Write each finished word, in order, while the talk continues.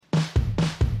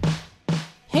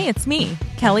Hey, it's me,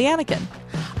 Kelly Anakin.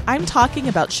 I'm talking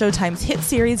about Showtime's hit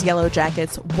series Yellow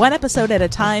Jackets, one episode at a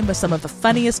time with some of the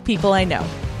funniest people I know.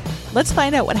 Let's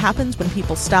find out what happens when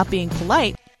people stop being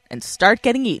polite and start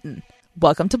getting eaten.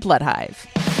 Welcome to Blood Hive.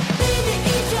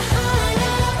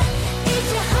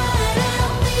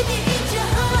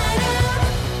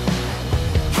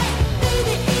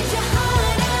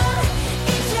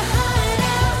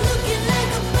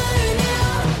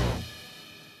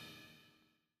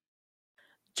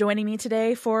 Joining me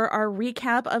today for our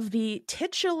recap of the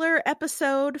titular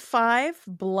episode 5,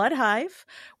 Blood Hive,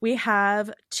 we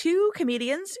have two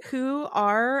comedians who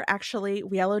are actually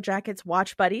Yellow Jackets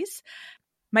watch buddies.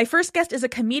 My first guest is a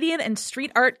comedian and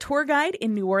street art tour guide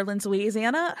in New Orleans,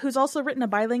 Louisiana, who's also written a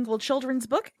bilingual children's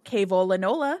book, Cavola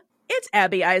Nola. It's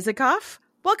Abby Isaacoff.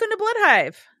 Welcome to Blood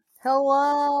Hive.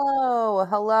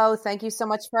 Hello. Thank you so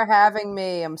much for having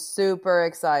me. I'm super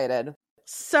excited.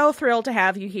 So thrilled to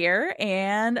have you here.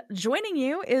 And joining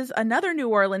you is another New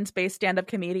Orleans-based stand-up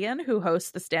comedian who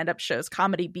hosts the stand-up shows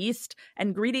Comedy Beast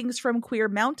and Greetings from Queer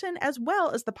Mountain, as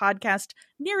well as the podcast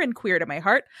Near and Queer to My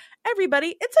Heart.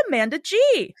 Everybody, it's Amanda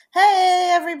G.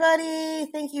 Hey,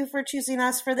 everybody. Thank you for choosing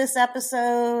us for this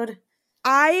episode.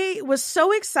 I was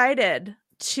so excited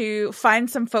to find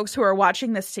some folks who are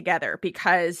watching this together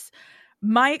because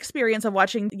my experience of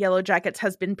watching Yellow Jackets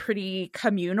has been pretty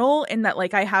communal in that,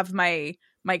 like, I have my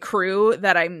crew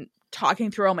that I'm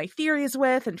talking through all my theories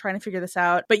with and trying to figure this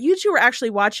out. But you two are actually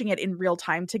watching it in real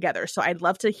time together. So I'd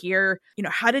love to hear,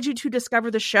 how did you two discover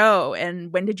the show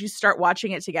and when did you start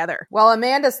watching it together? Well,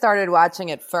 Amanda started watching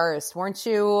it first. Weren't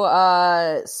you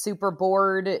super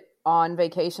bored on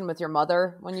vacation with your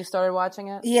mother when you started watching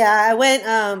it? Yeah, I went,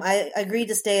 I agreed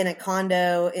to stay in a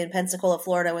condo in Pensacola,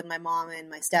 Florida with my mom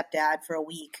and my stepdad for a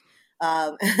week.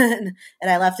 And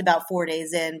I left about 4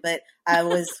 days in, but I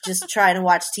was just trying to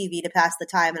watch TV to pass the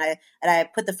time. And I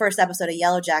put the first episode of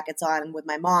Yellow Jackets on with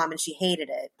my mom and she hated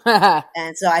it.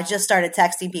 And so I just started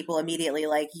texting people immediately,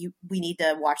 like, we need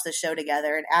to watch the show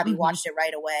together. And Abby watched it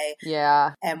right away.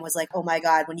 Yeah. And was like, oh my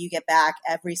God, when you get back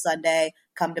every Sunday,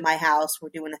 come to my house. We're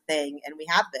doing a thing. And we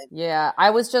have been. Yeah.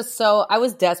 I was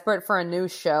desperate for a new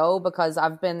show because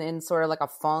I've been in sort of like a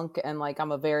funk and like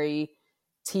I'm a very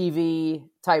TV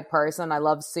type person. I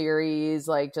love series,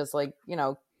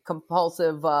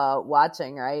 compulsive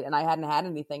watching, right? And I hadn't had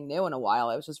anything new in a while.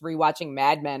 I was just rewatching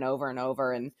Mad Men over and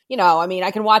over. And,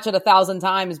 I can watch it 1,000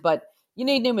 times, but you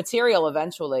need new material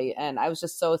eventually. And I was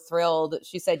just so thrilled.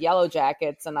 She said Yellow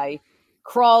Jackets and I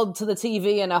crawled to the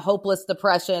TV in a hopeless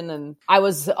depression. And I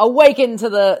was awakened to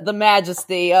the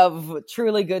majesty of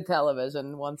truly good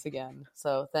television once again.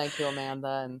 So thank you,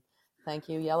 Amanda. And thank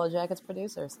you, Yellow Jackets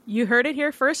producers. You heard it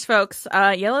here first, folks.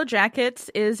 Yellow Jackets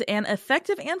is an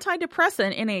effective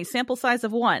antidepressant in a sample size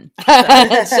of 1. So.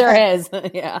 It sure is.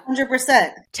 Yeah.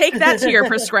 100%. Take that to your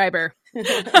prescriber.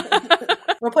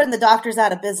 We're putting the doctors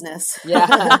out of business.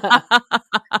 Yeah.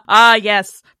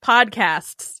 Yes.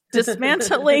 Podcasts.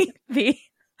 Dismantling the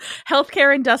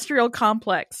healthcare industrial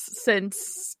complex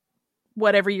since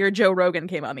whatever year Joe Rogan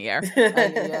came on the air.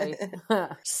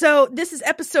 So this is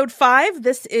episode 5.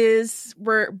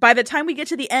 By the time we get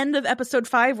to the end of episode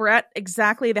 5, we're at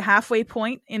exactly the halfway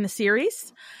point in the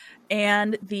series.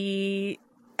 And the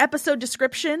episode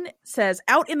description says,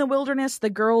 out in the wilderness, the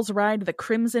girls ride the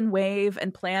Crimson Wave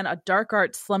and plan a dark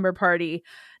art slumber party.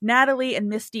 Natalie and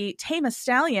Misty tame a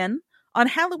stallion. On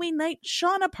Halloween night,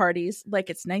 Shauna parties like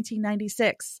it's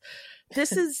 1996.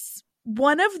 This is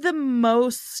one of the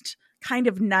most kind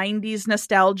of 90s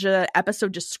nostalgia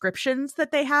episode descriptions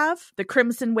that they have. The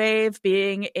Crimson Wave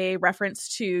being a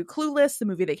reference to Clueless, the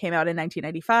movie that came out in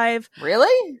 1995.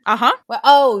 Really? Uh-huh.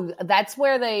 Well, that's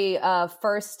where they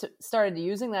first started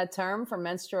using that term for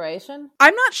menstruation?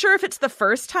 I'm not sure if it's the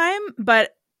first time,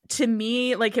 but to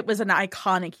me, like, it was an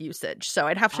iconic usage. So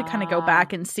I'd have to kind of go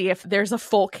back and see if there's a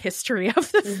folk history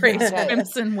of the phrase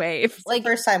Crimson Wave. Like,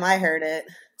 first time I heard it.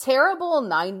 Terrible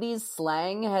 90s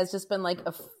slang has just been like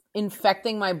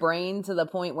infecting my brain to the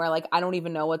point where, like, I don't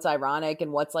even know what's ironic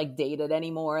and what's like dated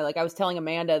anymore. Like, I was telling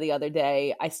Amanda the other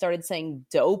day, I started saying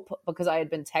dope because I had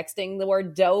been texting the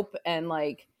word dope, and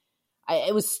like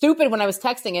it was stupid when I was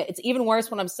texting it. It's even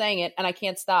worse when I'm saying it and I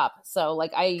can't stop. So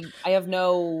like I have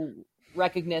no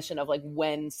recognition of like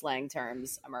when slang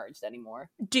terms emerged anymore.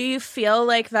 Do you feel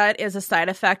like that is a side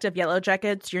effect of Yellow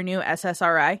Jackets, your new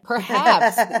SSRI?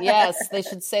 Perhaps. Yes, they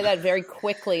should say that very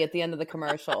quickly at the end of the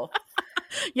commercial.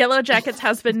 Yellow Jackets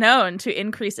has been known to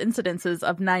increase incidences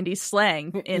of 90s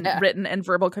slang in written and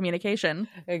verbal communication.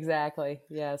 Exactly.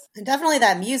 Yes. And definitely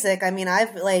that music. I mean,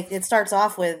 it starts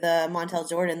off with Montel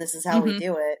Jordan, This Is How We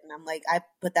Do It. And I'm like, I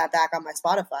put that back on my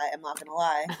Spotify. I'm not going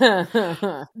to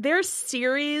lie. Their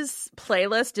series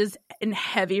playlist is in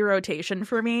heavy rotation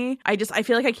for me. I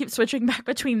feel like I keep switching back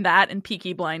between that and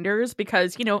Peaky Blinders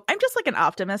because, I'm just like an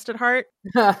optimist at heart.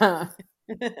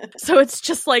 So it's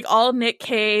just like all Nick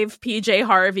Cave, PJ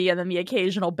Harvey, and then the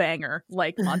occasional banger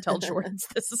like Montel Jordan's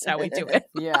This Is How We Do It.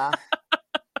 Yeah.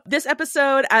 This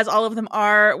episode, as all of them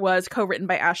are, was co-written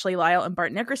by Ashley Lyle and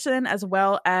Bart Nickerson, as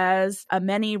well as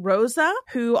Ameni Rosa,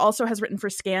 who also has written for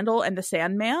Scandal and The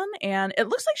Sandman. And it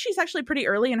looks like she's actually pretty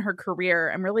early in her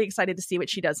career. I'm really excited to see what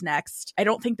she does next. I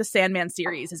don't think the Sandman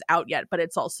series is out yet, but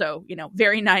it's also,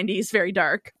 very 90s, very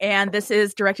dark. And this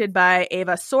is directed by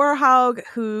Ava Sorhaug,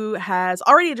 who has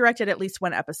already directed at least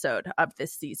one episode of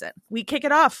this season. We kick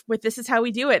it off with This Is How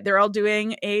We Do It. They're all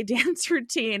doing a dance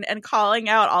routine and calling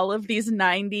out all of these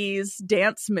 90s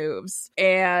dance moves.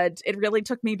 And it really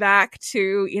took me back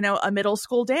to, a middle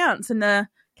school dance in the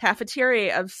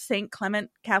cafeteria of St. Clement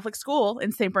Catholic School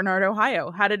in St. Bernard, Ohio.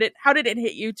 How did it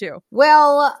hit you two?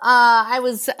 Well, I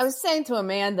was saying to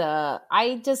Amanda,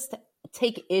 I just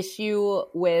take issue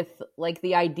with like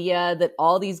the idea that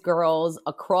all these girls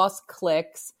across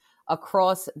cliques,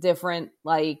 across different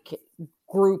like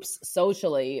groups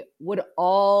socially would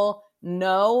all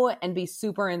know and be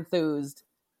super enthused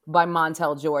by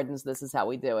Montel Jordan's This Is How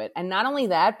We Do It. And not only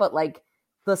that, but like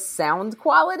the sound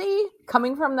quality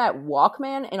coming from that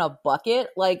Walkman in a bucket,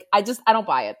 like I don't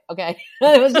buy it. Okay.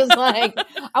 It was just like,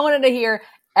 I wanted to hear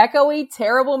echoey,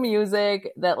 terrible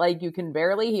music that like you can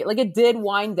barely hear. Like it did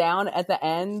wind down at the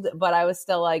end, but I was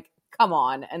still like, come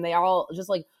on. And they all just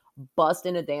like bust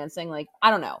into dancing. Like, I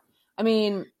don't know. I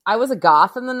mean, I was a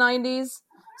goth in the 90s.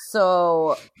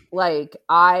 So, like,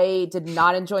 I did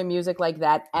not enjoy music like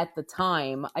that at the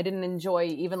time. I didn't enjoy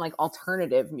even, like,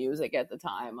 alternative music at the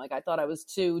time. Like, I thought I was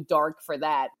too dark for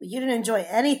that. You didn't enjoy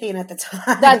anything at the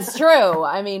time. That's true.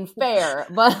 I mean, fair.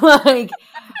 But, like,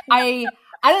 I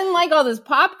didn't like all this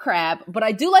pop crap, but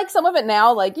I do like some of it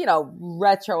now, like,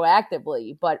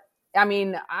 retroactively. But, I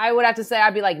mean, I would have to say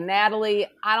I'd be like, Natalie,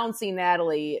 I don't see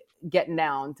Natalie getting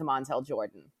down to Montel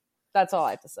Jordan. That's all I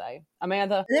have to say.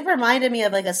 Amanda? It reminded me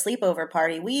of like a sleepover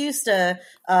party. We used to,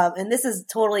 and this is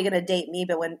totally going to date me,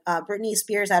 but when Britney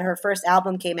Spears had her first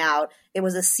album came out, it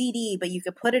was a CD, but you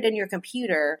could put it in your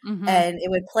computer and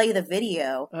it would play the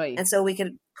video. Oy. And so we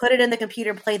could put it in the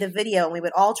computer, play the video, and we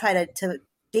would all try to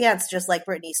dance just like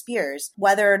Britney Spears,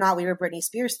 whether or not we were Britney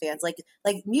Spears fans. Like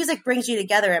music brings you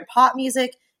together, and pop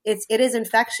music, it is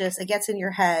infectious. It gets in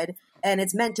your head, and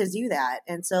it's meant to do that.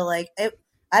 And so like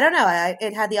I don't know.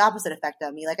 It had the opposite effect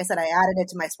on me. Like I said, I added it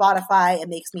to my Spotify. It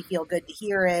makes me feel good to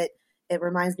hear it. It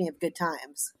reminds me of good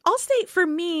times. I'll say for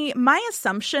me, my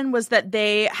assumption was that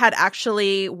they had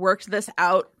actually worked this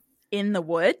out in the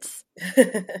woods.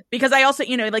 Because I also,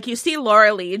 like you see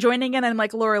Laura Lee joining in, and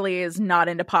like Laura Lee is not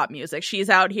into pop music. She's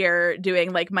out here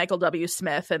doing like Michael W.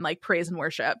 Smith and like praise and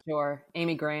worship. Sure.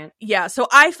 Amy Grant. Yeah. So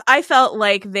I felt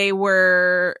like they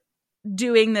were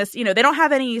doing this, they don't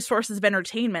have any sources of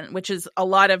entertainment, which is a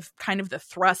lot of kind of the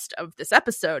thrust of this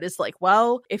episode is like,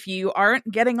 well, if you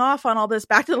aren't getting off on all this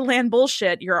back to the land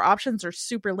bullshit, your options are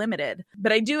super limited.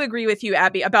 But I do agree with you,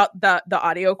 Abby, about the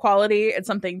audio quality. It's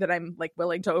something that I'm like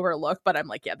willing to overlook, but I'm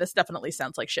like, yeah, this definitely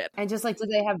sounds like shit. And just like, do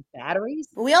they have batteries?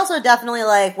 We also definitely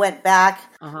like went back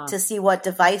to see what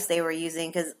device they were using,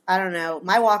 because I don't know,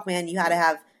 my Walkman, you had to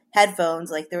have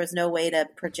headphones. Like there was no way to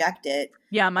project it.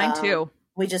 Yeah, mine too.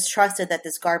 We just trusted that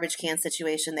this garbage can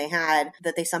situation they had,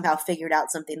 that they somehow figured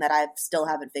out something that I still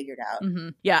haven't figured out. Mm-hmm.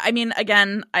 Yeah, I mean,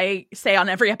 again, I say on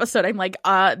every episode, I'm like,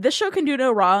 this show can do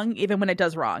no wrong, even when it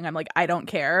does wrong. I'm like, I don't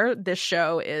care. This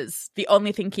show is the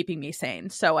only thing keeping me sane.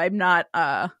 So I'm not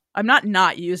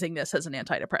using this as an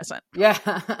antidepressant.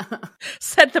 Yeah.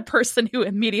 Said the person who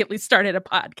immediately started a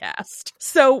podcast.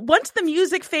 So once the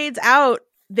music fades out,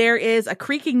 there is a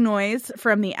creaking noise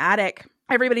from the attic.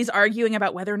 Everybody's arguing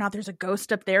about whether or not there's a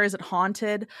ghost up there. Is it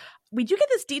haunted? We do get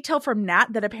this detail from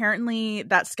Nat that apparently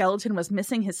that skeleton was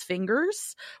missing his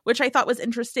fingers, which I thought was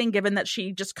interesting given that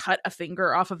she just cut a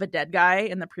finger off of a dead guy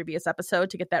in the previous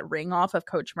episode to get that ring off of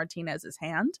Coach Martinez's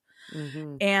hand.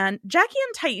 Mm-hmm. And Jackie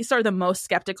and Thais are the most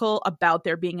skeptical about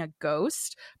there being a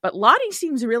ghost, but Lottie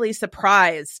seems really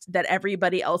surprised that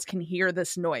everybody else can hear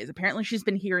this noise. Apparently she's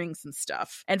been hearing some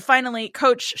stuff. And finally,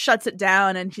 Coach shuts it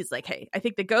down and she's like, hey, I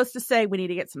think the ghost is saying we need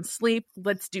to get some sleep.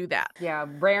 Let's do that. Yeah,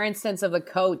 rare instance of the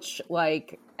coach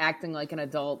like acting like an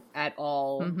adult at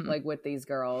all, like with these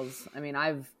girls. I mean,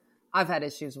 I've had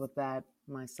issues with that.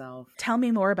 myself. Tell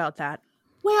me more about that.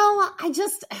 Well, I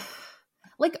just,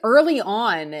 like, early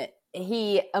on,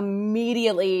 he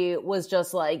immediately was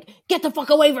just like, get the fuck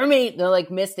away from me. They're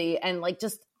like, Misty. And like,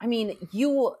 just, I mean,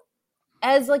 you,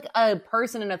 as like a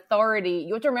person in authority,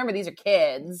 you have to remember these are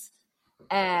kids.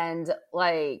 And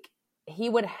like, he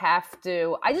would have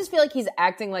to, I just feel like he's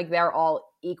acting like they're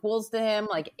all equals to him,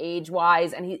 like age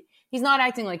wise. And he's not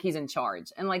acting like he's in charge.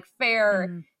 And like,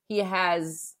 fair, he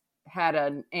has had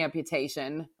an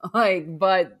amputation, like,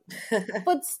 but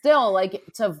still, like,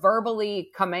 to verbally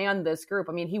command this group,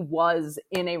 I mean, he was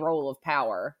in a role of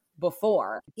power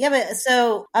before. Yeah, but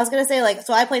so I was gonna say, like,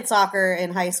 so I played soccer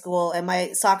in high school, and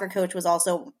my soccer coach was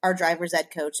also our driver's ed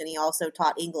coach, and he also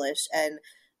taught English, and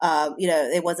you know,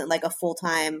 it wasn't like a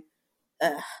full-time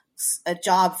a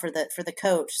job for the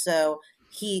coach. So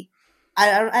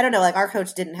I don't know, like, our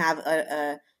coach didn't have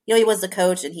a you know, he was the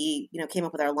coach and he, you know, came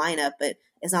up with our lineup, but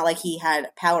it's not like he had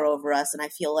power over us. And I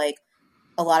feel like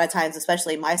a lot of times,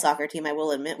 especially my soccer team, I will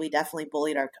admit, we definitely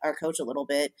bullied our coach a little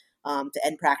bit to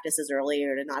end practices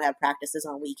earlier, to not have practices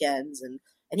on weekends. And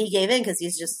he gave in because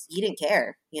he didn't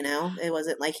care, you know? It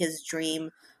wasn't like his dream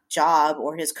job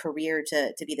or his career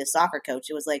to be the soccer coach.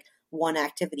 It was like one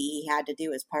activity he had to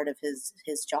do as part of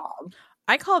his job.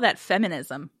 I call that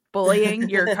feminism. Bullying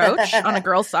your coach on a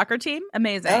girls' soccer team.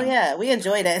 Amazing. Oh yeah, we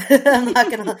enjoyed it. I'm not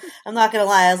gonna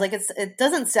lie. I was like, it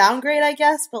doesn't sound great, I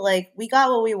guess, but like, we got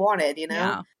what we wanted, you know.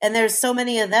 Yeah. And there's so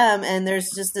many of them, and there's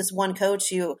just this one coach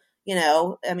who, you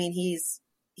know, I mean,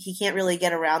 he can't really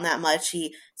get around that much.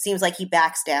 He seems like he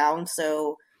backs down.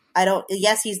 So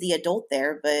yes, he's the adult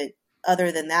there, but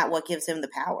other than that, what gives him the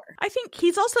power? I think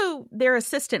he's also their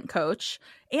assistant coach,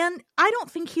 and I don't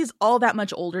think he's all that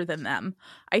much older than them.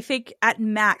 I think at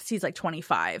max he's like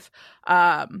 25.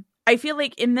 I feel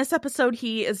like in this episode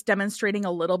he is demonstrating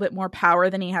a little bit more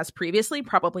power than he has previously,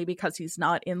 probably because he's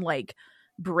not in like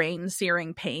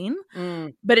brain-searing pain.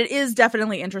 But it is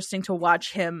definitely interesting to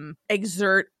watch him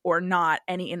exert or not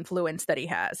any influence that he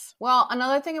has. Well,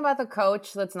 another thing about the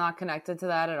coach that's not connected to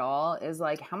that at all is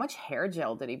like, how much hair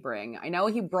gel did he bring? I know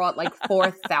he brought like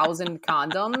 4,000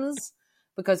 condoms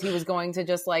because he was going to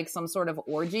just like some sort of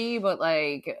orgy, but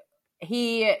like,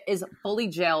 he is fully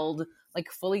gelled,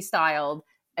 like fully styled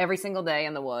every single day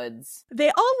in the woods. They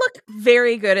all look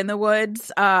very good in the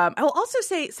woods. I will also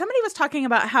say, somebody was talking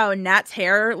about how Nat's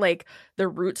hair, like the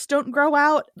roots don't grow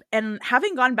out. And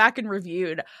having gone back and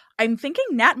reviewed, I'm thinking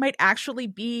Nat might actually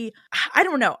be, I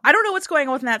don't know what's going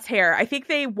on with Nat's hair. I think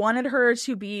they wanted her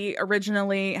to be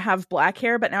originally have black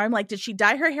hair, but now I'm like, did she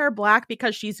dye her hair black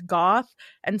because she's goth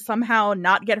and somehow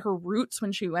not get her roots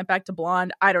when she went back to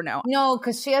blonde? I don't know. No,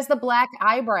 because she has the black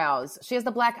eyebrows.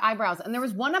 And there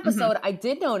was one episode I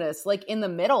did notice, like in the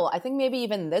middle, I think maybe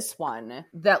even this one,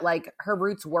 that like her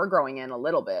roots were growing in a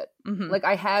little bit. Like,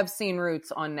 I have seen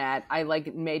roots on Nat. I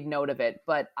like made note of it,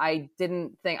 but I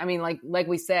didn't think, I mean, like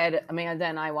we said, Amanda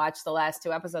and I watched the last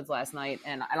 2 episodes last night,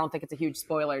 and I don't think it's a huge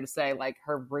spoiler to say like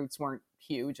her roots weren't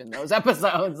huge in those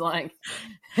episodes. Like,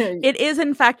 it is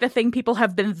in fact the thing people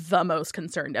have been the most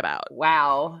concerned about.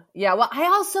 Wow. Yeah. Well, I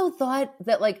also thought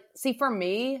that, like, see, for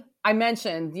me, I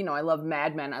mentioned, you know, I love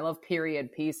Mad Men. I love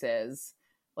period pieces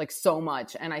like so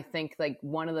much. And I think like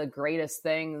one of the greatest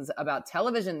things about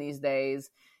television these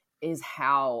days is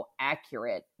how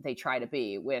accurate they try to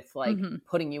be with like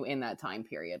putting you in that time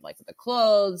period, like the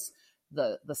clothes,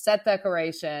 the set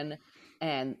decoration,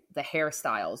 and the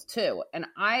hairstyles too. And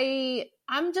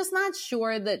I'm just not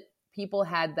sure that people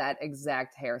had that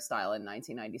exact hairstyle in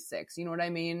 1996. You know what I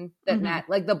mean? That Nat,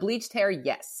 like the bleached hair,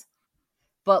 yes.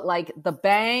 But like the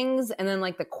bangs and then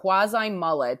like the quasi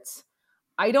mullet,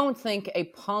 I don't think a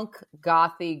punk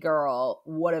gothy girl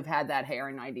would have had that hair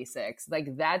in 96.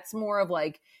 Like, that's more of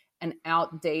like an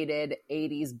outdated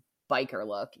 80s biker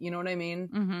look. You know what I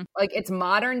mean? Like, it's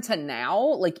modern to now,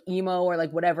 like emo or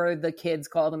like whatever the kids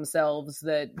call themselves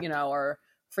that, you know, are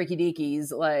freaky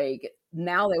deekies. Like,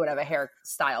 now they would have a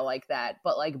hairstyle like that.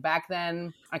 But like back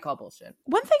then, I call bullshit.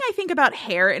 One thing I think about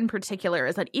hair in particular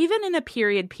is that even in a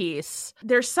period piece,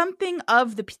 there's something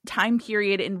of the time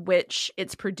period in which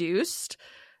it's produced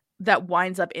that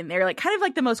winds up in there. Like, kind of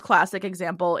like the most classic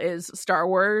example is Star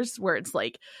Wars, where it's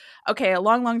like, okay, a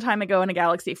long, long time ago in a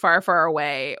galaxy far, far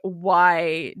away,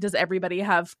 why does everybody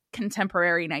have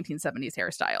contemporary 1970s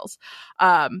hairstyles?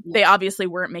 They obviously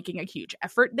weren't making a huge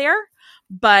effort there,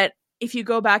 but if you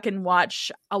go back and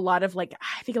watch a lot of like,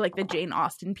 I think like the Jane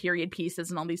Austen period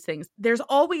pieces and all these things, there's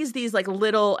always these like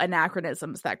little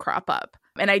anachronisms that crop up.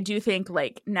 And I do think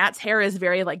like Nat's hair is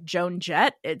very like Joan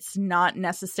Jett. It's not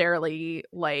necessarily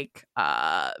like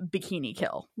Bikini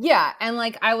Kill. Yeah, and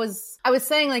like I was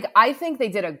saying, like I think they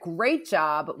did a great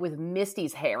job with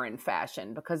Misty's hair and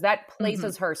fashion, because that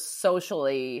places her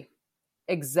socially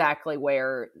exactly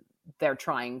where they're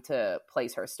trying to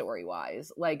place her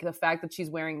story-wise. Like the fact that she's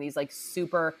wearing these like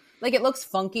super, like it looks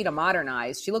funky to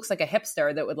modernize. She looks like a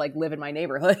hipster that would like live in my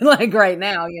neighborhood like right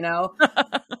now, you know?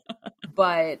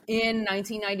 But in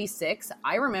 1996,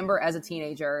 I remember as a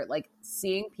teenager, like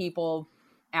seeing people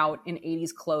out in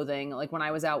 80s clothing, like when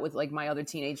I was out with like my other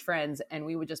teenage friends, and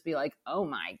we would just be like, oh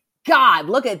my God,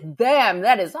 look at them.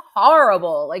 That is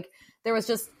horrible. Like there was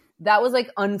just, that was like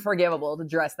unforgivable to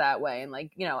dress that way. And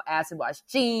like, you know, acid wash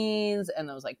jeans and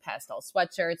those like pastel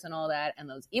sweatshirts and all that. And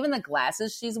those, even the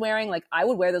glasses she's wearing, like I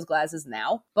would wear those glasses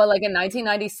now, but like in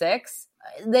 1996,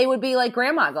 they would be like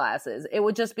grandma glasses. It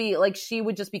would just be like, she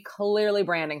would just be clearly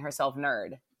branding herself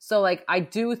nerd. So like, I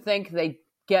do think they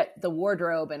get the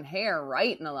wardrobe and hair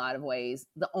right in a lot of ways.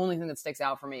 The only thing that sticks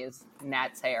out for me is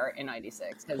Nat's hair in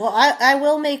 96. Well, I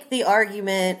will make the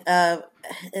argument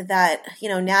that, you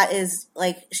know, Nat is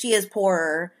like, she is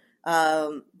poorer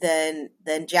than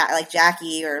like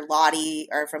Jackie or Lottie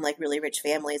are from like really rich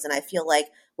families. And I feel like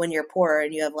when you're poorer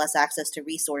and you have less access to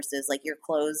resources, like your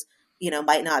clothes, you know,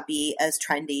 might not be as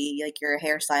trendy, like your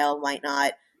hairstyle might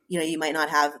not, you know, you might not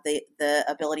have the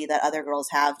ability that other girls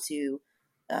have to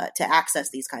access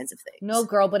these kinds of things. No,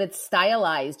 girl, but it's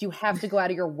stylized. You have to go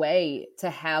out of your way to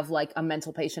have like a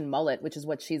mental patient mullet, which is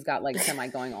what she's got like semi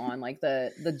going on, like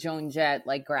the Joan Jett,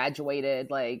 like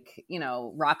graduated, like, you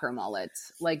know, rocker mullet.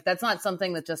 Like that's not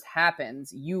something that just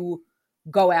happens. You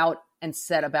go out and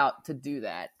set about to do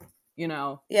that, you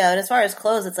know? Yeah, and as far as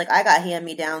clothes, it's like I got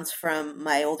hand-me-downs from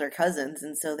my older cousins,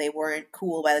 and so they weren't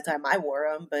cool by the time I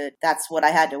wore them, but that's what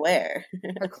I had to wear.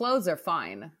 Her clothes are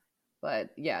fine, but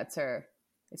yeah,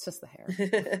 it's just the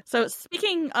hair. So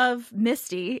speaking of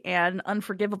Misty and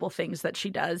unforgivable things that she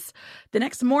does, the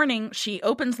next morning she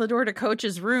opens the door to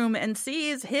Coach's room and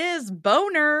sees his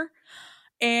boner,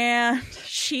 and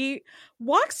she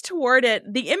walks toward it.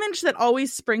 The image that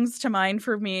always springs to mind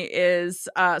for me is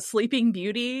Sleeping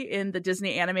Beauty in the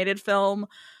Disney animated film,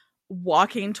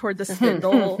 walking toward the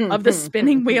spindle of the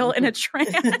spinning wheel in a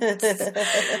trance.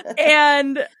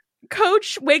 And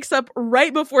Coach wakes up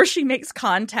right before she makes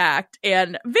contact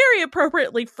and very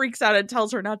appropriately freaks out and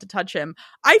tells her not to touch him.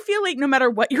 I feel like no matter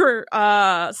what your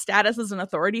status as an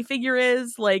authority figure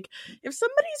is, like if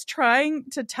somebody's trying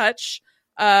to touch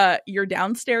your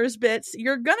downstairs bits,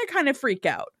 you're gonna kind of freak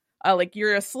out. Like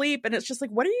you're asleep and it's just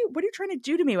like, what are you trying to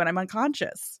do to me when I'm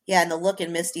unconscious? Yeah, and the look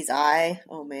in Misty's eye,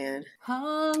 oh man.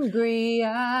 Hungry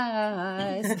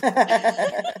eyes.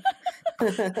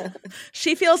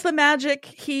 She feels the magic.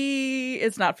 He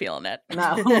is not feeling it.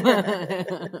 No.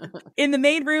 In the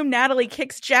main room, Natalie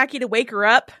kicks Jackie to wake her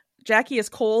up. Jackie is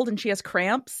cold and she has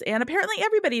cramps, and apparently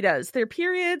everybody does. Their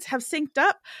periods have synced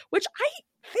up, which I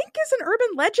think is an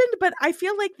urban legend, but I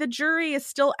feel like the jury is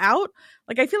still out.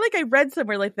 Like, I feel like I read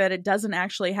somewhere like that it doesn't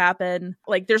actually happen.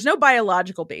 Like, there's no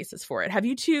biological basis for it. Have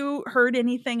you two heard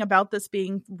anything about this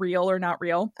being real or not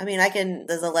real? I mean,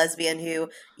 there's a lesbian who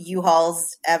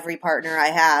U-Hauls every partner I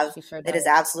have. Sure it is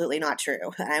absolutely not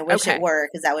true. And I wish it were,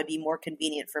 because that would be more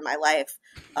convenient for my life.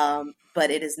 But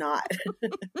it is not.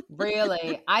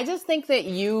 Really? I just think that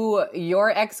your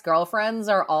ex-girlfriends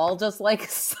are all just like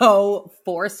so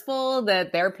forceful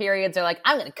that their periods are like,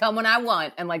 I'm going to come when I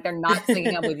want. And like, they're not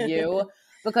syncing up with you.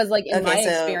 Because like in my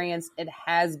experience, it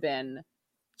has been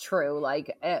true.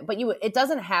 Like, but it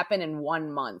doesn't happen in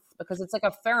 1 month because it's like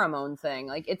a pheromone thing.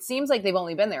 Like, it seems like they've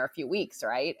only been there a few weeks,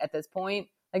 right? At this point,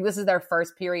 like this is their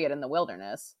first period in the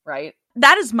wilderness, right?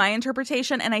 That is my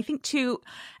interpretation. And I think too,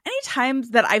 any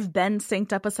times that I've been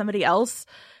synced up with somebody else,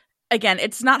 again,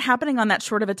 it's not happening on that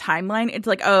short of a timeline. It's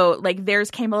like, oh, like theirs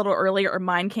came a little earlier or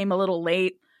mine came a little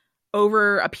late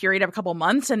over a period of a couple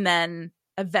months. And then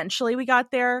eventually we got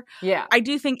there. Yeah. I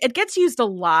do think it gets used a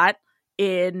lot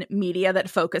in media that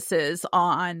focuses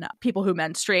on people who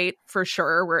menstruate, for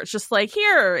sure, where it's just like,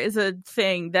 here is a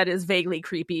thing that is vaguely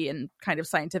creepy and kind of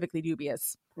scientifically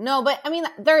dubious. No, but I mean,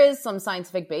 there is some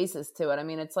scientific basis to it. I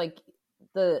mean, it's like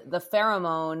the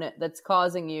pheromone that's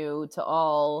causing you to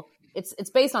all, it's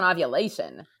based on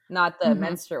ovulation, not the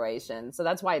menstruation. So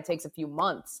that's why it takes a few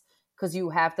months, because you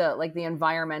have to, like, the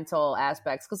environmental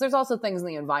aspects, because there's also things in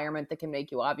the environment that can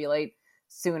make you ovulate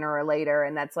sooner or later.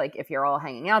 And that's like if you're all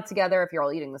hanging out together, if you're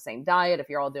all eating the same diet, if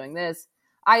you're all doing this.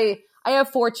 I have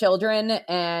 4 children,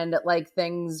 and like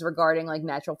things regarding like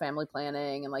natural family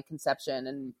planning and like conception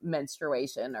and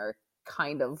menstruation are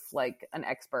kind of like an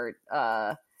expert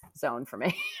zone for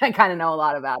me. I kind of know a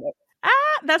lot about it.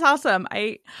 That's awesome.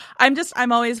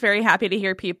 I'm always very happy to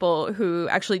hear people who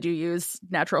actually do use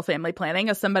natural family planning.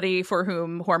 As somebody for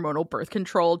whom hormonal birth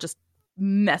control just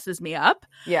messes me up.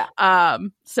 Yeah.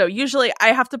 So usually I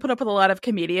have to put up with a lot of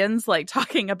comedians like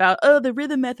talking about, oh, the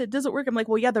rhythm method doesn't work. I'm like,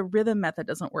 well, yeah, the rhythm method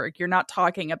doesn't work. You're not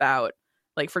talking about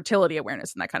like fertility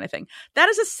awareness and that kind of thing. That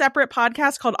is a separate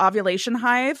podcast called Ovulation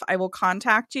Hive. I will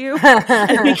contact you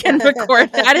and we can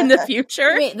record that in the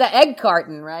future. You mean the egg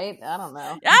carton, right? I don't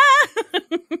know.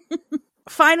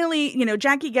 Finally,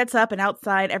 Jackie gets up and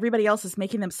outside, everybody else is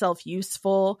making themselves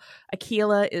useful.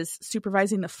 Akilah is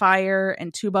supervising the fire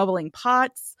and 2 bubbling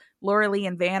pots. Laura Lee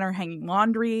and Van are hanging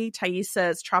laundry. Thaisa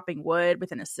is chopping wood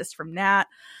with an assist from Nat.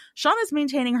 Shauna's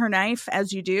maintaining her knife,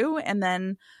 as you do. And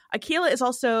then Akilah is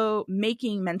also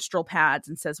making menstrual pads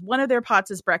and says one of their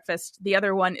pots is breakfast. The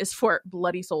other one is for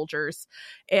bloody soldiers.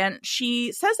 And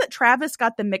she says that Travis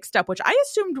got them mixed up, which I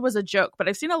assumed was a joke, but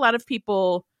I've seen a lot of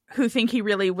people who think he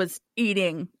really was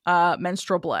eating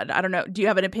menstrual blood. I don't know. Do you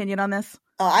have an opinion on this?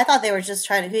 Oh, I thought they were just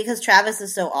trying to, because Travis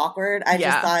is so awkward. I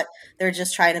just thought they're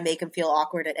just trying to make him feel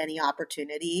awkward at any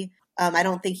opportunity. I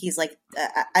don't think he's like,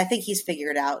 I think he's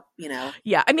figured out,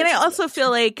 Yeah. I mean, I also feel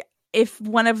like if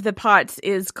one of the pots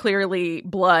is clearly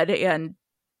blood and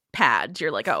pads,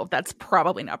 you're like, oh, that's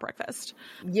probably not breakfast.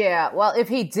 Yeah. Well, if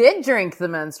he did drink the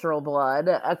menstrual blood,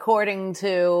 according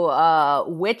to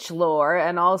witch lore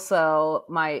and also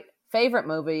my favorite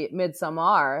movie,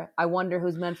 Midsommar, I wonder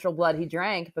whose menstrual blood he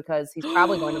drank, because he's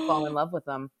probably going to fall in love with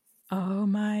them. Oh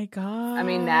my God. I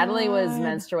mean, Natalie was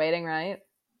menstruating, right?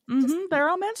 Mm-hmm, they're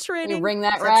all menstruating. You wring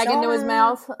that rag into his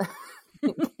mouth.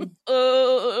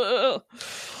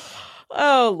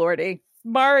 Oh, Lordy.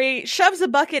 Mari shoves a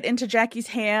bucket into Jackie's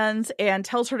hands and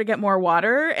tells her to get more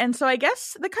water. And so I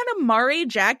guess the kind of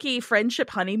Mari-Jackie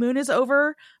friendship honeymoon is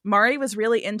over. Mari was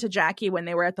really into Jackie when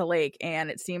they were at the lake,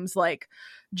 and it seems like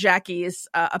Jackie's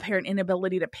apparent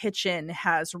inability to pitch in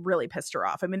has really pissed her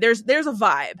off. I mean, there's a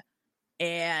vibe,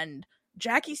 and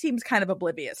Jackie seems kind of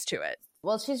oblivious to it.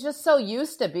 Well, she's just so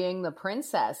used to being the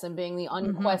princess and being the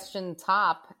unquestioned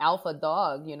top alpha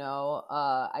dog,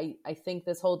 I think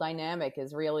this whole dynamic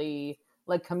is really,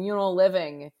 like, communal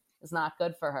living is not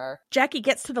good for her. Jackie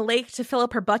gets to the lake to fill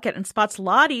up her bucket and spots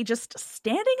Lottie just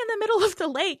standing in the middle of the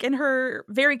lake in her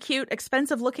very cute,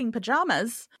 expensive-looking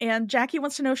pajamas. And Jackie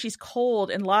wants to know if she's cold,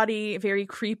 and Lottie very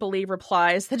creepily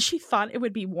replies that she thought it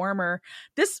would be warmer.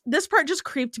 This part just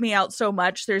creeped me out so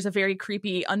much. There's a very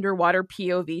creepy underwater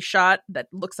POV shot that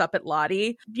looks up at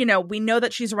Lottie. We know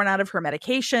that she's run out of her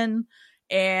medication,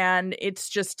 and it's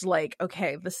just like,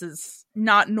 okay, this is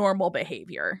not normal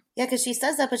behavior. Yeah, because she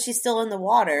says that, but she's still in the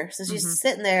water. So she's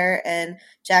sitting there, and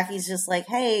Jackie's just like,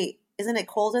 hey, isn't it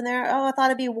cold in there? Oh, I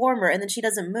thought it'd be warmer. And then she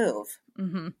doesn't move.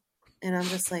 Mm-hmm. And I'm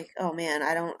just like, oh, man,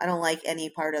 I don't like any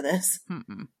part of this.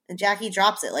 Mm-mm. And Jackie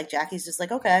drops it. Like, Jackie's just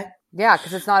like, okay. Yeah,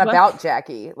 because it's not about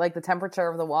Jackie. Like, the temperature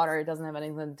of the water, it doesn't have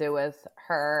anything to do with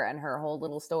her and her whole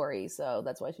little story. So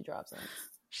that's why she drops it.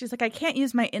 She's like, I can't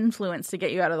use my influence to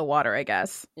get you out of the water, I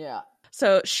guess. Yeah.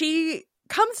 So she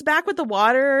comes back with the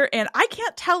water, and I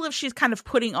can't tell if she's kind of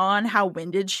putting on how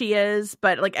winded she is,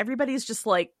 but like everybody's just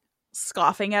like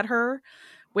scoffing at her,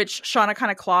 which Shauna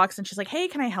kind of clocks, and she's like, hey,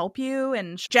 can I help you?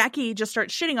 And Jackie just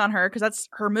starts shitting on her because that's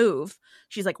her move.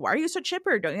 She's like, why are you so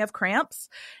chipper? Don't you have cramps?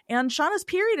 And Shauna's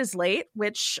period is late,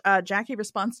 which Jackie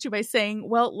responds to by saying,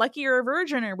 well, lucky you're a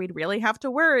virgin or we'd really have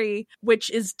to worry, which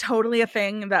is totally a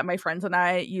thing that my friends and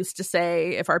I used to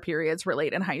say if our periods were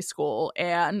late in high school.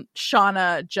 And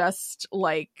Shauna just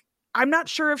like, I'm not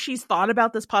sure if she's thought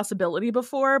about this possibility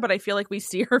before, but I feel like we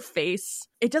see her face.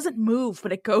 It doesn't move,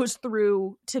 but it goes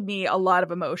through, to me, a lot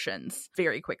of emotions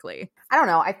very quickly. I don't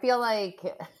know. I feel like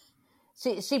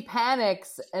she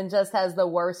panics and just has the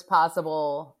worst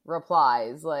possible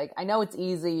replies. Like, I know it's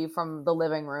easy from the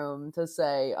living room to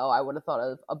say, oh, I would have thought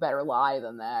of a better lie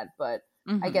than that. But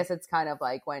I guess it's kind of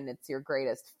like when it's your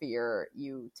greatest fear,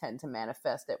 you tend to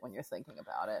manifest it when you're thinking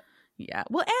about it. Yeah.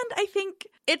 Well, and I think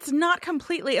it's not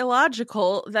completely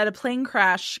illogical that a plane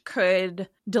crash could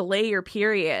delay your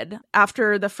period.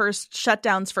 After the first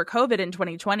shutdowns for COVID in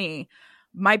 2020,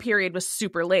 my period was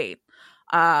super late.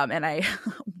 And I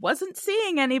wasn't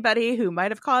seeing anybody who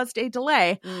might have caused a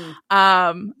delay. So,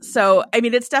 I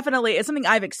mean, it's something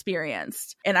I've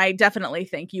experienced. And I definitely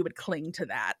think you would cling to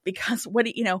that because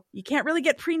you can't really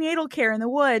get prenatal care in the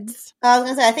woods. I was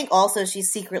going to say, I think also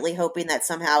she's secretly hoping that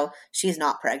somehow she's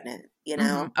not pregnant, you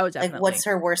know? Oh, definitely. Like, what's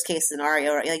her worst case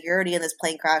scenario? Like, you're already in this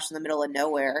plane crash in the middle of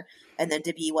nowhere, and then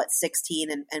to be,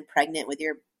 16 and pregnant with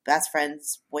your best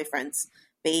friend's boyfriend's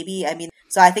baby. I mean,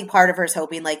 so I think part of her is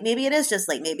hoping, like, maybe it is just,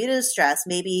 like, maybe it is stress.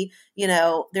 Maybe,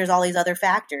 there's all these other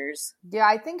factors. Yeah,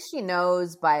 I think she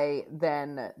knows by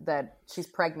then that she's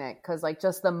pregnant because, like,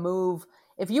 just the move,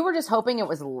 if you were just hoping it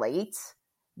was late,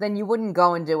 then you wouldn't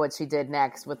go and do what she did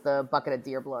next with the bucket of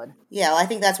deer blood. Yeah, well, I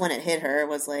think that's when it hit her,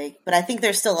 was like, but I think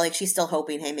there's still, like, she's still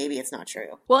hoping, hey, maybe it's not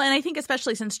true. Well, and I think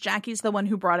especially since Jackie's the one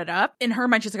who brought it up, in her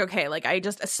mind, she's like, okay, like, I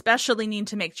just especially need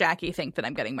to make Jackie think that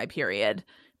I'm getting my period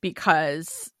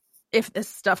because if this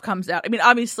stuff comes out, I mean,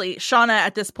 obviously, Shauna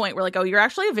at this point, we're like, oh, you're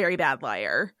actually a very bad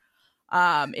liar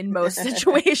in most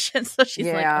situations. So she's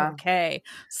like, okay,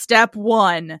 step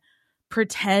 1,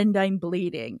 pretend I'm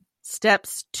bleeding.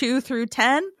 Steps 2 through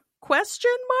 10? ?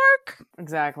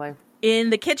 Exactly. In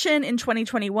the kitchen in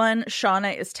 2021,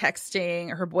 Shauna is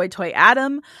texting her boy toy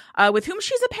Adam, with whom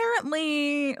she's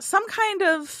apparently some kind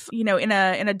of, in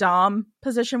a dom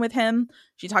position with him.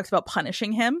 She talks about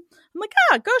punishing him. I'm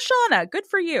like, go Shauna, good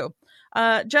for you.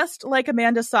 Just like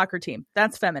Amanda's soccer team.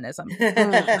 That's feminism.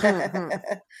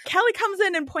 Kelly comes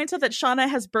in and points out that Shauna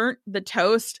has burnt the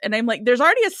toast. And I'm like, there's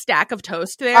already a stack of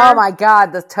toast there. Oh my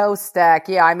God, the toast stack.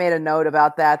 Yeah, I made a note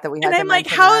about that we had and to I'm like,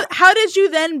 that. How did you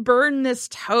then burn this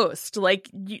toast? Like,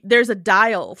 there's a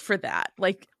dial for that.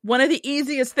 Like, one of the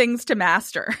easiest things to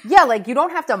master. Yeah, like, you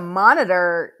don't have to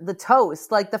monitor the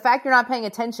toast. Like, the fact you're not paying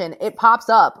attention, it pops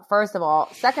up, first of all.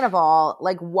 Second of all,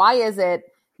 like, why is it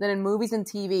that in movies and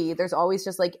TV, there's always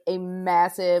just, like, a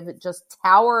massive just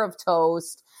tower of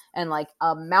toast and, like,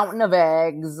 a mountain of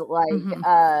eggs, like,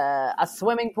 a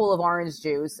swimming pool of orange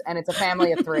juice, and it's a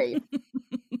family of 3.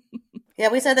 Yeah,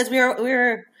 we said this. We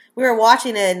were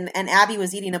watching it, and Abby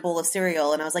was eating a bowl of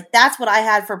cereal, and I was like, that's what I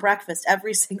had for breakfast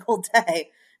every single day.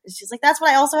 And she's like, that's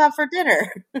what I also have for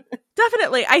dinner.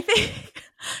 Definitely. I think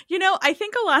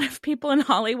a lot of people in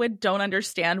Hollywood don't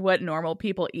understand what normal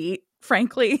people eat,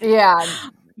 frankly. Yeah.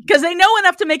 Because they know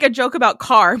enough to make a joke about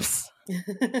carbs.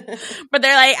 But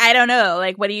they're like, I don't know.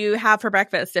 Like, what do you have for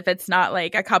breakfast if it's not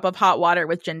like a cup of hot water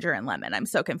with ginger and lemon? I'm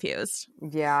so confused.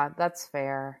 Yeah, that's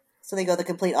fair. So they go the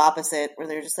complete opposite, where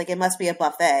they're just like, it must be a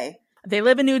buffet. They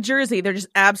live in New Jersey. They're just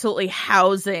absolutely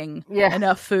housing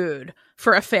enough food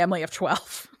for a family of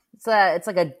 12. It's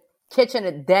like a kitchen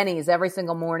at Denny's every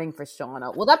single morning for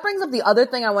Shauna. Well, that brings up the other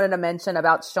thing I wanted to mention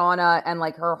about Shauna and,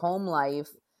 like, her home life.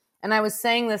 And I was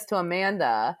saying this to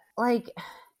Amanda, like,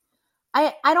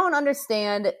 I don't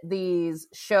understand these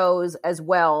shows as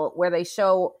well where they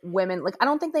show women, like, I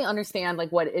don't think they understand,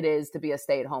 like, what it is to be a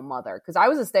stay-at-home mother. Because I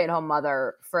was a stay-at-home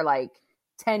mother for, like,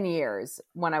 10 years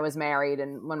when I was married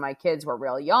and when my kids were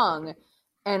real young.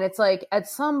 And it's like, at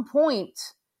some point,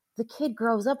 the kid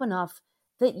grows up enough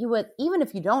that you would, even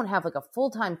if you don't have, like, a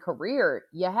full-time career,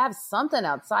 you have something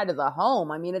outside of the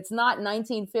home. I mean, it's not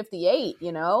 1958,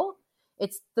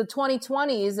 It's the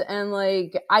 2020s, and,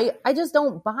 like, I just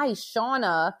don't buy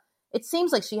Shauna. It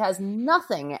seems like she has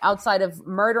nothing outside of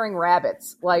murdering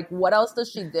rabbits. Like, what else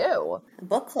does she do?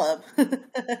 Book club.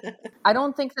 I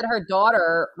don't think that her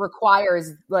daughter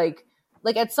requires, like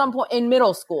at some point in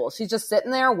middle school, she's just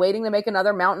sitting there waiting to make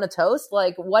another mountain of toast.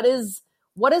 Like, what is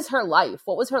her life?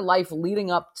 What was her life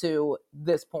leading up to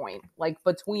this point? Like,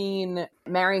 between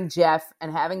marrying Jeff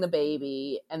and having the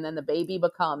baby, and then the baby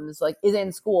becomes, like, is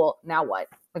in school. Now what?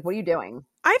 Like, what are you doing?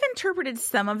 I've interpreted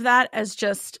some of that as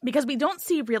just because we don't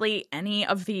see really any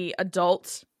of the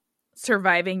adult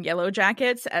surviving Yellow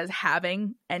Jackets as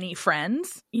having any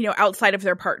friends, outside of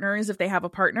their partners if they have a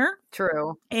partner.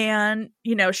 True. And,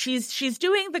 she's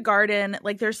doing the garden.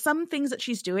 Like, there's some things that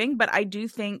she's doing, but I do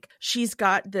think she's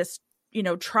got this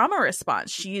trauma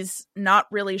response. She's not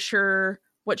really sure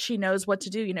what she knows what to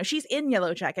do. She's in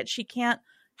Yellow Jackets. She can't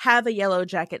have a Yellow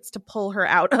Jackets to pull her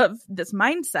out of this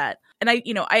mindset. And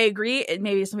I agree. It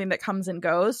may be something that comes and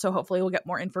goes. So hopefully we'll get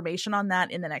more information on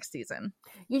that in the next season.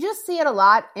 You just see it a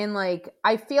lot in, like,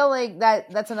 I feel like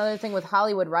that's another thing with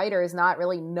Hollywood writers not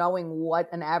really knowing what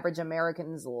an average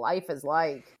American's life is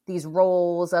like. These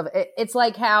roles of it's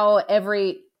like how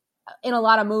in a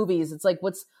lot of movies, it's like,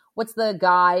 what's the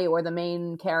guy or the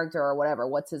main character or whatever?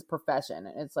 What's his profession?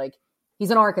 And it's like,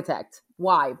 he's an architect.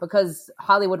 Why? Because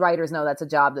Hollywood writers know that's a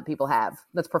job that people have.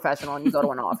 That's professional, and you go to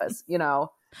an office,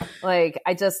 Like,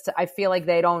 I feel like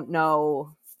they don't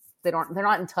know they're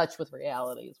not in touch with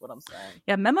reality is what I'm saying.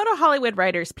 Yeah, memo to Hollywood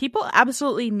writers. People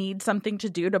absolutely need something to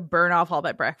do to burn off all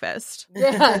that breakfast.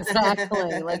 Yeah,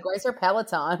 exactly. Like, where's her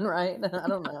Peloton, right? I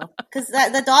don't know. Because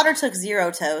the daughter took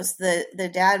 0 toast.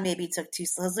 The dad maybe took 2.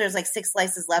 So there's like 6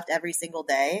 slices left every single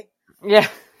day. Yeah.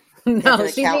 No,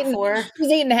 she's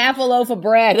eating half a loaf of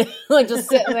bread, like just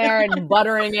sitting there and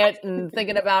buttering it and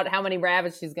thinking about how many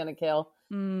rabbits she's going to kill.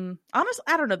 Honestly,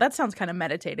 I don't know. That sounds kind of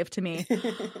meditative to me.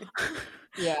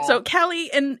 Yeah. So Kelly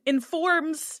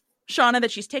informs Shauna that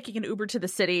she's taking an Uber to the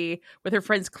city with her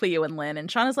friends Cleo and Lynn. And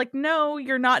Shauna's like, no,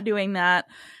 you're not doing that.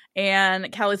 And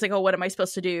Kelly's like, oh, what am I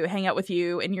supposed to do? Hang out with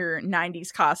you in your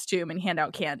 90s costume and hand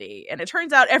out candy. And it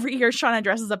turns out every year Shauna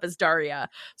dresses up as Daria.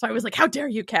 So I was like, how dare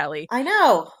you, Kelly? I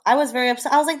know. I was very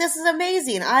upset. I was like, this is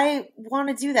amazing. I want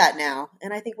to do that now.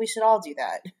 And I think we should all do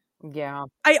that. Yeah.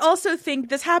 I also think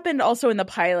this happened also in the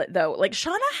pilot, though. Like,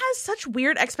 Shauna has such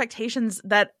weird expectations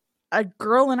that a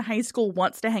girl in high school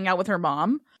wants to hang out with her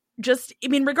mom. Just, I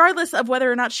mean, regardless of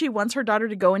whether or not she wants her daughter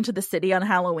to go into the city on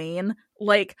Halloween,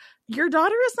 like, your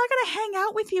daughter is not going to hang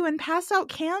out with you and pass out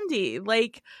candy.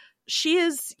 Like, she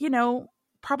is, you know,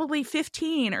 probably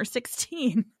 15 or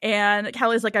 16. And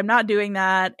Kelly's like, I'm not doing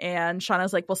that. And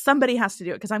Shauna's like, well, somebody has to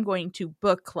do it because I'm going to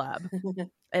book club.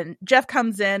 And Jeff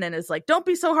comes in and is like, don't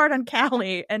be so hard on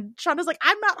Callie. And Shauna's like,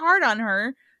 I'm not hard on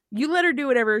her. You let her do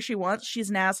whatever she wants. She's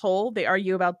an asshole. They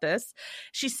argue about this.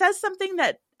 She says something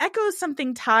that echoes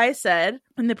something Ty said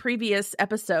in the previous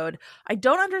episode. I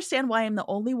don't understand why I'm the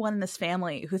only one in this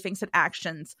family who thinks that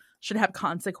actions should have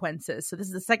consequences. So this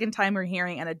is the second time we're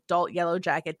hearing an adult Yellow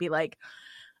Jacket be like,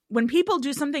 when people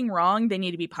do something wrong, they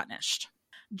need to be punished.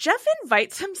 Jeff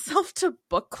invites himself to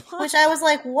book club. Which I was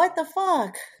like, what the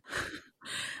fuck?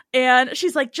 And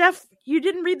she's like, Jeff, you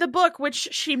didn't read the book, which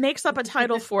she makes up a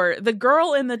title for, The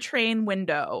Girl in the Train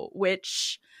Window,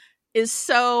 which is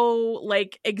so,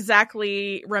 like,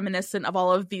 exactly reminiscent of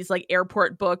all of these, like,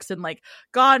 airport books and, like,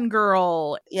 Gone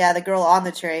Girl. Yeah, the girl on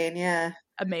the train, yeah.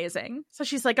 Amazing. So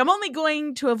she's like, I'm only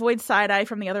going to avoid side-eye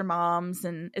from the other moms,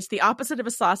 and it's the opposite of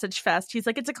a sausage fest. He's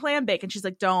like, it's a clam bake. And she's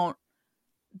like, don't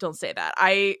say that.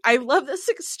 I love this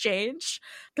exchange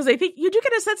because I think you do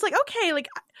get a sense like, okay, like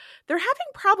they're having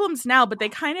problems now, but they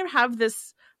kind of have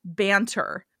this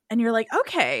banter and you're like,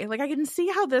 okay, like I can see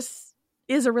how this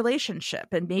is a relationship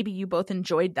and maybe you both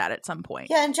enjoyed that at some point.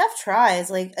 Yeah. And Jeff tries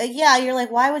like, yeah, you're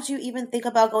like, why would you even think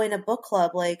about going to book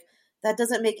club? Like that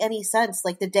doesn't make any sense.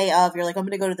 Like the day of, you're like, I'm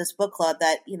going to go to this book club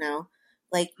that, you know,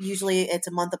 like usually it's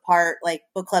a month apart. Like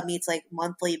book club meets like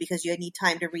monthly because you need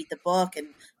time to read the book and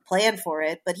plan for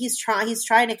it. But he's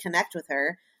trying to connect with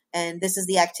her, and this is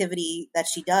the activity that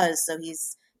she does. So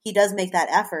he does make that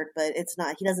effort, but it's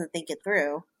not. He doesn't think it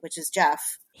through, which is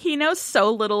Jeff. He knows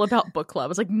so little about book club.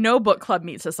 It's like no book club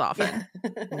meets this often.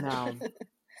 No.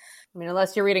 I mean,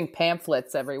 unless you're reading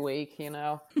pamphlets every week, you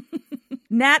know.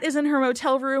 Nat is in her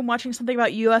motel room watching something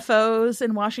about UFOs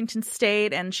in Washington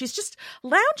State, and she's just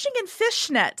lounging in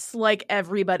fishnets like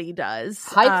everybody does.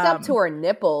 Hyped up to her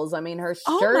nipples. I mean, her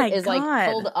shirt is God.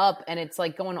 like pulled up, and it's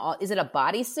like going all. Is it a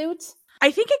bodysuit?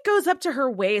 I think it goes up to her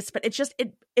waist, but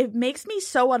it makes me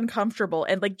so uncomfortable.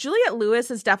 And like Juliette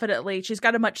Lewis is definitely, she's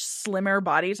got a much slimmer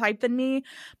body type than me,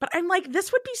 but I'm like,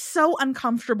 this would be so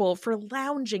uncomfortable for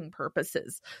lounging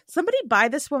purposes. Somebody buy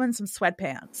this woman some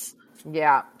sweatpants.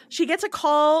 Yeah. She gets a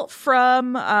call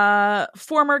from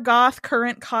former goth,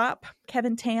 current cop,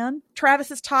 Kevin Tan.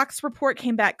 Travis's tox report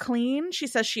came back clean. She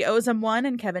says she owes him one,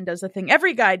 and Kevin does the thing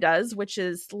every guy does, which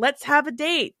is, let's have a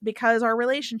date because our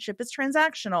relationship is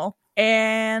transactional.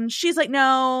 And she's like,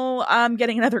 no, I'm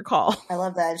getting another call. I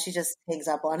love that. And she just hangs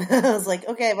up on it. I was like,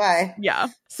 okay, bye. Yeah.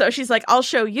 So she's like, I'll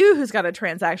show you who's got a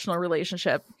transactional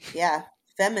relationship. Yeah.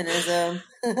 Feminism.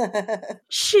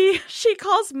 She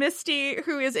calls Misty,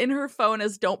 who is in her phone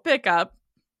as don't pick up,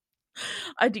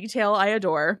 a detail I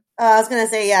adore. I was going to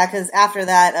say, yeah, because after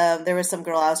that, there was some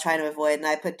girl I was trying to avoid, and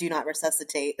I put do not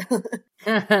resuscitate.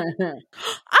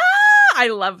 I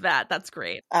love that. That's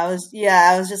great. I was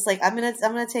just like, I'm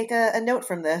gonna take a note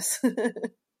from this.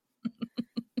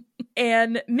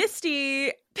 And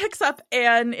Misty picks up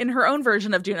and in her own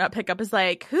version of do not pick up is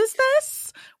like, who's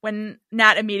this? When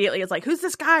Nat immediately is like, who's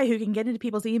this guy who can get into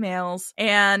people's emails?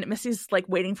 And Misty's like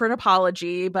waiting for an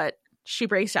apology, but she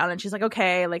breaks down and she's like,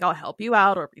 okay, like I'll help you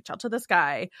out or reach out to this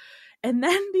guy. And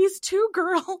then these two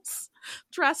girls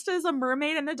dressed as a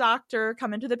mermaid and a doctor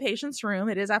come into the patient's room.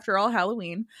 It is, after all,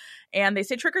 Halloween. And they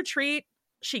say trick or treat.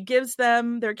 She gives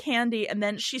them their candy. And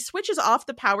then she switches off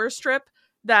the power strip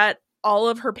that all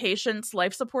of her patients'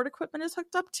 life support equipment is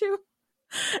hooked up to.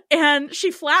 and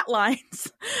she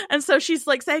flatlines. And so she's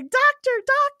like saying,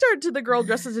 doctor to the girl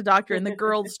dressed as a doctor, and the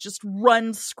girls just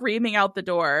run screaming out the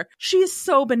door. She's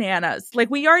so bananas. Like,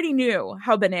 we already knew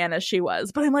how bananas she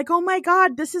was, but I'm like, oh my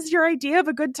God, this is your idea of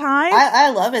a good time? I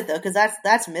love it though, because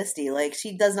that's Misty. Like,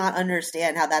 she does not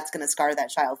understand how that's going to scar that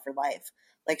child for life.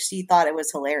 Like, she thought it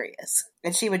was hilarious,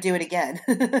 and she would do it again.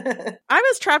 I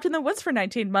was trapped in the woods for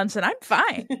 19 months, and I'm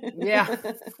fine. Yeah.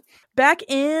 Back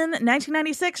in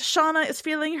 1996, Shauna is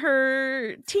feeling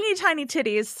her teeny tiny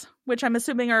titties, which I'm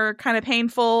assuming are kind of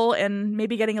painful and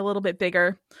maybe getting a little bit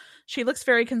bigger. She looks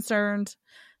very concerned.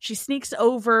 She sneaks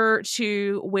over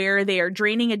to where they are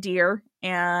draining a deer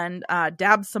and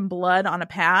dabs some blood on a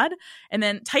pad. And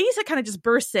then Taissa kind of just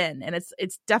bursts in, and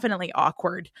it's definitely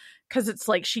awkward because it's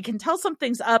like she can tell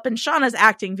something's up, and Shauna's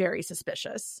acting very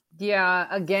suspicious. Yeah,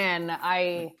 again,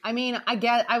 I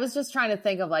was just trying to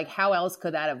think of like how else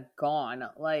could that have gone?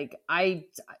 Like,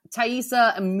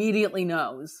 Taissa immediately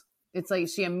knows. It's like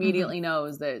she immediately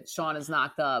knows that Shauna's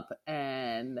knocked up,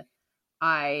 and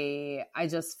I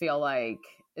just feel like,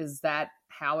 is that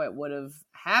how it would have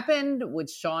happened? Would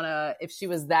Shauna, if she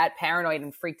was that paranoid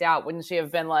and freaked out, wouldn't she have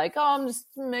been like, oh, I'm just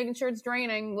making sure it's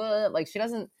draining? Like, she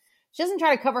doesn't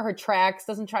try to cover her tracks,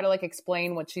 doesn't try to like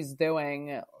explain what she's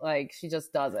doing. Like, she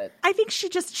just does it. I think she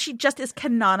just is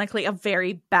canonically a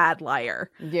very bad liar.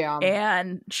 Yeah.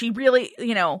 And she really,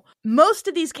 most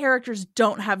of these characters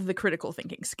don't have the critical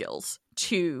thinking skills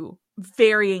to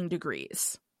varying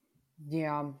degrees.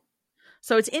 Yeah.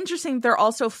 So it's interesting they're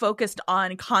also focused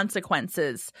on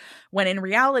consequences when in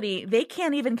reality they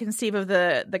can't even conceive of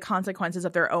the consequences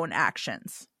of their own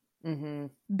actions. Mm-hmm.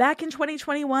 Back in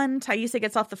 2021, Taissa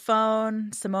gets off the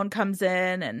phone. Simone comes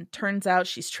in, and turns out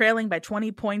she's trailing by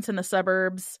 20 points in the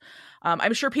suburbs.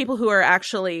 I'm sure people who are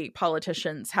actually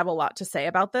politicians have a lot to say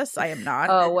about this. I am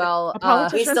not. Oh, well, a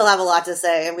politician. We still have a lot to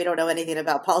say, and we don't know anything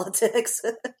about politics.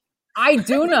 I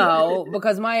do know,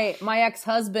 because my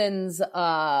ex-husband's,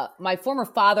 my former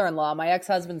father-in-law, my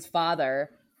ex-husband's father,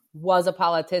 was a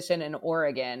politician in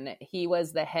Oregon. He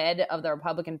was the head of the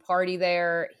Republican Party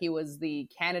there. He was the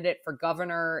candidate for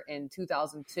governor in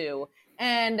 2002.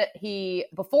 And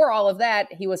before all of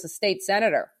that, he was a state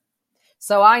senator.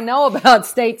 So I know about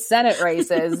state Senate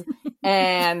races.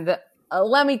 And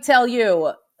let me tell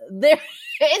you,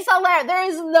 it's hilarious. There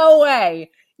is no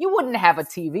way you wouldn't have a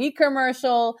TV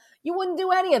commercial. You wouldn't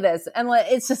do any of this. And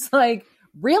it's just like,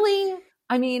 really?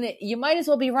 I mean, you might as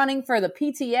well be running for the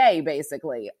PTA,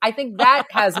 basically. I think that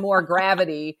has more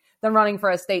gravity than running for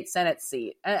a state Senate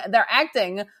seat. They're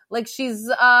acting like she's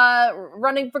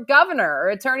running for governor or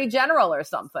attorney general or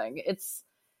something.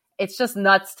 It's just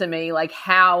nuts to me, like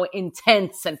how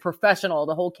intense and professional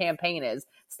the whole campaign is.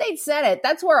 State Senate,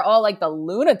 that's where all like the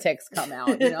lunatics come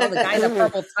out, the guy in the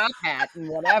purple top hat and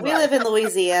whatever. We live in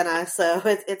Louisiana, so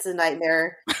it's a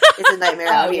nightmare. It's a nightmare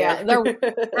out here.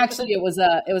 Actually, it was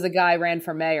a guy ran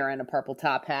for mayor in a purple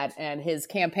top hat, and his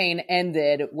campaign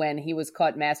ended when he was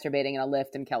caught masturbating in a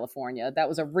lift in California. That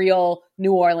was a real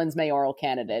New Orleans mayoral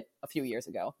candidate a few years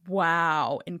ago.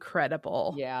 Wow,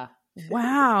 incredible. Yeah.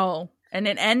 Wow. And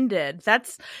it ended.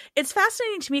 It's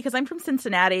fascinating to me because I'm from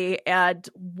Cincinnati, and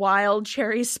while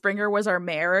Jerry Springer was our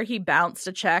mayor, he bounced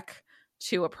a check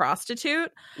to a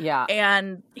prostitute. Yeah.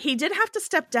 And he did have to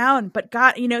step down, but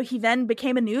he then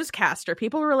became a newscaster.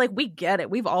 People were like, we get it.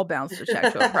 We've all bounced a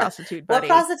check to a prostitute, buddy.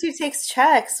 What prostitute takes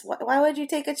checks? Why would you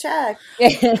take a check?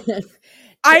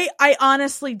 I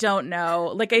honestly don't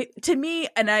know. Like, to me,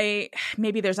 and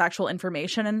maybe there's actual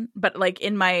information, but like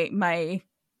in my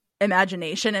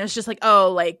imagination, and it's just like,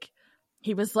 oh, like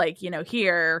he was like,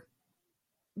 here,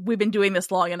 we've been doing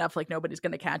this long enough, like nobody's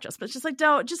gonna catch us. But it's just like,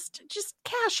 no, just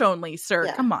cash only, sir.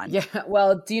 Yeah. Come on. Yeah.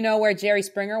 Well, do you know where Jerry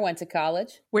Springer went to college?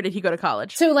 Where did he go to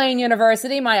college? Tulane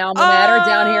University, my alma mater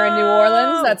down here in New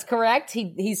Orleans. That's correct.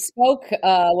 He spoke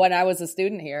when I was a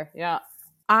student here. Yeah.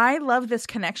 I love this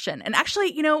connection. And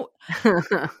actually,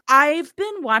 I've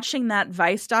been watching that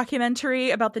Vice documentary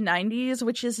about the 90s,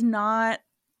 which is not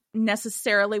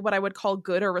necessarily what I would call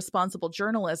good or responsible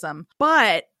journalism,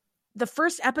 but the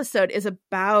first episode is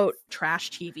about trash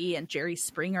TV and Jerry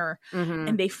Springer,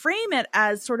 and they frame it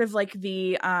as sort of like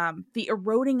the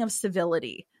eroding of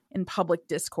civility in public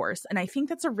discourse. And I think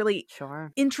that's a really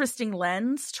interesting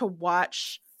lens to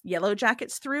watch Yellow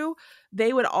Jackets through.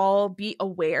 They would all be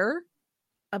aware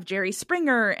of Jerry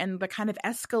Springer and the kind of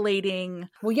escalating.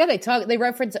 Well, yeah, they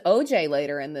reference OJ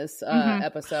later in this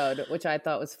episode, which I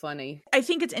thought was funny. I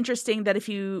think it's interesting that if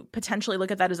you potentially look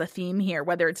at that as a theme here,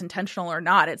 whether it's intentional or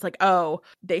not, it's like, oh,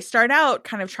 they start out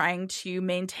kind of trying to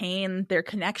maintain their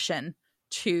connection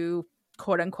to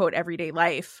quote unquote everyday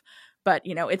life, but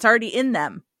it's already in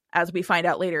them as we find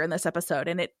out later in this episode.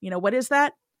 And it, what is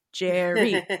that?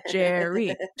 Jerry,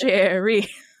 Jerry, Jerry.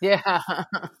 Yeah.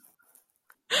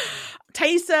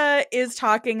 Thaisa is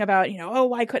talking about, oh,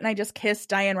 why couldn't I just kiss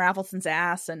Diane Raffleson's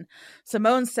ass? And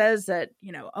Simone says that,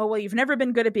 oh, well, you've never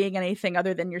been good at being anything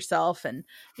other than yourself. And,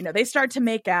 they start to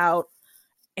make out.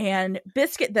 And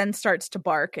Biscuit then starts to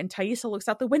bark, and Thaisa looks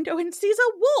out the window and sees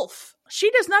a wolf.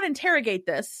 She does not interrogate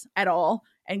this at all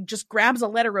and just grabs a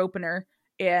letter opener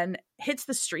and hits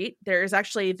the street. There's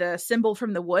actually the symbol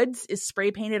from the woods is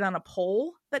spray painted on a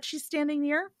pole that she's standing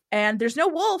near. And there's no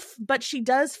wolf, but she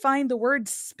does find the word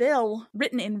spill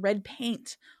written in red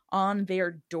paint on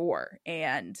their door.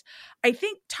 And I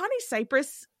think Tawny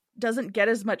Cypress doesn't get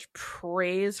as much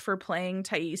praise for playing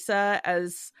Thaisa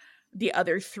as the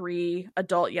other 3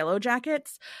 adult Yellow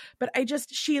Jackets, but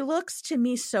she looks to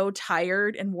me so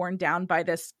tired and worn down by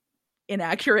this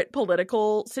inaccurate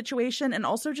political situation. And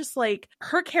also just like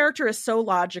her character is so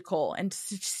logical, and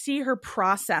to see her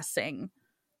processing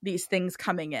these things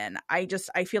coming in, I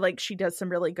feel like she does some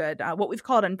really good, what we've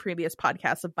called on previous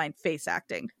podcasts of mind face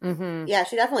acting. Mm-hmm. Yeah,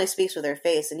 she definitely speaks with her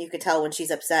face, and you could tell when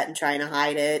she's upset and trying to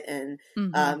hide it. And,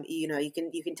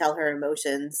 you can tell her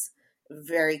emotions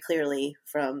very clearly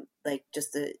from like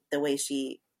just the way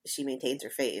she maintains her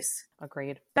face.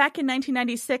 Agreed. Back in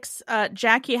 1996,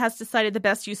 Jackie has decided the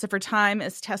best use of her time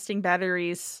is testing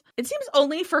batteries. It seems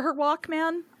only for her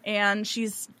Walkman, and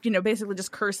she's, basically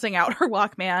just cursing out her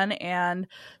Walkman, and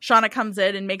Shauna comes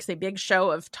in and makes a big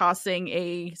show of tossing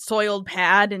a soiled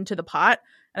pad into the pot.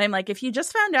 And I'm like, if you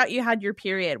just found out you had your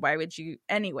period, why would you?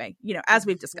 Anyway, as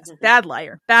we've discussed, bad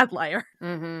liar.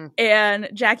 Mm-hmm. And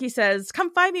Jackie says,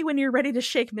 come find me when you're ready to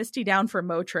shake Misty down for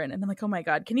Motrin. And I'm like, oh my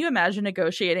God, can you imagine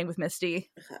negotiating with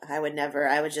Misty? I would never.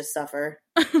 I would just suffer.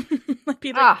 I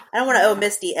don't want to owe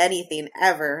Misty anything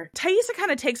ever. Thaisa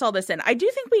kind of takes all this in. I do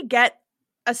think we get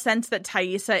a sense that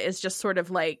Thaisa is just sort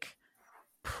of like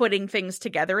putting things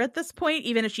together at this point,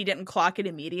 even if she didn't clock it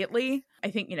immediately.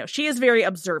 I think, she is very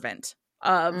observant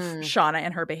of Shauna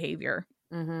and her behavior.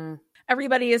 Mm-hmm.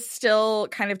 Everybody is still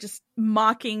kind of just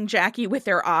mocking Jackie with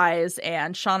their eyes,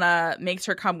 and Shauna makes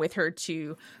her come with her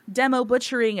to demo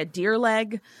butchering a deer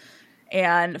leg.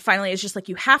 And finally it's just like,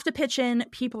 you have to pitch in.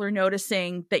 People are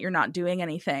noticing that you're not doing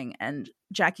anything. And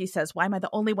Jackie says, why am I the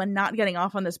only one not getting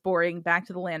off on this boring back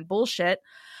to the land bullshit?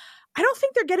 I don't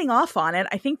think they're getting off on it.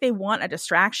 I think they want a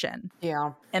distraction.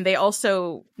 Yeah. And they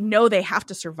also know they have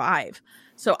to survive.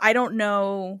 So I don't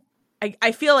know.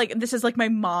 I feel like this is like my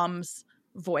mom's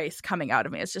voice coming out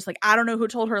of me. It's just like, I don't know who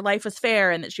told her life was fair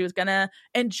and that she was going to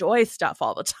enjoy stuff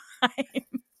all the time.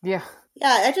 Yeah.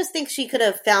 Yeah, I just think she could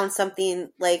have found something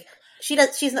like she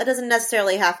doesn't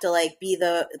necessarily have to like be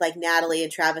the like Natalie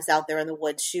and Travis out there in the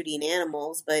woods shooting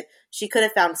animals, but she could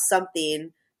have found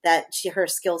something that her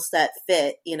skill set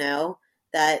fit,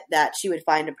 that she would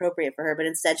find appropriate for her. But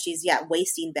instead she's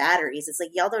wasting batteries. It's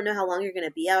like, y'all don't know how long you're going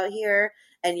to be out here,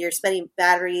 and you're spending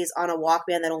batteries on a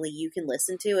Walkman that only you can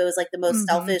listen to. It was like the most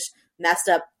selfish, messed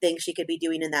up thing she could be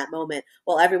doing in that moment,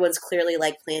 while everyone's clearly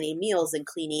like planning meals and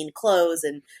cleaning clothes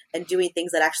and doing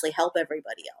things that actually help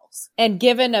everybody else. And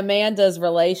given Amanda's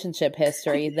relationship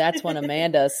history, that's when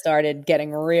Amanda started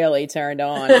getting really turned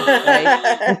on.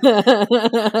 Right?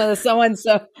 I was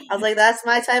like, that's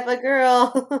my type of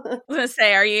girl. I was gonna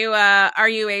say, are you a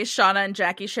Shauna and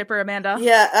Jackie shipper, Amanda?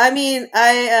 Yeah, I mean,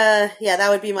 that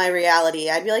would be my reality.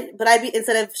 I'd be like, but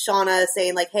instead of Shauna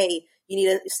saying like, hey, you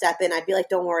need to step in, I'd be like,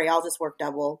 don't worry, I'll just work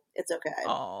double. It's okay.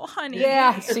 Oh, honey.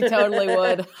 Yeah, she totally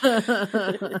would.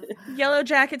 Yellow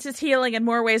Jackets is healing in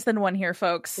more ways than one here,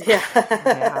 folks.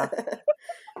 Yeah.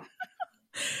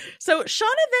 So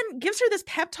Shauna then gives her this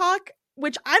pep talk,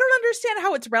 which I don't understand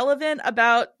how it's relevant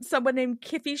about someone named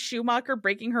Kiffy Schumacher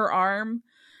breaking her arm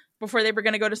before they were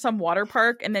going to go to some water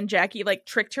park. And then Jackie like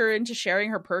tricked her into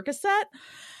sharing her Percocet.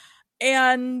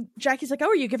 And Jackie's like, oh,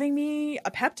 are you giving me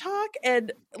a pep talk?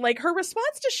 And like her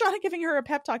response to Shauna giving her a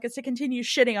pep talk is to continue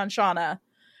shitting on Shauna,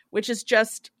 which is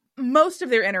just most of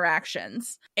their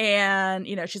interactions. And,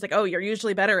 she's like, oh, you're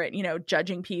usually better at,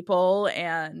 judging people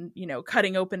and,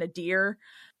 cutting open a deer.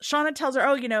 Shauna tells her,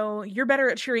 oh, you're better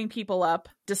at cheering people up,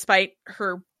 despite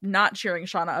her not cheering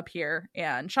Shauna up here.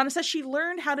 And Shauna says she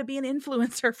learned how to be an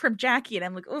influencer from Jackie. And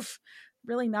I'm like, oof,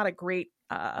 really not a great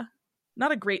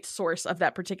source of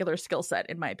that particular skill set,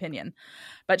 in my opinion.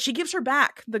 But she gives her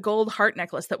back the gold heart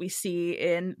necklace that we see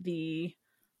in the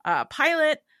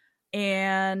pilot,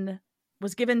 and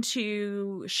was given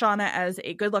to Shauna as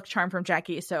a good luck charm from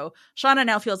Jackie. So Shauna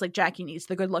now feels like Jackie needs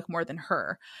the good luck more than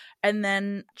her. And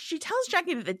then she tells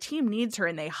Jackie that the team needs her,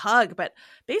 and they hug. But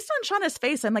based on Shauna's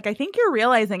face, I'm like, I think you're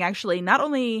realizing actually not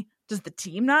only does the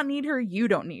team not need her, you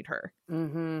don't need her.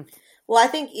 Mm-hmm. Well, I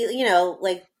think, you know,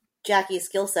 like Jackie's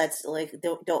skill sets like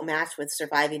don't match with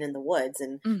surviving in the woods,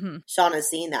 and Shauna's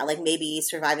seen that. Like maybe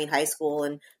surviving high school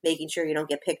and making sure you don't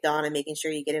get picked on and making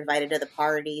sure you get invited to the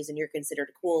parties and you're considered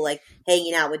cool. Like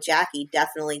hanging out with Jackie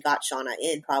definitely got Shauna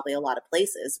in probably a lot of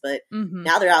places, but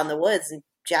now they're out in the woods and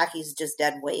Jackie's just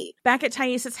dead weight. Back at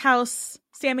Thais's house,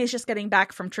 Sammy's just getting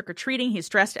back from trick-or-treating. He's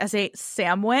dressed as a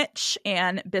sandwich,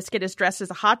 and Biscuit is dressed as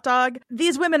a hot dog.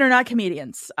 These women are not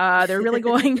comedians. They're really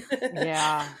going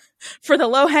for the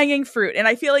low-hanging fruit. And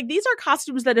I feel like these are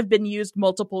costumes that have been used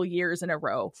multiple years in a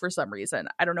row for some reason.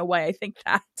 I don't know why I think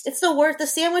that. It's the worst. The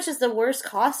sandwich is the worst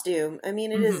costume. I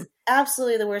mean, it is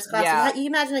absolutely the worst costume. Yeah. You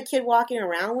imagine a kid walking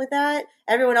around with that?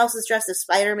 Everyone else is dressed as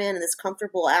Spider-Man in this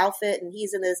comfortable outfit, and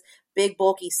he's in this big,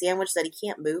 bulky sandwich that he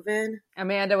can't move in.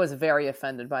 Amanda was very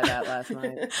offended by that last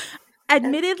night.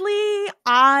 Admittedly,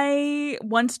 I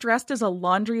once dressed as a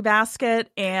laundry basket,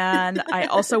 and I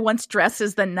also once dressed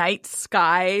as the night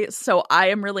sky, so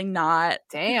I am really not...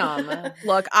 Damn.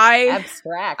 Look,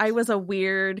 abstract. I was a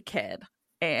weird kid,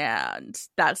 and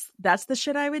that's the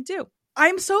shit I would do.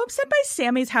 I'm so upset by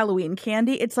Sammy's Halloween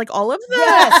candy. It's like all of the...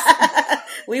 Yes!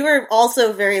 We were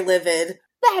also very livid.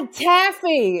 That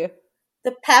taffy!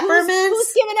 The peppermints?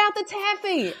 Who's giving out the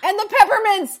taffy? And the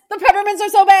peppermints! The peppermints are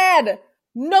so bad!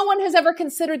 No one has ever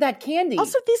considered that candy.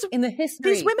 Also, in the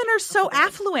history. These women are so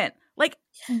affluent. Like,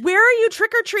 where are you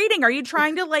trick-or-treating? Are you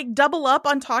trying to, like, double up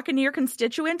on talking to your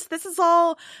constituents? This is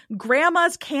all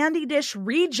grandma's candy dish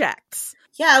rejects.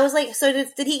 Yeah, I was like, so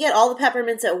did he get all the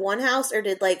peppermints at one house, or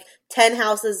did, like, 10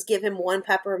 houses give him one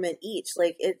peppermint each?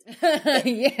 Like,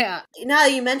 yeah. Now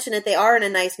that you mention it, they are in a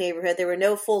nice neighborhood. There were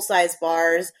no full-size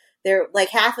bars. They're like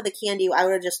half of the candy I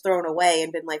would have just thrown away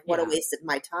and been like, what a waste of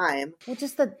my time. Well,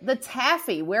 just the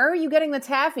taffy. Where are you getting the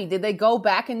taffy? Did they go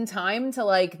back in time to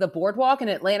like the boardwalk in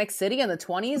Atlantic City in the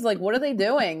 20s? Like, what are they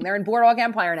doing? They're in Boardwalk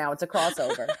Empire now. It's a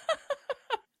crossover.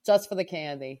 Just for the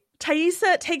candy.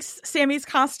 Thaisa takes Sammy's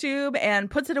costume and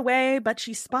puts it away, but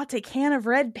she spots a can of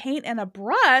red paint and a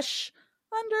brush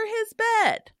under his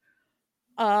bed.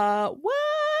 What?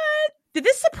 Did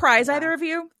this surprise either of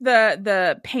you?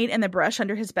 The paint and the brush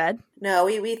under his bed? No,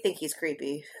 we think he's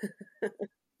creepy.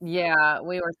 Yeah,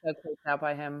 we were so creeped out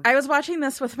by him. I was watching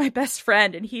this with my best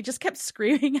friend, and he just kept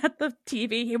screaming at the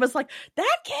TV. He was like,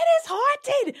 "That kid is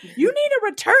haunted! You need to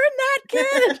return that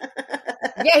kid!"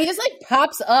 Yeah, he just like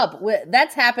pops up.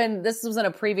 That's happened. This was in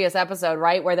a previous episode,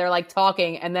 right? Where they're like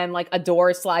talking, and then like a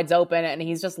door slides open, and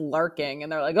he's just lurking,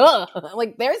 and they're like, "Ugh!"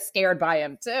 Like they're scared by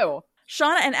him too.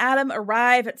 Shauna and Adam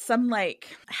arrive at some like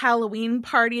Halloween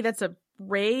party that's a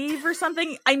rave or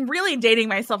something. I'm really dating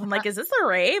myself. I'm like, is this a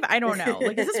rave? I don't know.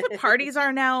 Like, is this what parties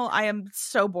are now? I am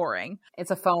so boring.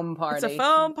 It's a foam party. It's a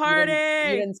foam party.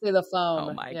 You didn't see the foam.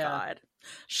 Oh my God.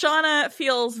 Shauna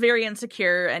feels very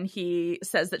insecure, and he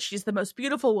says that she's the most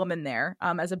beautiful woman there.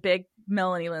 As a big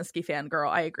Melanie Lynskey fan girl,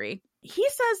 I agree. He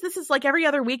says this is like every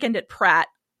other weekend at Pratt.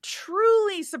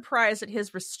 Truly surprised at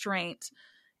his restraint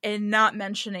and not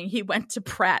mentioning he went to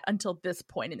Pratt until this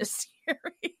point in the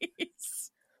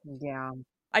series. Yeah.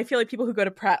 I feel like people who go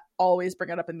to Pratt always bring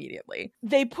it up immediately.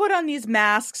 They put on these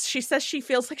masks. She says she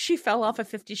feels like she fell off a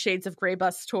 50 Shades of Grey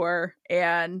bus tour,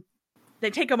 and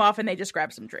they take them off and they just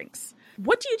grab some drinks.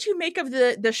 What do you two make of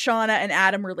the Shauna and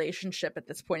Adam relationship at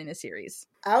this point in the series?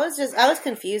 I was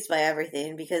confused by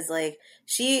everything because like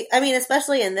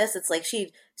especially in this, it's like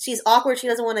she's awkward. She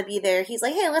doesn't want to be there. He's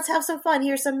like, hey, let's have some fun.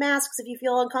 Here's some masks if you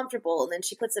feel uncomfortable. And then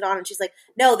she puts it on and she's like,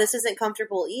 no, this isn't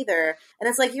comfortable either. And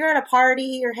it's like, you're at a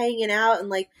party, you're hanging out, and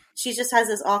like, she just has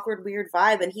this awkward, weird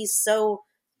vibe. And he's so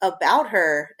about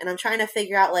her, and I'm trying to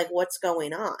figure out like what's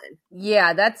going on.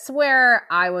 Yeah, that's where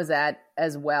I was at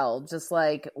as well. Just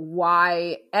like,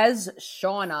 why, as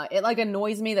Shauna, it like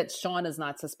annoys me that Shauna's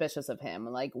not suspicious of him.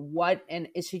 Like, what, and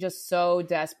is she just so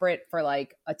desperate for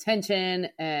like attention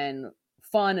and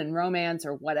fun and romance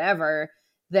or whatever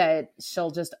that she'll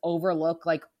just overlook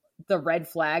like the red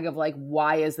flag of like,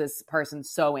 why is this person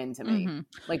so into me? Mm-hmm.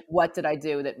 Like, what did I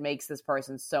do that makes this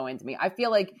person so into me? I feel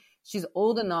like she's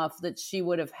old enough that she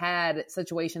would have had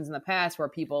situations in the past where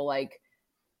people like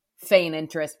feign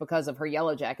interest because of her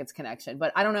Yellow Jackets connection.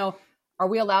 But I don't know. Are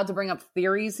we allowed to bring up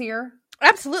theories here?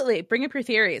 Absolutely. Bring up your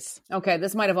theories. Okay.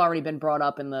 This might have already been brought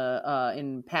up in the,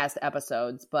 in past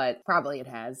episodes, but probably it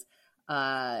has.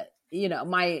 You know,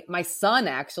 my son,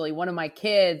 actually, one of my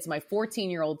kids, my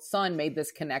 14-year-old son made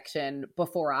this connection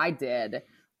before I did.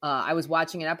 I was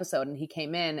watching an episode and he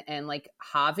came in and like,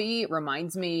 Javi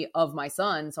reminds me of my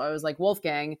son. So I was like,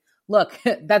 Wolfgang, look,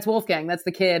 that's Wolfgang. That's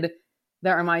the kid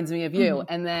that reminds me of you. Mhm.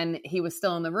 And then he was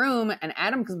still in the room and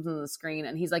Adam comes on the screen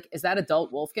and he's like, is that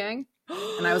adult Wolfgang?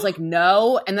 And I was like,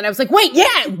 no. And then I was like, wait,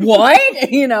 yeah,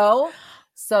 what? You know?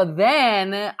 So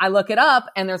then I look it up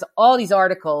and there's all these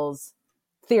articles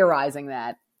theorizing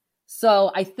that.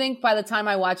 So I think by the time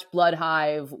I watched Blood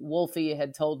Hive, Wolfie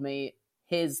had told me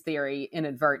his theory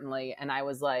inadvertently. And I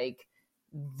was like,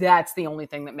 that's the only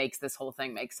thing that makes this whole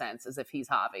thing make sense, is if he's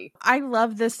Javi. I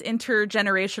love this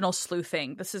intergenerational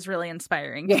sleuthing. This is really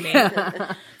inspiring to me.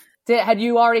 Had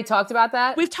you already talked about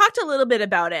that? We've talked a little bit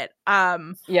about it.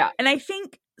 Yeah. And I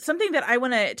think something that I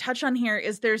want to touch on here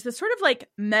is there's this sort of like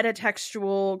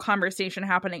metatextual conversation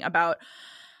happening about,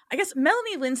 I guess,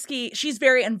 Melanie Lynskey. She's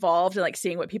very involved in like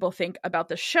seeing what people think about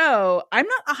the show. I'm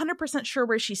not 100% sure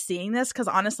where she's seeing this because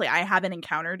honestly, I haven't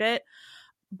encountered it.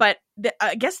 But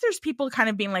I guess there's people kind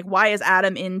of being like, why is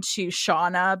Adam into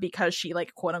Shauna? Because she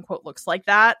like quote unquote looks like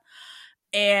that.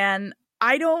 And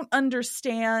I don't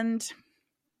understand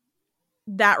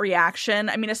that reaction.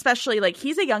 I mean, especially like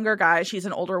he's a younger guy. She's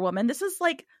an older woman. This is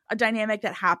like a dynamic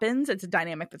that happens. It's a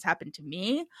dynamic that's happened to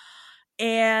me.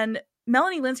 And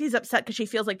Melanie Lynskey's upset because she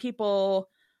feels like people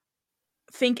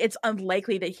think it's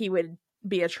unlikely that he would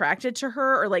be attracted to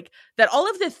her, or like that all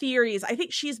of the theories, I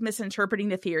think she's misinterpreting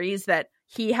the theories that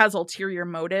he has ulterior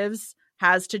motives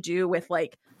has to do with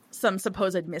like some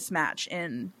supposed mismatch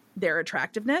in their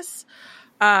attractiveness.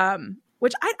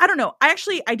 Which I don't know.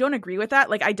 I don't agree with that.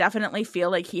 Like I definitely feel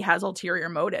like he has ulterior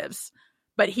motives,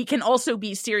 but he can also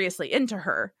be seriously into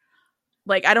her.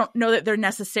 Like I don't know that they're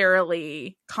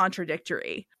necessarily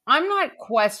contradictory. I'm not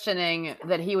questioning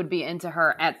that he would be into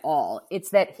her at all. It's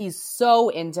that he's so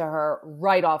into her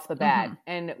right off the bat. Mm-hmm.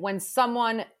 And when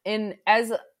someone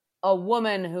as a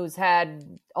woman who's had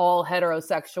all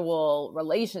heterosexual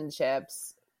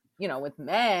relationships, you know, with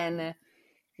men,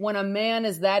 when a man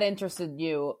is that interested in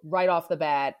you right off the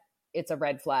bat, it's a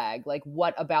red flag. Like,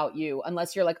 what about you?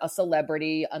 Unless you're like a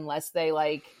celebrity, unless they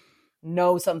like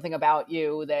know something about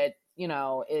you that, you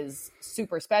know, is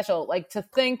super special. Like to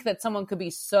think that someone could be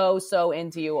so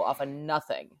into you off of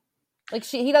nothing. Like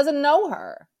he doesn't know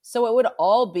her. So it would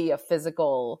all be a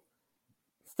physical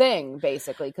thing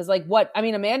basically. Cause like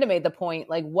Amanda made the point,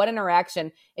 like what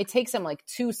interaction, it takes him like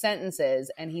 2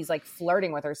 sentences and he's like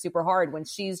flirting with her super hard when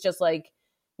she's just like,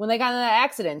 when they got in that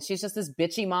accident, she's just this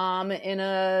bitchy mom in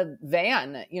a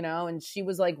van, you know, and she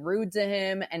was like rude to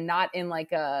him and not in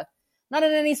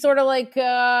any sort of like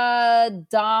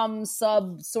dom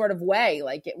sub sort of way.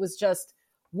 Like it was just,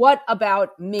 what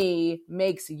about me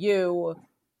makes you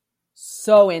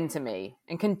so into me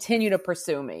and continue to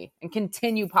pursue me and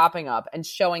continue popping up and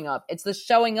showing up? It's the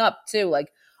showing up too.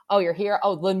 Like, oh, you're here.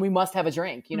 Oh, then we must have a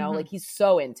drink. You know, mm-hmm. Like he's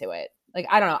so into it. Like,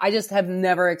 I don't know. I just have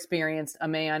never experienced a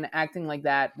man acting like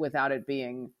that without it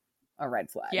being a red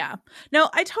flag. Yeah. No,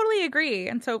 I totally agree.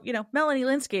 And so, you know, Melanie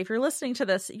Lynskey, if you're listening to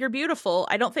this, you're beautiful.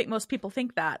 I don't think most people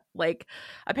think that. Like,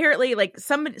 apparently, like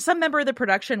some member of the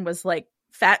production was like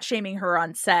fat shaming her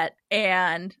on set,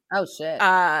 and oh shit,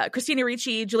 Christina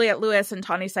Ricci, Juliette Lewis, and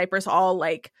Tawny Cypress all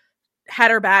like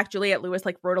had her back. Juliette Lewis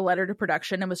like wrote a letter to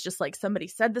production and was just like, somebody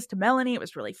said this to Melanie. It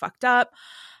was really fucked up.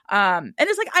 And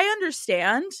it's like, I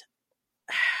understand.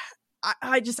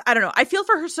 I don't know. I feel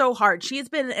for her so hard. She's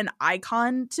been an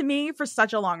icon to me for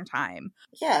such a long time.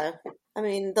 Yeah. I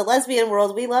mean, the lesbian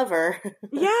world, we love her.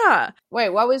 Yeah.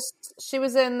 Wait, she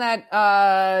was in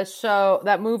that show,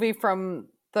 that movie from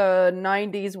the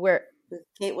 90s where with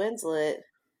Kate Winslet.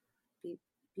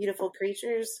 Beautiful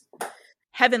Creatures.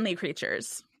 Heavenly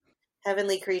Creatures.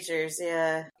 Heavenly Creatures,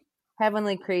 yeah.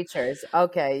 Heavenly Creatures.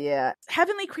 Okay, yeah.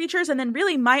 Heavenly Creatures, and then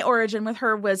really my origin with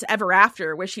her was Ever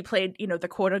After, where she played, you know, the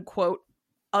quote-unquote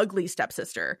ugly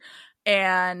stepsister.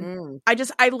 And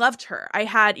I loved her. I've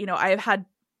had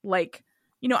like,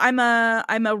 you know, I'm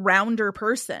a rounder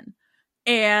person.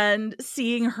 And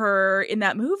seeing her in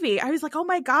that movie, I was like, oh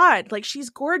my God, like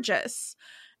she's gorgeous.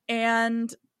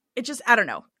 And it just, I don't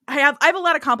know. I have a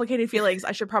lot of complicated feelings.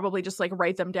 I should probably just like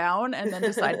write them down and then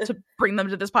decide to bring them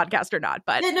to this podcast or not.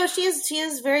 But yeah, no, she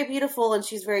is very beautiful and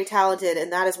she's very talented,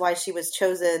 and that is why she was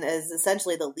chosen as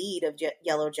essentially the lead of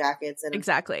Yellow Jackets. And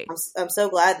exactly, I'm so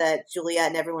glad that Juliette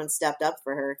and everyone stepped up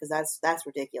for her, because that's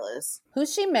ridiculous.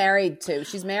 Who's she married to?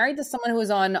 She's married to someone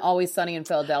who's on Always Sunny in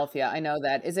Philadelphia. I know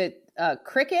that. Is it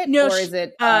Cricket, no, or is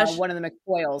it one of the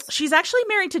McCoyles? She's actually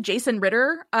married to Jason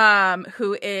Ritter,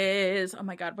 who is, oh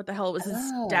my God, what the hell was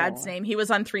his dad's name? He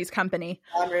was on Three's Company.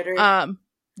 John Ritter.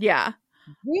 Yeah.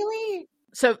 Really?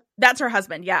 So that's her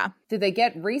husband. Yeah. Did they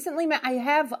get recently?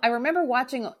 I remember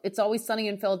watching It's Always Sunny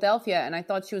in Philadelphia, and I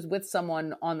thought she was with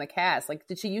someone on the cast. Like,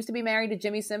 did she used to be married to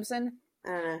Jimmy Simpson?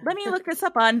 Let me look this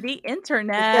up on the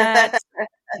internet.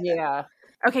 Yeah.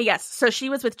 Okay, yes. So she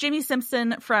was with Jimmy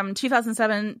Simpson from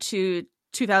 2007 to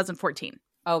 2014.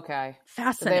 Okay.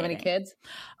 Fascinating. Do they have any kids?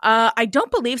 I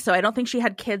don't believe so. I don't think she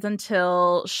had kids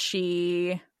until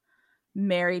she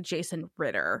married Jason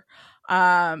Ritter.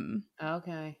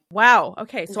 Okay. Wow.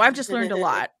 Okay, so I've just learned a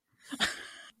lot.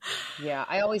 Yeah,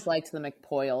 I always liked the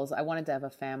McPoyles. I wanted to have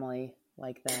a family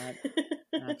like that.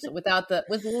 Actually, with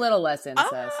a little less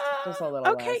incest, just a little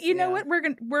okay, less. you know what?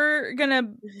 We're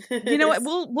gonna you know what?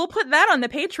 We'll put that on the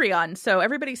Patreon, so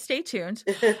everybody stay tuned.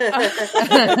 Bonus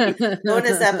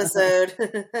episode.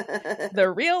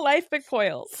 The real life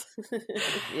McPoyles.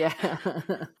 Yeah.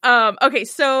 Okay,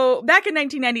 so back in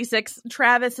 1996,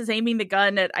 Travis is aiming the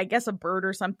gun at, I guess, a bird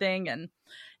or something, and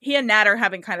he and Nat are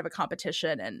having kind of a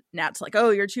competition, and Nat's like,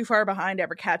 "Oh, you're too far behind to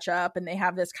ever catch up," and they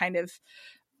have this kind of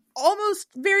almost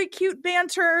very cute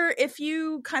banter if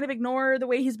you kind of ignore the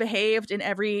way he's behaved in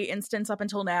every instance up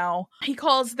until now. He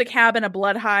calls the cabin a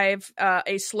blood hive,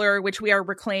 a slur which we are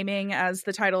reclaiming as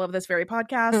the title of this very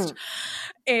podcast.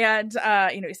 And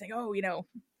he's saying, "Oh,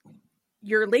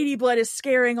 your lady blood is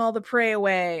scaring all the prey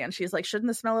away." And she's like, "Shouldn't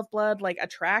the smell of blood like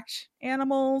attract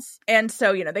animals?" And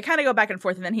so, they kind of go back and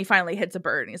forth, and then he finally hits a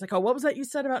bird and he's like, "Oh, what was that you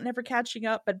said about never catching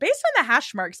up?" But based on the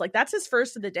hash marks, like, that's his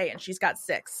first of the day, and she's got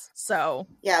 6. So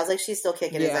yeah, I was like, she's still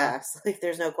kicking his ass. Like,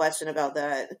 there's no question about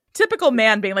that. Typical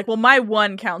man being like, "Well, my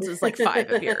 1 counts as like 5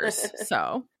 of yours."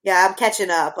 So yeah, I'm catching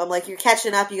up. I'm like, you're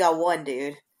catching up. You got 1,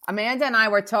 dude. Amanda and I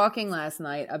were talking last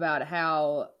night about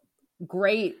how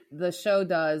great the show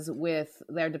does with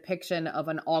their depiction of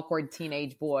an awkward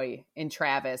teenage boy in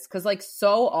Travis, because like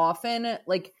so often,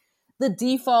 like the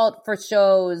default for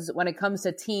shows when it comes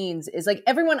to teens is like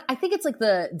everyone, I think it's like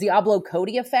the Diablo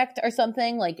Cody effect or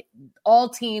something, like all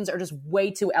teens are just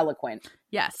way too eloquent.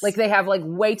 Yes, like they have like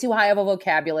way too high of a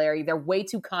vocabulary, they're way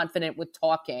too confident with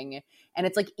talking, and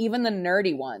it's like even the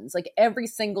nerdy ones, like every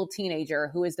single teenager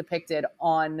who is depicted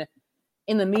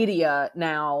in the media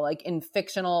now, like in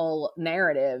fictional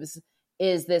narratives,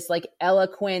 is this like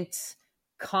eloquent,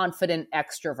 confident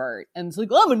extrovert. And it's like,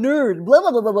 "I'm a nerd, blah,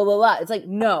 blah, blah, blah, blah, blah." It's like,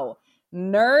 no.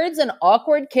 Nerds and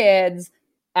awkward kids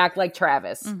act like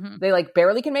Travis. Mm-hmm. They like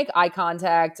barely can make eye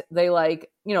contact. They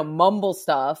like, mumble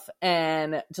stuff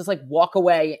and just like walk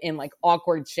away in like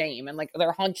awkward shame. And like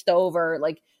they're hunched over.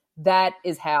 Like that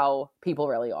is how people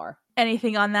really are.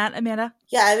 Anything on that, Amanda?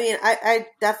 Yeah, I mean, I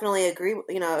definitely agree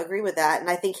with that. And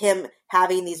I think him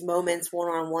having these moments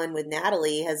one-on-one with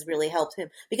Natalie has really helped him,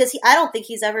 because I don't think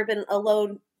he's ever been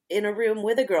alone in a room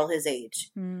with a girl his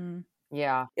age.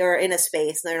 Yeah. Or in a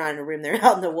space. They're not in a room, they're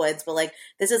out in the woods. But like,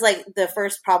 this is like the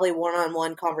first probably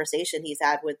one-on-one conversation he's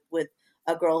had with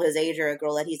a girl his age or a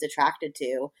girl that he's attracted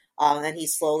to. And he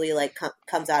slowly like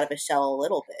comes out of his shell a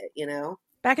little bit,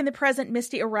 Back in the present,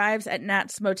 Misty arrives at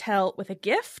Nat's motel with a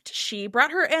gift. She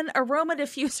brought her an aroma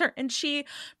diffuser, and she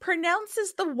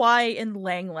pronounces the Y in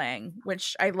Lang Lang,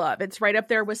 which I love. It's right up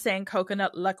there with saying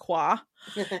coconut la croix.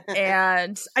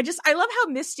 And I love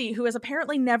how Misty, who has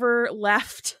apparently never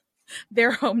left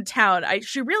their hometown,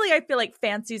 she really, I feel like,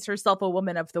 fancies herself a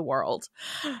woman of the world.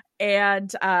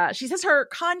 And she says her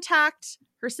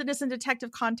citizen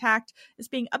detective contact is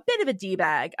being a bit of a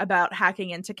D-bag about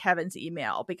hacking into Kevin's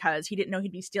email because he didn't know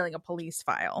he'd be stealing a police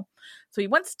file. So he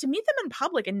wants to meet them in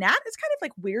public, and Nat is kind of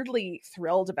like weirdly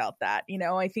thrilled about that.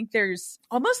 I think there's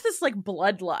almost this like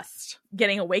bloodlust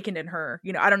getting awakened in her.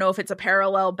 I don't know if it's a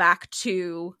parallel back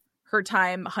to her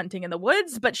time hunting in the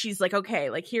woods, but she's like, okay,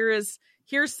 like here's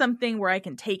something where I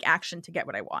can take action to get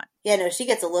what I want. Yeah, no, she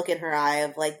gets a look in her eye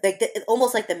of like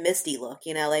almost like the Misty look,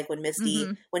 like when Misty,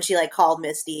 when she like called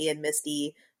Misty and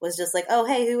Misty was just like, "Oh,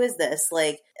 hey, who is this?"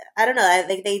 Like, I don't know. I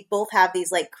think they both have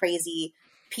these like crazy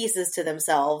pieces to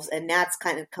themselves, and Nat's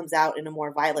kind of comes out in a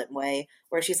more violent way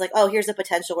where she's like, "Oh, here's a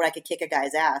potential where I could kick a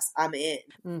guy's ass. I'm in."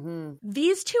 Mm-hmm.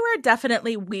 These two are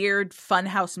definitely weird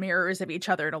funhouse mirrors of each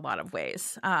other in a lot of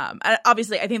ways.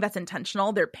 Obviously, I think that's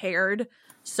intentional. They're paired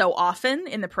so often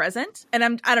in the present,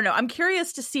 and I don't know. I'm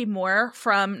curious to see more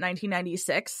from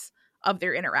 1996 of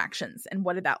their interactions and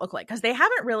what did that look like, because they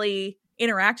haven't really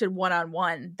interacted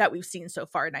one-on-one that we've seen so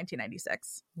far in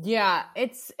 1996. Yeah,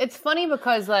 it's funny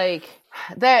because like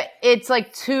that it's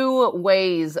like two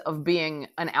ways of being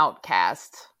an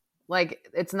outcast. Like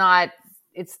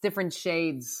it's different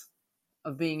shades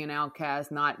of being an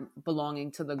outcast, not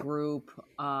belonging to the group,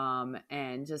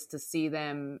 and just to see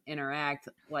them interact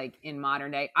like in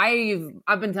modern day.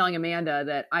 I've been telling Amanda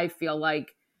that I feel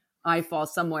like I fall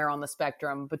somewhere on the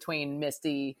spectrum between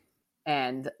Misty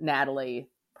and Natalie,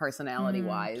 personality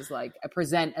wise. Like I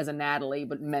present as a Natalie,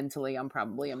 but mentally I'm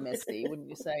probably a Misty, wouldn't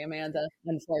you say, Amanda?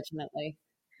 Unfortunately.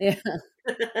 Yeah.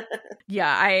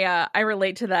 Yeah, I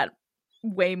relate to that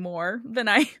way more than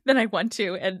I want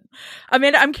to. And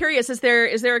Amanda, I'm curious, is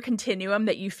there a continuum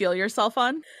that you feel yourself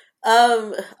on?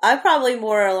 I'm probably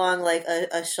more along like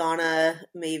a Shauna,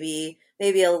 maybe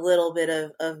a little bit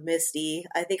of Misty.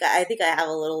 I think I have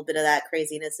a little bit of that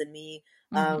craziness in me.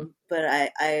 But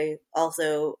I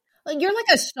also, like, you're like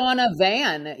a Shauna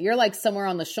Van. You're like somewhere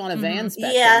on the Shauna Van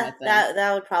spectrum. Yeah, I think.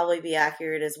 that would probably be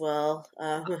accurate as well.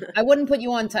 I wouldn't put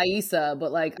you on Thaisa,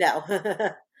 but like, no,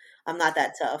 I'm not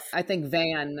that tough. I think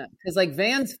Van, because like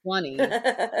Van's funny.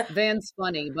 Van's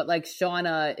funny, but like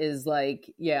Shauna is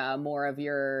like, yeah, more of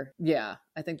your, yeah,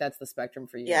 I think that's the spectrum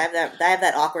for you. Yeah, I have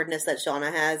that awkwardness that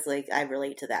Shauna has. Like, I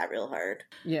relate to that real hard.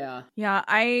 Yeah. Yeah,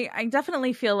 I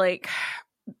definitely feel like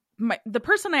the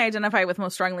person I identify with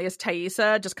most strongly is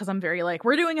Thaisa, just because I'm very like,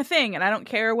 we're doing a thing and I don't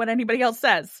care what anybody else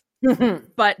says.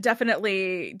 But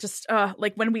definitely just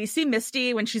like when we see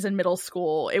Misty when she's in middle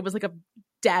school, it was like a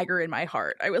dagger in my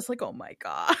heart. I was like, oh my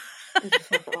God.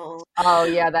 Oh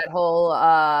yeah, that whole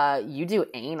you do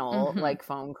anal like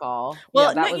phone call.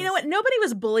 Well, yeah, you know what? Nobody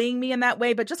was bullying me in that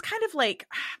way, but just kind of like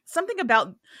something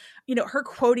about, you know, her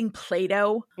quoting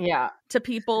Plato to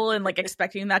people and like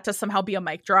expecting that to somehow be a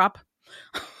mic drop.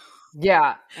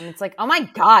 Yeah. And it's like, oh my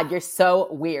God, you're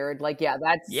so weird. Like,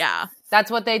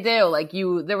 that's what they do. Like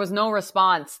there was no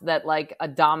response that like a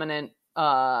dominant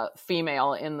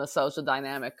female in the social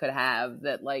dynamic could have,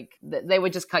 that like they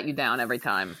would just cut you down every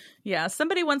time. Yeah.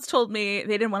 Somebody once told me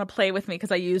they didn't want to play with me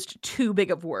because I used too big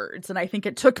of words. And I think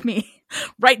it took me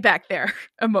right back there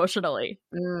emotionally.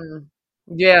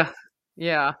 Yeah.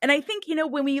 Yeah. And I think, you know,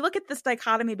 when we look at this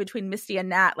dichotomy between Misty and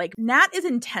Nat, like Nat is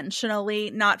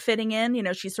intentionally not fitting in, you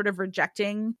know, she's sort of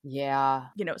rejecting,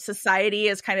 you know, society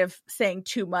is kind of saying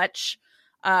too much.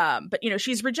 But, you know,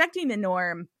 she's rejecting the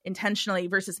norm intentionally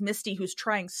versus Misty, who's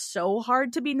trying so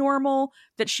hard to be normal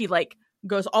that she like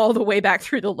goes all the way back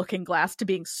through the looking glass to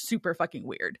being super fucking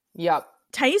weird. Yep.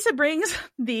 Thaisa brings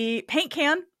the paint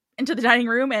can into the dining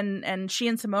room and she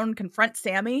and Simone confront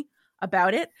Sammy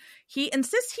about it. He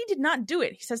insists he did not do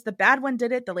it. He says the bad one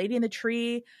did it, the lady in the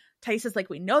tree. Thaisa's like,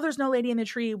 we know there's no lady in the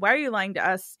tree. Why are you lying to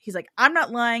us? He's like, I'm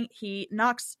not lying. He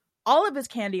knocks all of his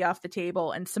candy off the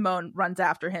table and Simone runs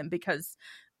after him because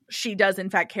she does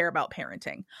in fact care about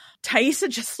parenting. Thaisa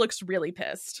just looks really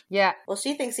pissed. Yeah. Well,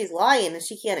 she thinks he's lying and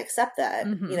she can't accept that.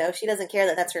 You know, she doesn't care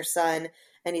that that's her son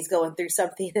and he's going through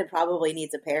something that probably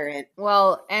needs a parent.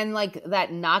 Well, and like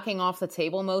that knocking off the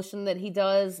table motion that he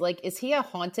does, like, is he a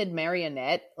haunted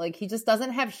marionette? Like, he just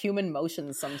doesn't have human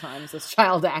motions sometimes, this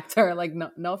child actor. Like,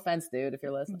 no offense, dude, if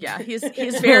you're listening. Yeah, he's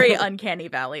very uncanny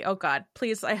valley. Oh God,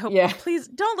 please, I hope, please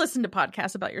don't listen to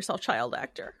podcasts about yourself, child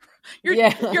actor.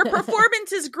 Your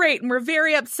performance is great and we're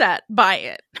very upset by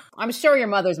it. I'm sure your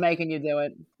mother's making you do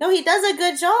it. No, he does a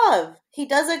good job. He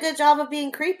does a good job of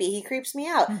being creepy. He creeps me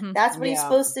out. That's what he's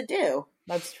supposed to do.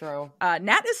 That's true.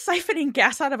 Nat is siphoning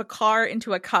gas out of a car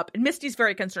into a cup, and Misty's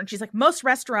very concerned. She's like, most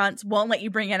restaurants won't let you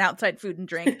bring in outside food and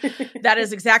drink. That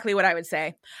is exactly what I would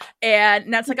say. And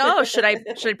Nat's like, oh, should I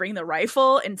bring the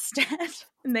rifle instead?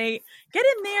 And they get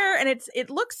in there, and it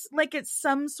looks like it's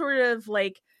some sort of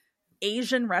like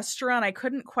Asian restaurant. I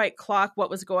couldn't quite clock what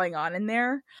was going on in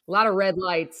there. A lot of red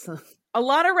lights. A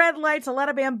lot of red lights, a lot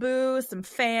of bamboo, some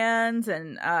fans,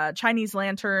 and Chinese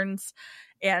lanterns.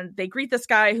 And they greet this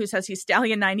guy who says he's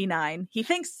Stallion 99. He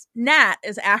thinks Nat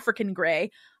is African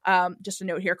gray. Just a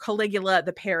note here, Caligula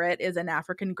the parrot is an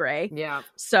African gray. Yeah.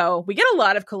 So we get a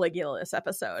lot of Caligula this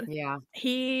episode. Yeah.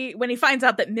 When he finds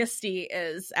out that Misty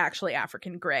is actually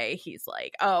African gray, he's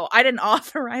like, oh, I didn't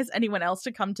authorize anyone else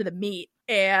to come to the meet.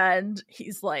 And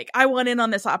he's like, I want in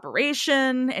on this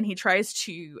operation. And he tries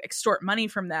to extort money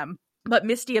from them. But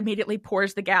Misty immediately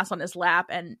pours the gas on his lap,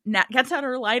 and Nat gets out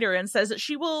her lighter and says that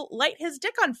she will light his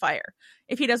dick on fire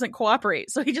if he doesn't cooperate.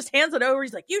 So he just hands it over.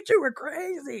 He's like, you two are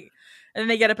crazy. And then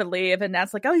they get up and leave, and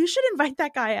Nat's like, oh, you should invite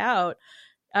that guy out.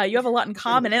 You have a lot in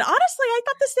common. And honestly, I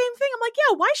thought the same thing. I'm like,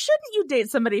 yeah, why shouldn't you date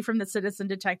somebody from the citizen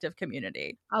detective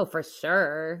community? Oh, for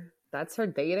sure. That's her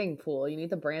dating pool. You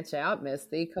need to branch out,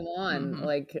 Misty. Come on.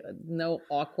 Like, no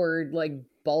awkward, like,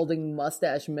 balding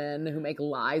mustache men who make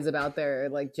lies about their,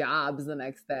 like, jobs the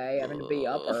next day, having to be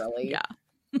up early. Yeah.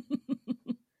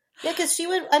 Yeah, because she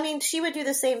would do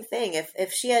the same thing.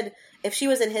 If she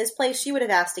was in his place, she would have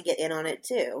asked to get in on it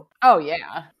too. Oh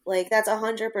yeah, like that's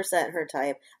 100% her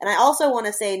type. And I also want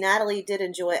to say Natalie did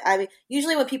enjoy. I mean,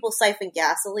 usually when people siphon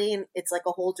gasoline, it's like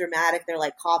a whole dramatic. They're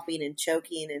like coughing and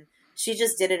choking, and she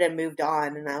just did it and moved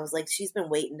on. And I was like, she's been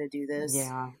waiting to do this.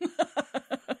 Yeah.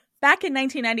 Back in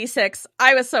 1996,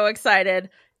 I was so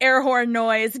excited. Air horn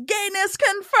noise. Gayness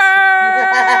confirmed.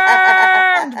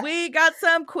 We got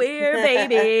some queer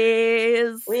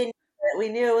babies. We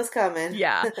knew it was coming.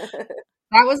 Yeah.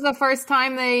 That was the first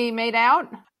time they made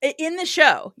out? In the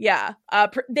show, yeah.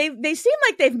 They seem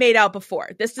like they've made out before.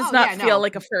 This does not feel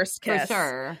like a first kiss. For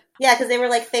sure. Yeah, because they were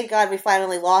like, thank God we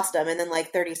finally lost him. And then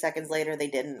like 30 seconds later, they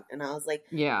didn't. And I was like,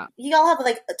 yeah. Y'all have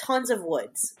like tons of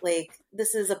woods. Like,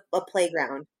 this is a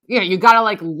playground. Yeah, you gotta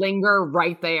like linger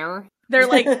right there. They're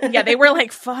like, yeah, they were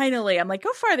like, finally. I'm like,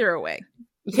 go farther away.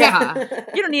 Yeah.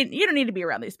 You don't need to be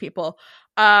around these people.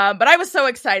 But I was so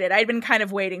excited. I'd been kind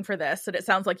of waiting for this, and it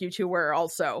sounds like you two were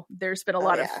also. There's been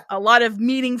a lot of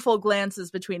meaningful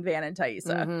glances between Van and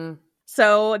Taissa. Mm-hmm.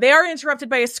 So they are interrupted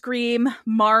by a scream.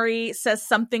 Mari says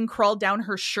something crawled down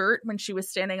her shirt when she was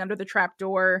standing under the trap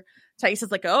door.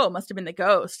 Taissa's like, oh, it must have been the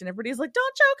ghost. And everybody's like,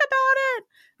 don't joke about it.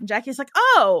 And Jackie's like,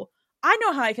 oh, I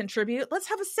know how I contribute. Let's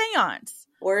have a seance.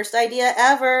 Worst idea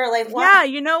ever. Like, what? Yeah,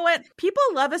 you know what? People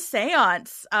love a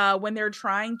seance when they're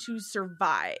trying to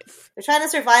survive. They're trying to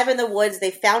survive in the woods.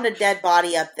 They found a dead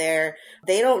body up there.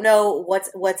 They don't know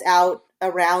what's out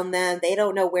around them. They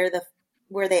don't know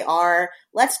where they are.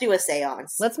 Let's do a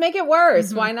seance. Let's make it worse.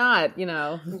 Mm-hmm. Why not? You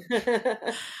know.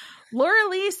 Laura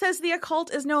Lee says the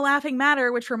occult is no laughing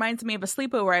matter, which reminds me of a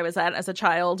sleepover I was at as a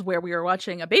child where we were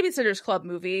watching a Babysitter's Club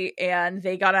movie and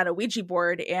they got on a Ouija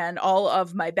board and all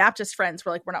of my Baptist friends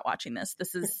were like, we're not watching this.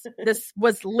 This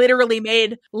was literally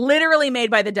made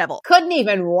by the devil. Couldn't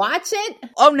even watch it?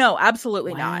 Oh no,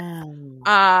 absolutely not.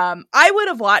 I would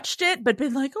have watched it, but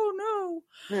been like, oh no.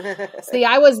 See,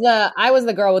 I was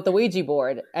the girl with the Ouija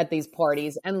board at these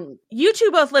parties, and you two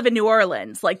both live in New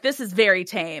Orleans. Like, this is very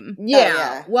tame.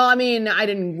 Yeah. Well, I mean,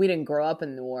 we didn't grow up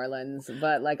in New Orleans,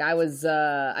 but like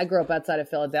I grew up outside of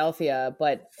Philadelphia,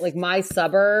 but like my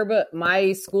suburb,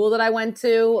 my school that I went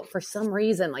to, for some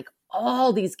reason, like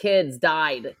all these kids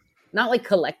died. Not like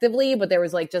collectively, but there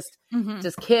was like just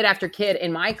kid after kid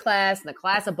in my class and the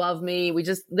class above me.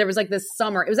 There was like this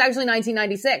summer. It was actually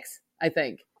 1996, I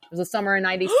think. It was the summer in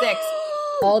 96.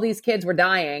 All these kids were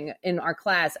dying in our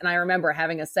class. And I remember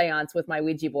having a seance with my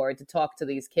Ouija board to talk to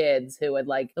these kids who had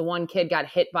like, the one kid got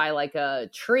hit by like a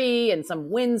tree and some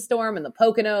windstorm in the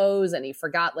Poconos. And he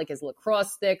forgot like his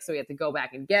lacrosse stick. So he had to go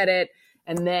back and get it.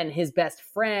 And then his best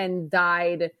friend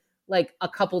died like a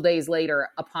couple days later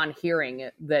upon hearing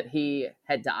that he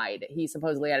had died. He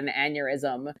supposedly had an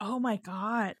aneurysm. Oh my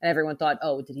God. And everyone thought,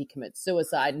 oh, did he commit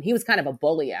suicide? And he was kind of a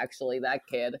bully, actually, that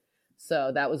kid.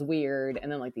 So that was weird.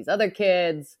 And then like these other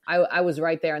kids, I was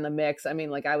right there in the mix. I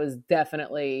mean, like I was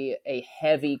definitely a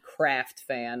heavy Craft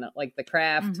fan. Like the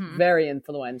Craft, very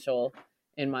influential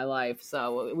in my life.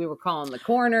 So we were calling the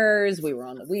corners. We were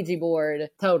on the Ouija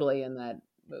board. Totally in that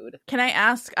mood. Can I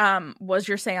ask, was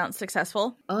your seance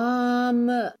successful?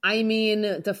 I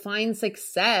mean, define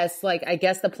success. Like, I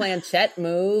guess the planchette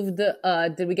moved.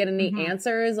 Did we get any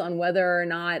answers on whether or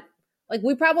not, like,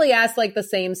 we probably asked like the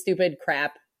same stupid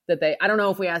crap that I don't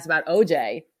know if we asked about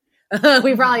OJ.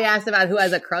 We probably asked about who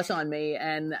has a crush on me,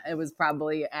 and it was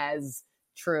probably as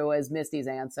true as Misty's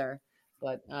answer.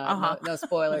 But no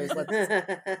spoilers.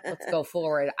 Let's go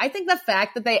forward. I think the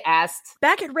fact that they asked...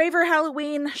 Back at Raver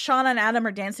Halloween, Shauna and Adam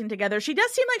are dancing together. She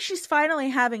does seem like she's finally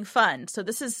having fun. So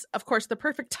this is, of course, the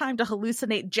perfect time to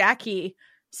hallucinate Jackie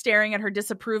staring at her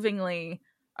disapprovingly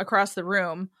across the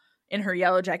room in her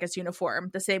Yellow Jackets uniform,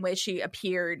 the same way she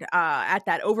appeared at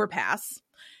that overpass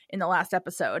in the last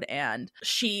episode. And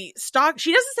she doesn't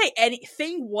say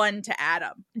anything to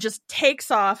Adam, just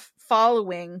takes off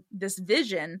following this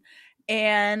vision.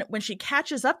 And when she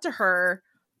catches up to her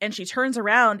and she turns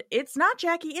around, it's not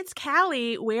Jackie, it's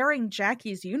Callie wearing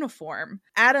Jackie's uniform.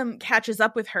 Adam catches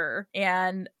up with her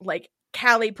and like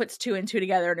Callie puts two and two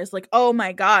together and is like, oh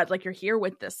my God, like you're here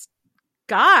with this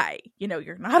guy. You know,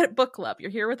 you're not at book club.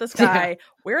 You're here with this guy. Yeah.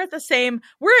 We're at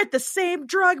the same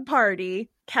drug party.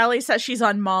 Callie says she's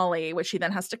on Molly, which she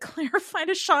then has to clarify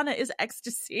to Shauna is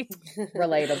ecstasy.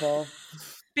 Relatable.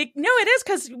 No, it is,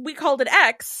 because we called it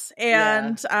X,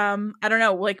 and I don't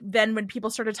know, like, then when people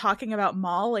started talking about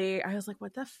Molly, I was like,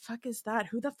 what the fuck is that?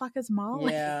 Who the fuck is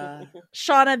Molly? Yeah.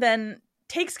 Shauna then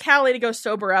takes Callie to go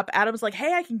sober up. Adam's like,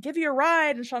 hey, I can give you a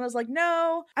ride, and Shauna's like,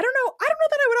 no. I don't know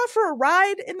that I would offer a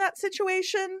ride in that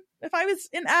situation if I was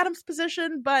in Adam's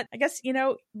position, but I guess, you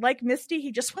know, like Misty,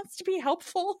 he just wants to be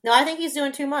helpful. No, I think he's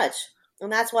doing too much,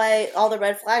 and that's why all the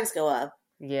red flags go up.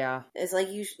 Yeah. It's like,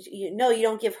 you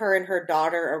don't give her and her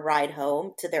daughter a ride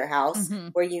home to their house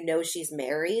where you know she's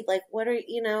married. Like, what are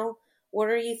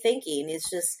you thinking? It's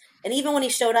just, and even when he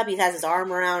showed up, he has his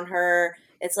arm around her.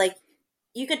 It's like,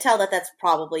 you could tell that that's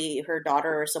probably her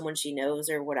daughter or someone she knows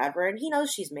or whatever, and he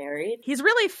knows she's married. He's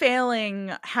really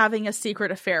failing having a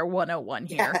secret affair 101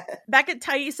 here. Yeah. Back at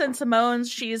Thais and Simone's,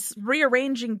 she's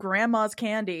rearranging grandma's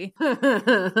candy.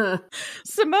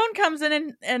 Simone comes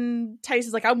in and Thais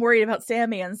is like, I'm worried about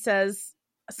Sammy, and says,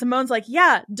 Simone's like,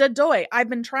 yeah, dadoy, I've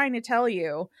been trying to tell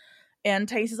you. And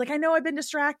Thais is like, I know, I've been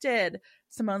distracted.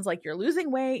 Simone's like, you're losing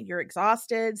weight, you're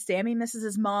exhausted. Sammy misses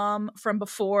his mom from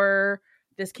before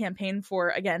this campaign for,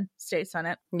 again, state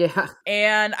senate. Yeah.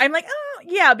 And I'm like, oh,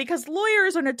 yeah, because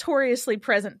lawyers are notoriously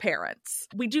present parents.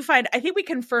 We do find, I think we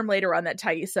confirm later on that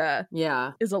Thaisa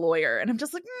is a lawyer. And I'm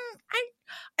just like,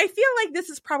 I feel like this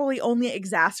is probably only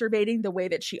exacerbating the way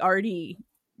that she already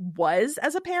was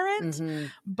as a parent. Mm-hmm.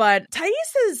 But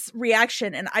Thaisa's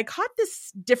reaction, and I caught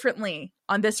this differently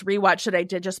on this rewatch that I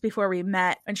did just before we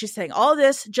met, and she's saying all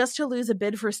this just to lose a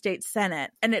bid for state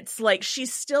senate, and it's like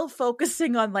she's still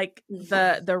focusing on like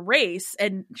the race,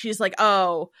 and she's like,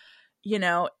 oh, you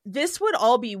know, this would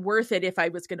all be worth it if I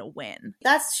was going to win.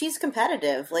 She's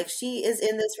competitive. Like, she is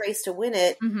in this race to win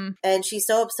it. Mm-hmm. And she's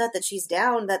so upset that she's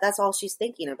down that's all she's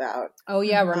thinking about. Oh,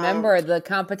 yeah. Remember the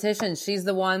competition. She's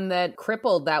the one that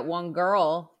crippled that one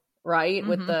girl, right?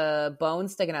 With the bone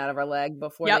sticking out of her leg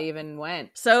before they even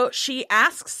went. So she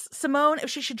asks Simone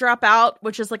if she should drop out,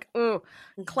 which is like, oh,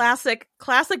 classic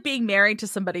being married to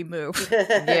somebody move.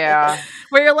 Yeah.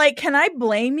 Where you're like, can I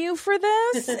blame you for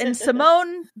this? And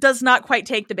Simone does not quite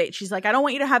take the bait. She's like, I don't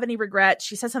want you to have any regrets.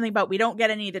 She says something about we don't get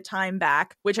any of the time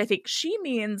back, which I think she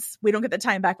means we don't get the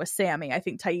time back with Sammy. I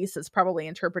think Thais is probably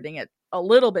interpreting it a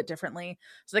little bit differently.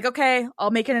 She's like, okay, I'll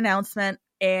make an announcement.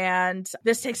 And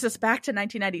this takes us back to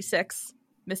 1996.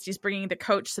 Misty's bringing the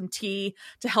coach some tea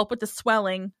to help with the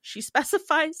swelling. She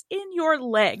specifies in your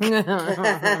leg.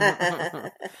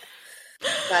 Gotta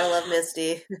love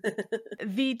Misty.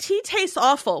 The tea tastes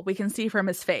awful, we can see from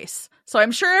his face. So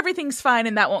I'm sure everything's fine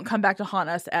and that won't come back to haunt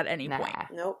us at any point.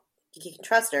 Nope. You can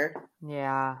trust her.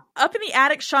 Yeah. Up in the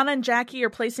attic, Shauna and Jackie are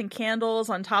placing candles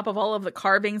on top of all of the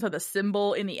carvings of the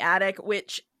symbol in the attic,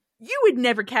 which you would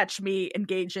never catch me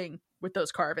engaging with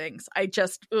those carvings. I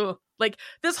just, like,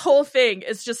 this whole thing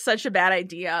is just such a bad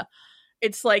idea.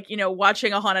 It's like, you know,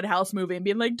 watching a haunted house movie and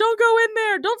being like, don't go in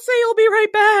there. Don't say you'll be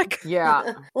right back.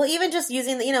 Yeah. Well, even just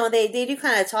using, they do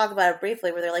kind of talk about it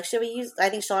briefly where they're like, I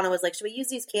think Shauna was like, should we use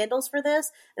these candles for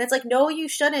this? And it's like, no, you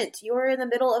shouldn't. You're in the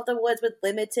middle of the woods with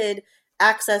limited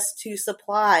access to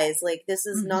supplies. Like, this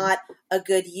is not a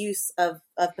good use of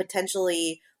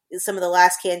potentially some of the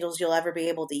last candles you'll ever be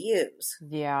able to use.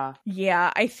 Yeah.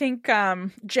 Yeah, I think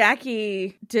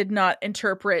Jackie did not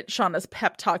interpret Shauna's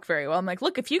pep talk very well. I'm like,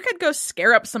 look, if you could go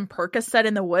scare up some Percocet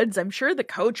in the woods, I'm sure the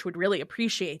coach would really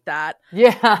appreciate that.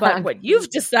 Yeah. But what you've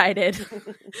decided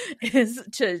is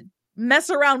to mess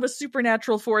around with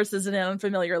supernatural forces in an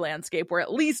unfamiliar landscape where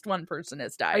at least one person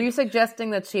has died. Are you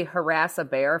suggesting that she harass a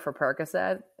bear for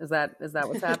Percocet? Is that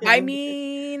what's happening? I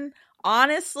mean,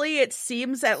 honestly, it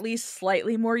seems at least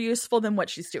slightly more useful than what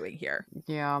she's doing here.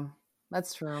 Yeah,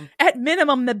 that's true. At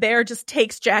minimum, the bear just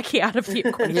takes Jackie out of the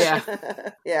equation.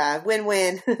 Yeah,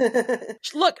 win-win.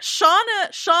 Look,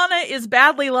 Shauna is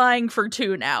badly lying for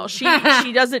two now. She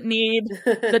doesn't need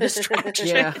the distraction.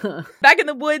 Yeah. Back in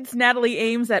the woods, Natalie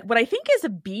aims at what I think is a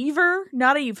beaver,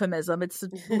 not a euphemism. It's a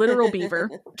literal beaver.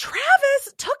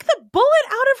 Travis took the bullet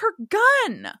out of her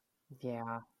gun.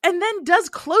 Yeah. And then does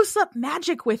close-up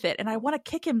magic with it, and I want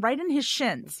to kick him right in his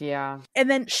shins. Yeah. And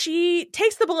then she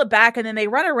takes the bullet back, and then they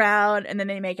run around, and then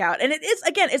they make out. And it is,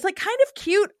 again, it's like kind of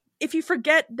cute if you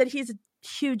forget that he's a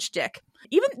huge dick.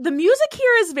 Even the music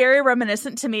here is very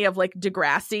reminiscent to me of like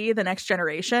Degrassi, The Next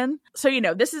Generation. So, you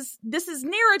know, this is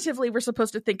narratively, we're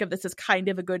supposed to think of this as kind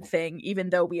of a good thing, even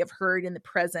though we have heard in the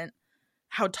present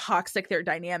how toxic their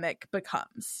dynamic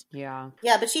becomes. Yeah.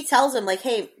 Yeah, but she tells him, like,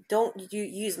 hey, don't you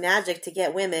use magic to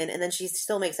get women, and then she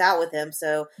still makes out with him,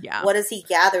 so what has he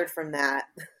gathered from that?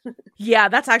 Yeah,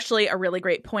 that's actually a really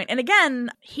great point. And again,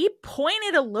 he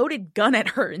pointed a loaded gun at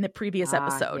her in the previous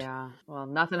episode. Yeah. Well,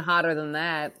 nothing hotter than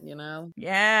that, you know?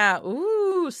 Yeah.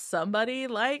 Ooh, somebody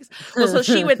likes... Well, so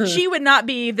she would not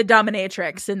be the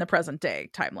dominatrix in the present day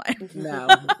timeline. No.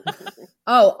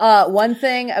 One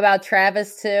thing about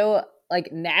Travis, too...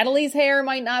 Like, Natalie's hair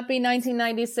might not be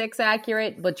 1996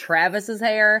 accurate, but Travis's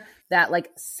hair, that, like,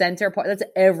 center part, that's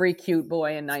every cute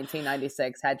boy in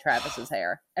 1996 had Travis's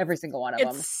hair. Every single one of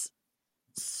them. It's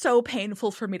so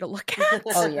painful for me to look at.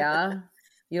 Oh, yeah?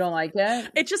 You don't like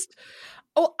it? It just,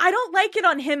 I don't like it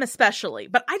on him especially,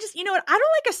 but I just, you know what? I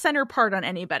don't like a center part on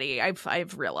anybody.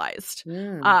 I've realized,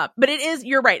 but it is,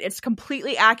 you're right. It's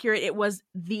completely accurate. It was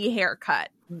the haircut.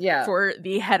 Yeah. For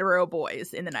the hetero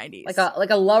boys in the 90s. Like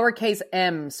a lowercase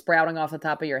M sprouting off the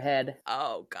top of your head.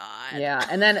 Oh, God. Yeah.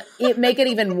 And then make it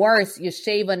even worse. You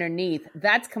shave underneath.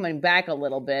 That's coming back a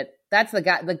little bit. That's the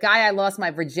guy I lost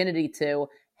my virginity to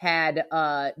had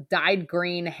dyed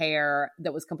green hair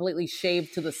that was completely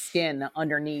shaved to the skin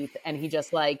underneath. And he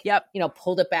just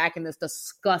pulled it back in this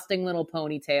disgusting little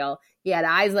ponytail. He had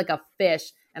eyes like a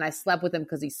fish. And I slept with him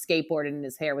because he skateboarded and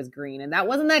his hair was green. And that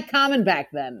wasn't that common back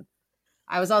then.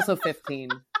 I was also 15,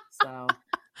 so.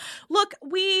 Look,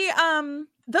 we,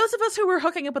 those of us who were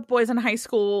hooking up with boys in high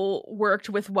school worked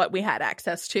with what we had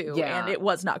access to, and it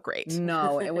was not great.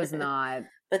 No, it was not.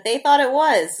 But they thought it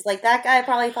was. Like, that guy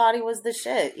probably thought he was the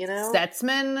shit, you know?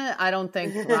 Setzman? I don't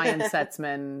think Ryan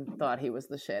Setzman thought he was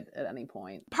the shit at any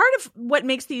point. Part of what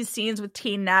makes these scenes with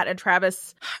Teen Nat and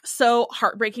Travis so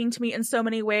heartbreaking to me in so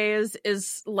many ways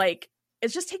is, like,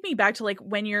 it's just taking me back to, like,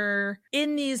 when you're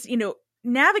in these, you know,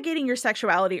 navigating your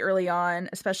sexuality early on,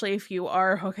 especially if you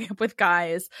are hooking up with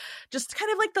guys, just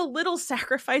kind of like the little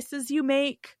sacrifices you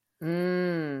make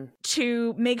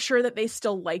to make sure that they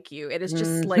still like you. It is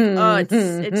just like,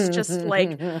 it's just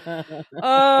like,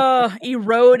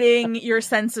 eroding your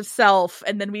sense of self.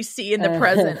 And then we see in the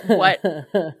present what,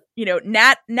 you know,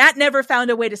 Nat never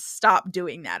found a way to stop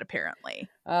doing that, apparently.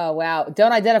 Oh, wow.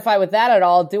 Don't identify with that at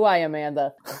all, do I,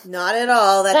 Amanda? Not at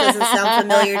all. That doesn't sound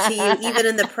familiar to you, even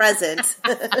in the present.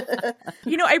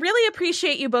 You know, I really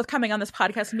appreciate you both coming on this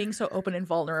podcast and being so open and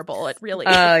vulnerable. It really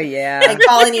Oh, yeah. And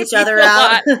calling each other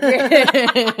out.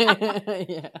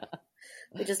 Yeah.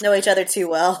 We just know each other too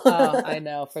well. Oh, I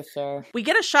know, for sure. We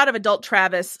get a shot of adult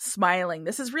Travis smiling.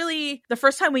 This is really the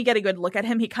first time we get a good look at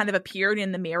him. He kind of appeared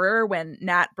in the mirror when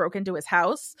Nat broke into his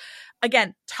house.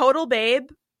 Again, total babe.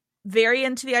 Very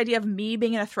into the idea of me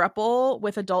being in a throuple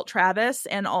with adult Travis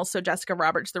and also Jessica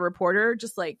Roberts, the reporter,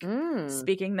 just like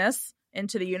speaking this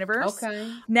into the universe.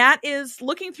 Okay. Nat is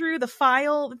looking through the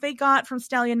file that they got from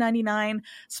Stallion 99,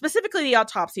 specifically the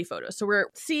autopsy photos. So we're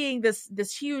seeing this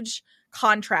huge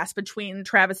contrast between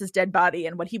Travis's dead body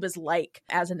and what he was like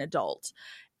as an adult.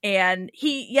 And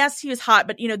he was hot,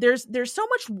 but you know, there's so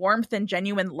much warmth and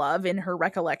genuine love in her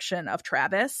recollection of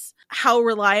Travis. How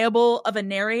reliable of a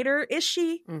narrator is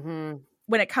she? Mm-hmm.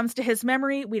 When it comes to his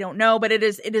memory, we don't know, but it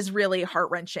is really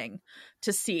heart-wrenching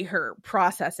to see her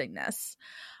processing this.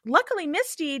 Luckily,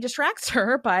 Misty distracts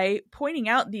her by pointing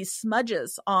out these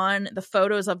smudges on the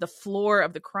photos of the floor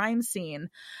of the crime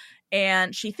scene.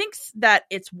 And she thinks that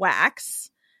it's wax.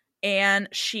 And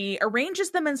she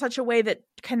arranges them in such a way that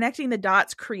connecting the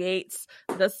dots creates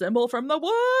the symbol from the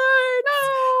woods.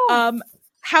 No!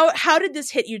 How did this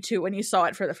hit you two when you saw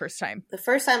it for the first time? The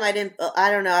first time I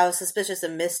don't know. I was suspicious of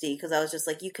Misty because I was just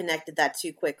like, you connected that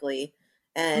too quickly.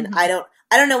 And I don't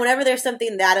know, whenever there's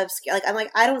something that obscure, like, I'm like,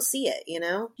 I don't see it, you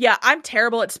know? Yeah, I'm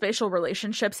terrible at spatial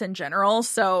relationships in general.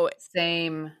 So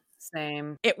Same.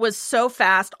 It was so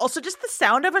fast. Also, just the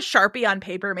sound of a Sharpie on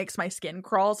paper makes my skin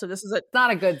crawl. So this is it's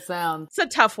not a good sound. It's a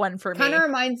tough one for me. Kind of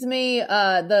reminds me,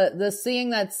 the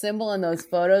seeing that symbol in those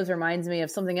photos reminds me of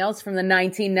something else from the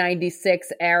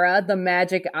 1996 era, the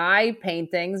Magic Eye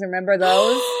paintings. Remember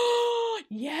those?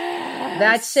 Yes.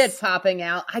 That shit popping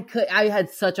out. I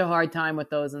had such a hard time with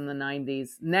those in the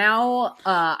 90s. Now,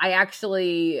 I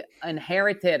actually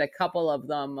inherited a couple of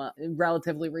them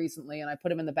relatively recently, and I put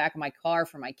them in the back of my car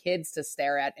for my kids to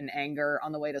stare at in anger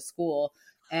on the way to school.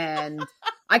 And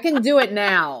I can do it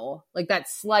now, like that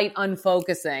slight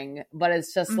unfocusing, but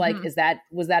it's just like,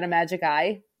 was that a magic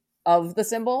eye of the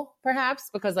symbol, perhaps?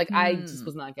 Because like, I just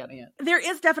was not getting it. There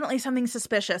is definitely something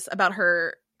suspicious about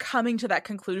her coming to that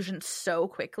conclusion so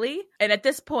quickly. And at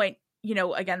this point, you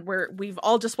know, again, we've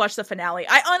all just watched the finale.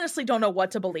 I honestly don't know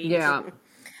what to believe. Yeah.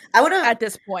 I would have at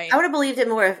this point. I would have believed it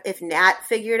more if Nat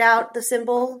figured out the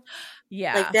symbol.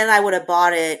 Yeah. Like, then I would have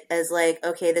bought it as like,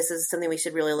 okay, this is something we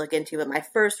should really look into. But my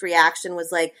first reaction was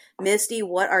like, Misty,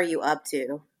 what are you up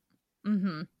to?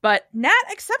 Mm-hmm. But Nat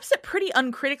accepts it pretty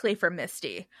uncritically from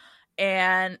Misty.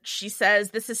 And she says,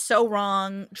 this is so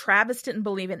wrong. Travis didn't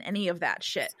believe in any of that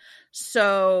shit.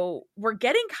 So we're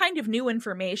getting kind of new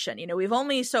information. You know, we've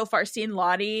only so far seen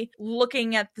Lottie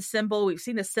looking at the symbol. We've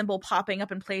seen the symbol popping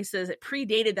up in places. It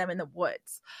predated them in the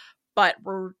woods. But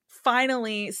we're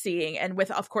finally seeing, and with,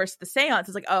 of course, the seance,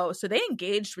 it's like, oh, so they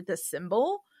engaged with this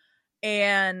symbol.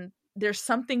 And there's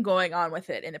something going on with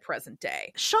it in the present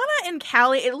day. Shauna and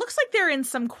Callie, it looks like they're in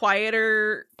some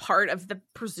quieter part of the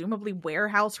presumably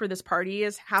warehouse where this party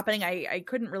is happening. I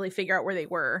couldn't really figure out where they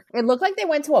were. It looked like they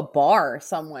went to a bar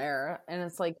somewhere, and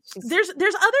it's like there's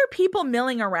other people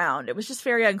milling around. It was just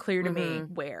very unclear to me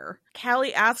where.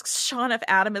 Callie asks Shauna if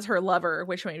Adam is her lover,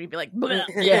 which made me be like, bleh.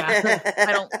 Yeah.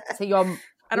 I don't say your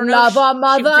I don't know lover, if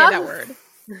mother. she would say that word.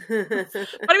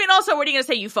 But I mean, also, what are you gonna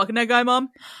say? You fucking that guy, Mom?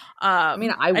 I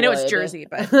mean, I know it's would. Jersey,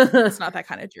 but it's not that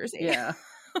kind of Jersey. Yeah.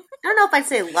 I don't know if I'd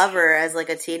say lover as like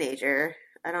a teenager.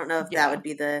 I don't know if that would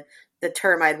be the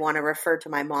term I'd want to refer to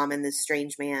my mom and this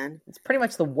strange man. It's pretty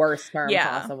much the worst term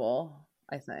possible,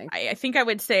 I think. I think I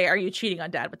would say, are you cheating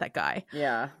on Dad with that guy?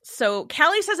 Yeah. So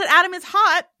Callie says that Adam is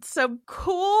hot. So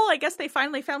cool. I guess they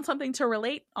finally found something to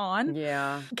relate on.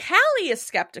 Yeah. Callie is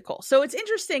skeptical. So it's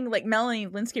interesting, like Melanie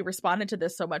Linsky responded to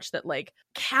this so much that like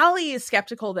Callie is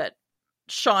skeptical that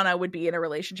Shauna would be in a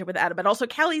relationship with Adam, but also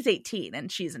Callie's 18 and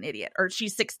she's an idiot, or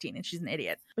she's 16 and she's an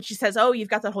idiot. But she says, oh, you've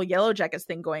got that whole Yellow Jackets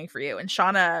thing going for you. And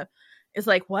Shauna is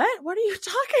like, what are you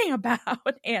talking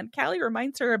about? And Callie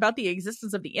reminds her about the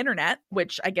existence of the internet,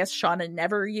 which I guess Shauna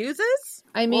never uses.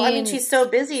 I mean, she's so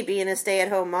busy being a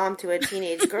stay-at-home mom to a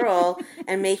teenage girl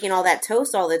and making all that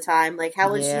toast all the time. Like,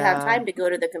 how would she have time to go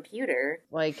to the computer?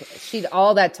 Like,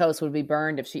 all that toast would be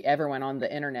burned if she ever went on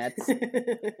the internet.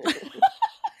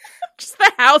 Just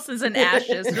the house is in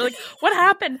ashes. You're like, what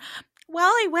happened? Well,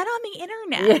 I went on the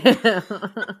internet.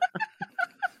 Yeah.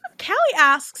 Callie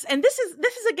asks, and this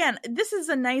is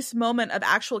a nice moment of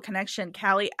actual connection.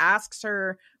 Callie asks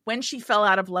her when she fell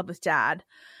out of love with Dad.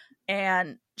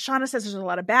 And Shauna says there's a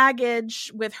lot of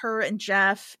baggage with her and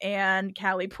Jeff. And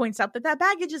Callie points out that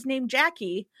baggage is named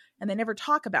Jackie, and they never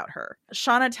talk about her.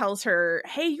 Shauna tells her,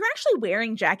 hey, you're actually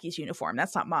wearing Jackie's uniform.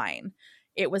 That's not mine.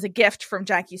 It was a gift from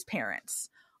Jackie's parents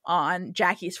on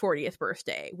Jackie's 40th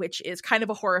birthday, which is kind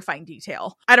of a horrifying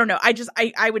detail. I don't know.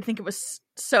 I would think it was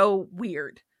so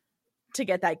weird to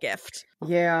get that gift.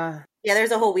 Yeah. Yeah,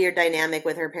 there's a whole weird dynamic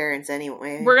with her parents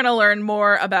anyway. We're going to learn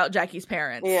more about Jackie's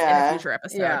parents in a future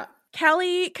episode. Yeah.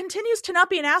 Callie continues to not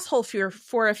be an asshole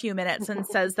for a few minutes and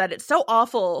says that it's so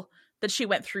awful that she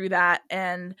went through that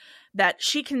and that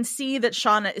she can see that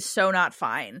Shauna is so not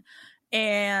fine.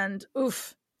 And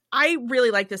oof. I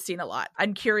really like this scene a lot.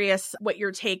 I'm curious what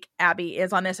your take, Abby,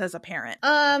 is on this as a parent.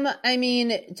 I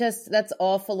mean, just that's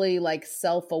awfully like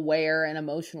self-aware and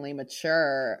emotionally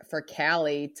mature for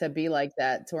Callie to be like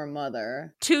that to her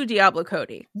mother. To Diablo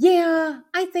Cody. Yeah,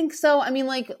 I think so. I mean,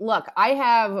 like, look,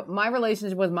 my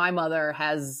relationship with my mother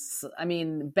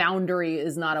boundary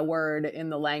is not a word in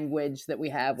the language that we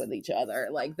have with each other.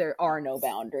 Like, there are no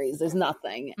boundaries. There's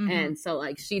nothing. Mm-hmm. And so,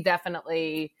 like, she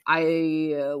definitely,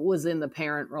 I was in the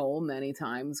parent role many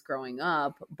times growing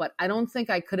up, but I don't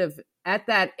think I could have at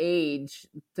that age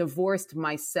divorced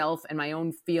myself and my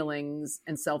own feelings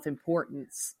and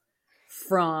self-importance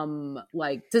from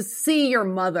like to see your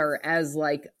mother as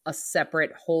like a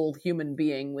separate whole human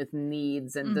being with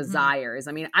needs and desires.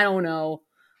 I mean, I don't know.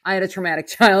 I had a traumatic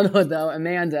childhood though.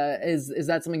 Amanda, is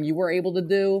that something you were able to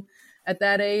do at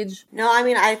that age? No, I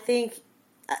mean, I think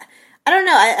I don't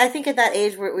know. I think at that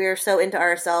age we were so into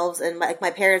ourselves, and my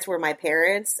parents were my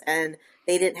parents, and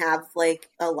they didn't have like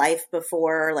a life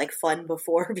before, or like fun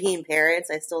before being parents.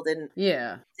 I still didn't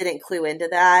clue into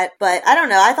that. But I don't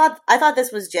know. I thought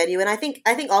this was genuine. I think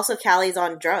also Callie's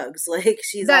on drugs. Like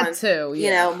she's that on too, you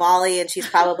know, Molly, and she's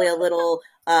probably a little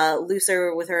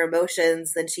looser with her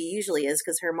emotions than she usually is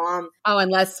because her mom. Oh, and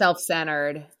less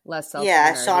self-centered.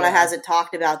 Yeah, Shauna hasn't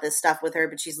talked about this stuff with her,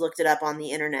 but she's looked it up on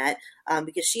the internet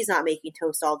because she's not making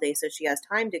toast all day, so she has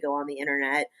time to go on the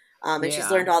internet. And she's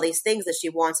learned all these things that she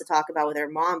wants to talk about with her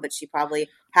mom, but she probably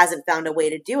hasn't found a way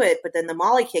to do it. But then the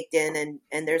Molly kicked in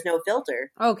and there's no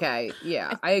filter. Okay.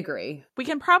 Yeah, I agree. We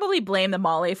can probably blame the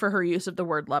Molly for her use of the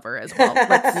word lover as well.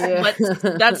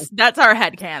 That's our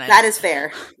headcanon. That is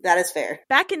fair.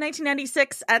 Back in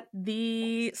 1996 at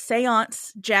the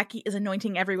seance, Jackie is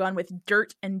anointing everyone with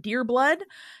dirt and deer blood.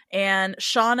 And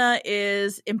Shauna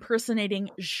is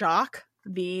impersonating Jacques,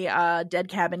 the dead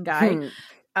cabin guy.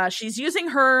 She's using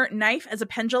her knife as a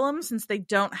pendulum since they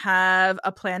don't have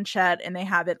a planchette and they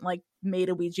haven't like made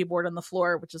a Ouija board on the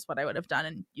floor, which is what I would have done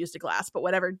and used a glass, but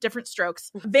whatever, different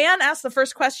strokes. Van asks the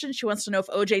first question. She wants to know if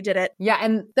OJ did it. Yeah,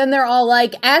 and then they're all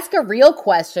like, ask a real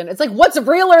question. It's like, what's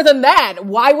realer than that?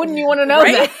 Why wouldn't you want to know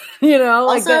that? You know?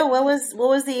 Also, what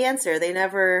was the answer?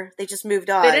 They just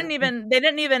moved on. They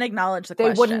didn't even acknowledge the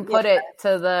question. They wouldn't put it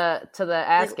to the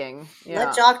asking.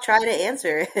 Let Jock try to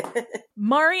answer it.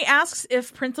 Mari asks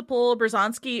if Principal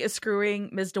Brzezinski is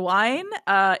screwing Ms. DeWine.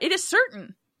 It is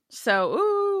certain. So,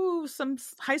 ooh. ooh, some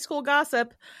high school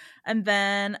gossip. And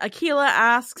then Akila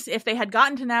asks if they had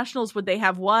gotten to nationals, would they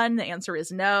have won? The answer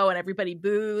is no, and everybody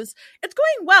boos. It's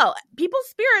going well. People's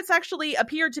spirits actually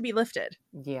appear to be lifted.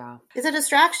 Yeah. It's a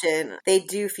distraction. They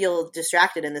do feel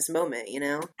distracted in this moment, you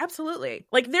know? Absolutely.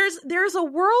 Like there's a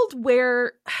world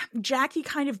where Jackie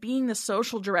kind of being the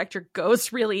social director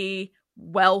goes really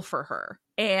well for her.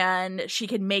 And she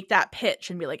can make that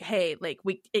pitch and be like, hey, like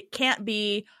it can't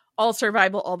be all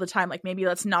survival all the time. Like maybe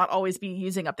let's not always be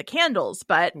using up the candles,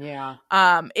 but yeah,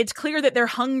 it's clear that they're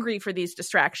hungry for these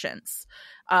distractions,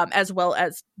 as well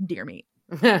as deer meat.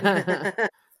 Downstairs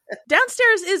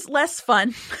is less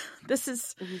fun. This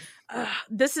is,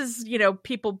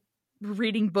 people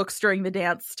reading books during the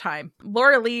dance time.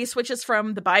 Laura Lee switches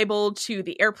from the Bible to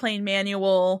the airplane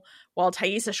manual while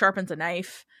Thaisa sharpens a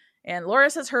knife. And Laura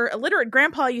says her illiterate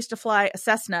grandpa used to fly a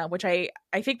Cessna, which I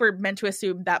think we're meant to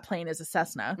assume that plane is a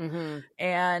Cessna. Mm-hmm.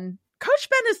 And Coach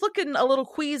Ben is looking a little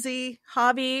queasy.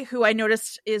 Javi, who I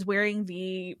noticed is wearing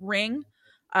the ring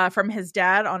from his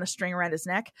dad on a string around his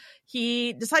neck,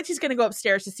 he decides he's going to go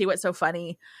upstairs to see what's so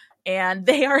funny. And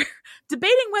they are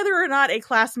debating whether or not a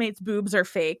classmate's boobs are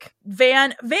fake.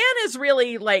 Van is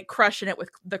really like crushing it with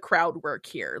the crowd work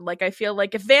here. Like I feel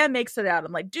like if Van makes it out,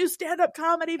 I'm like, do stand-up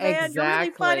comedy, Van. Exactly. You're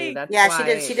really funny. That's yeah,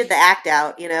 why... she did the act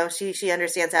out, you know. She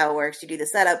understands how it works. You do the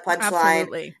setup,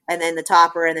 punchline, and then the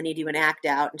topper, and then you do an act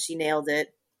out, and she nailed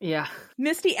it. Yeah.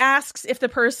 Misty asks if the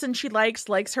person she likes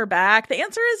her back. The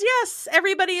answer is yes.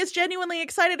 Everybody is genuinely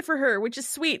excited for her, which is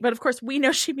sweet. But of course, we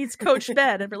know she meets Coach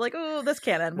Ben, and we're like, oh, this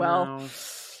can't end well. No.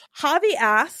 Javi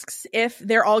asks if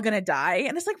they're all going to die.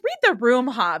 And it's like, read the room,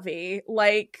 Javi.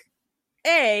 Like,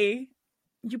 A,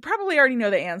 you probably already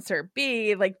know the answer.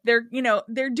 B, like,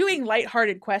 they're doing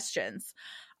lighthearted questions.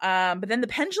 But then the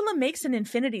pendulum makes an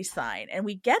infinity sign, and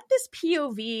we get this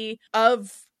POV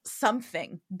of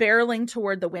something barreling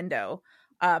toward the window.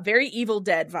 Very Evil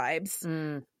Dead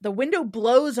vibes. The window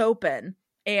blows open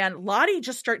and Lottie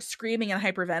just starts screaming and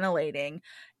hyperventilating,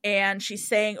 and she's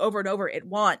saying over and over, it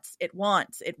wants.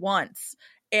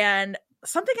 And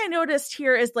something I noticed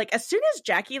here is like, as soon as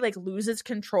Jackie like loses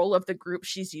control of the group,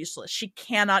 she's useless. She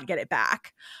cannot get it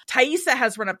back. Thaisa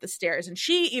has run up the stairs and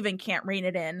she even can't rein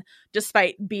it in,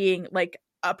 despite being like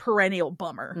a perennial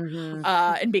bummer,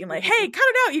 and being like, hey, cut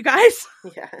it out, you guys.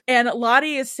 Yeah. And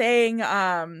Lottie is saying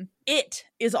it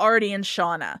is already in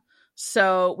Shauna.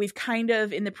 So we've kind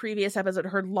of, in the previous episode,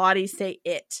 heard Lottie say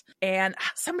it. And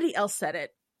somebody else said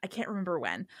it. I can't remember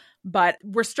when. But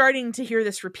we're starting to hear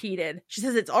this repeated. She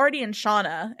says it's already in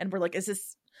Shauna. And we're like, is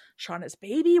this Shauna's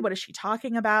baby? What is she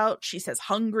talking about? She says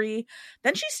hungry.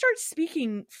 Then she starts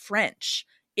speaking French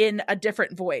in a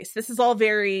different voice. This is all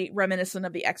very reminiscent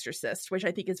of The Exorcist, which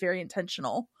I think is very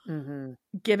intentional,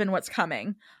 given what's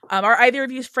coming. Are either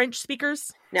of you French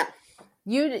speakers? No.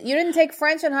 You didn't take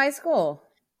French in high school?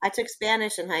 I took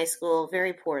Spanish in high school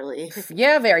very poorly.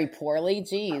 Yeah, very poorly.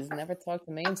 Jeez, never talked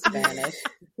to me in Spanish.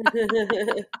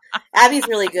 Abby's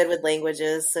really good with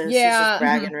languages, so she's just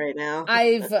bragging right now.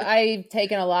 I've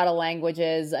taken a lot of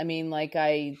languages. I mean, like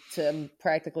I'm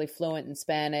practically fluent in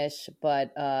Spanish,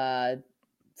 but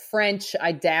French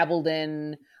I dabbled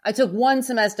in. I took one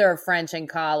semester of French in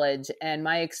college, and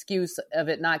my excuse of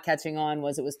it not catching on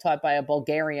was it was taught by a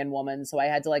Bulgarian woman, so I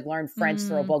had to like learn French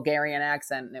through a Bulgarian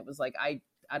accent, and it was like I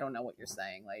don't know what you're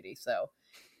saying, lady. So,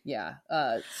 yeah,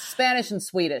 Spanish and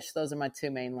Swedish, those are my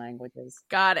two main languages.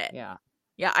 Got it. Yeah.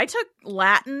 Yeah, I took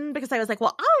Latin because I was like,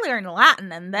 well, I'll learn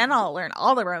Latin and then I'll learn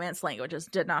all the Romance languages.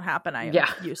 Did not happen. I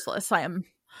am useless. I am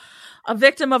a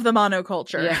victim of the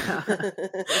monoculture. Yeah.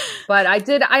 But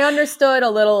I understood a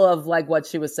little of like what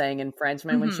she was saying in French. I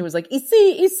mean, when she was like,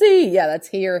 ici, yeah, that's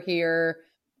here.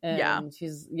 And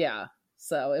she's,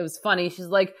 so it was funny. She's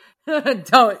like,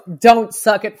 don't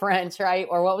suck at French, right?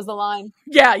 Or what was the line?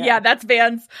 Yeah, that's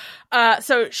Van's.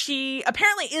 So she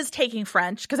apparently is taking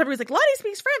French because everybody's like, Lottie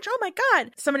speaks French. Oh my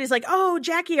God. Somebody's like, oh,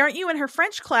 Jackie, aren't you in her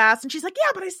French class? And she's like, yeah,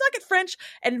 but I suck at French.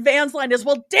 And Van's line is,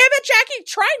 well, damn it, Jackie,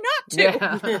 try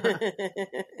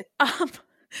not to.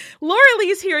 Laura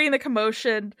Lee's hearing the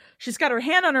commotion. She's got her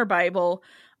hand on her Bible.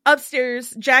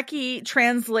 Upstairs, Jackie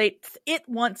translates, it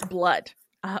wants blood.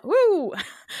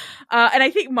 And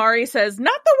I think Mari says,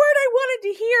 not the word I wanted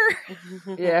to hear.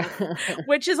 Yeah.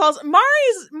 Which is also, Mari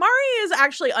is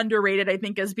actually underrated, I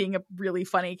think, as being a really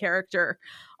funny character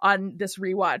on this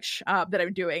rewatch that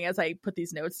I'm doing as I put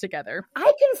these notes together.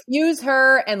 I confuse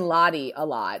her and Lottie a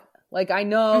lot. Like, I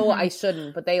know I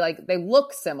shouldn't, but they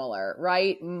look similar,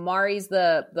 right? Mari's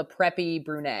the preppy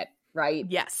brunette, right?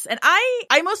 Yes. And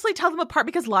I mostly tell them apart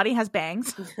because Lottie has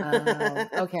bangs.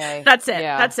 Okay. That's it.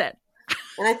 Yeah. That's it.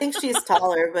 And I think she's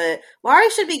taller, but Mari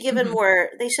should be given more.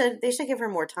 They should give her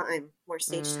more time, more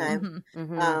stage time.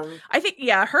 I think,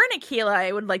 yeah, her and Akila,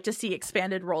 I would like to see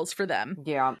expanded roles for them.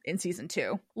 Yeah. In season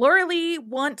 2, Laura Lee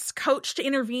wants Coach to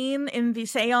intervene in the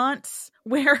seance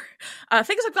where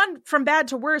things have gone from bad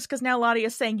to worse because now Lottie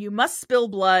is saying you must spill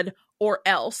blood or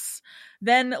else.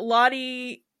 Then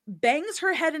Lottie bangs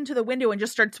her head into the window and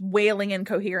just starts wailing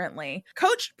incoherently.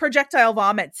 Coach projectile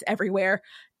vomits everywhere,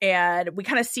 and we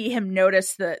kind of see him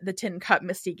notice the tin cup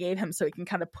Misty gave him so he can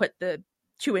kind of put the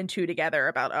 2 and 2 together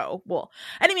about, oh, well.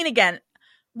 And I mean, again,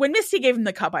 when Misty gave him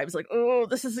the cup, I was like, oh,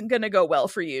 this isn't going to go well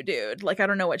for you, dude. Like, I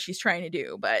don't know what she's trying to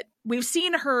do, but we've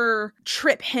seen her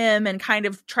trip him and kind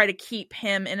of try to keep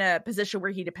him in a position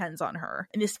where he depends on her.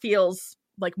 And this feels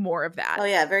like more of that. Oh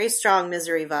yeah, very strong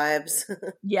Misery vibes.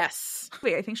 Yes.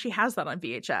 Wait, I think she has that on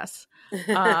VHS.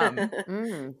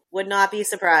 Would not be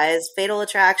surprised. Fatal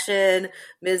Attraction,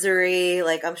 Misery,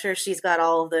 like I'm sure she's got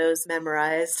all of those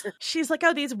memorized. She's like,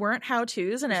 oh, these weren't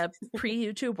how-tos in a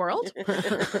pre-YouTube world.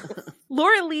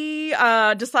 Laura Lee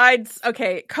decides,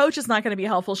 okay, Coach is not going to be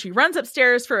helpful. She runs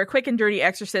upstairs for a quick and dirty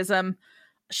exorcism.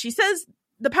 She says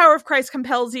the power of Christ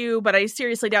compels you, but I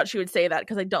seriously doubt she would say that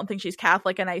because I don't think she's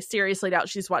Catholic, and I seriously doubt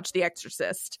she's watched The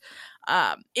Exorcist.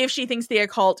 If she thinks the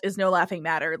occult is no laughing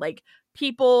matter, like,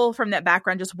 people from that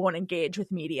background just won't engage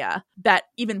with media that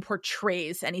even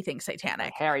portrays anything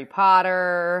satanic. Harry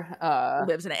Potter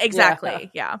lives in it. Exactly.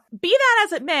 Yeah. Be that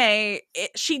as it may,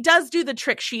 she does do the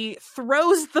trick. She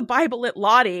throws the Bible at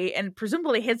Lottie and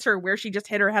presumably hits her where she just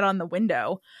hit her head on the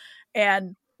window.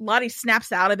 And Lottie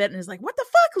snaps out of it and is like, what the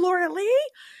fuck, Laura Lee?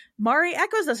 Mari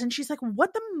echoes this and she's like,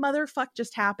 what the motherfuck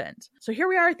just happened? So here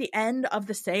we are at the end of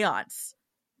the seance.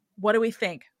 What do we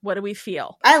think? What do we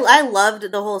feel? I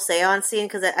loved the whole seance scene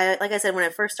because I like I said, when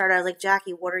it first started, I was like,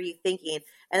 Jackie, what are you thinking?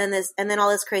 And then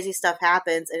all this crazy stuff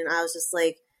happens, and I was just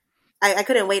like, I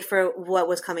couldn't wait for what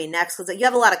was coming next because you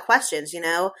have a lot of questions, you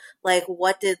know, like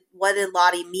what did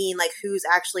Lottie mean? Like, who's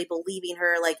actually believing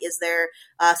her? Like, is there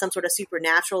some sort of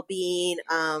supernatural being?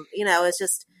 You know, it's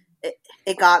just.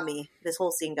 It got me. This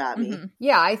whole scene got me.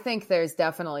 Yeah, I think there's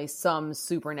definitely some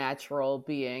supernatural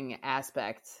being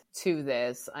aspect to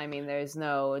this. I mean, there's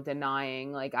no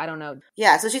denying, like, I don't know.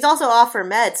 Yeah, so she's also off her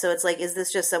meds. So it's like, is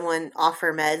this just someone off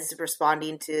her meds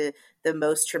responding to the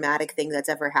most traumatic thing that's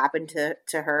ever happened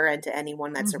to her and to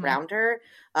anyone that's around her?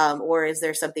 Or is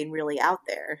there something really out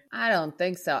there? I don't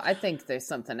think so. I think there's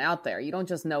something out there. You don't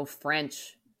just know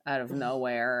French out of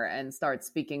nowhere and start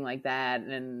speaking like that.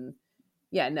 And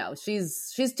yeah, no,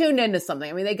 she's tuned into something.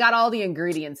 I mean, they got all the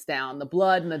ingredients down, the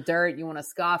blood and the dirt. You want to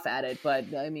scoff at it,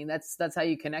 but I mean, that's how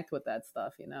you connect with that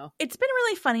stuff, you know? It's been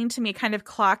really funny to me kind of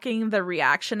clocking the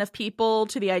reaction of people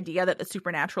to the idea that the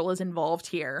supernatural is involved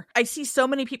here. I see so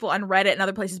many people on Reddit and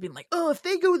other places being like, oh, if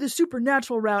they go the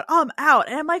supernatural route, I'm out.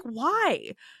 And I'm like,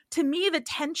 why? To me, the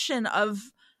tension of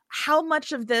how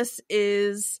much of this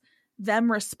is them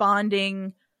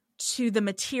responding to the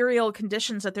material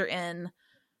conditions that they're in.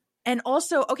 And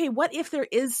also, okay, what if there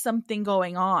is something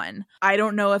going on? I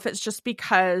don't know if it's just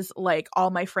because, like,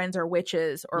 all my friends are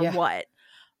witches or what.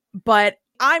 But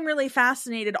I'm really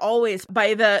fascinated always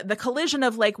by the collision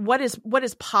of, like, what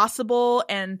is possible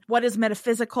and what is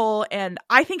metaphysical. And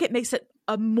I think it makes it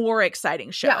a more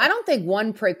exciting show. Yeah, I don't think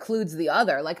one precludes the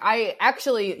other. Like, I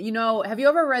actually, you know, have you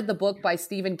ever read the book by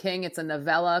Stephen King? It's a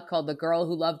novella called The Girl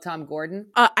Who Loved Tom Gordon.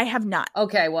 I have not.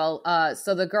 Okay, well,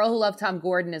 so The Girl Who Loved Tom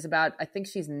Gordon is about, I think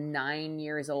she's 9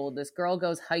 years old. This girl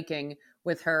goes hiking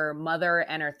with her mother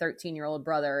and her 13-year-old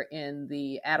brother in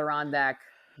the Adirondack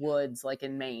woods, like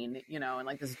in Maine, you know, in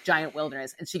like this giant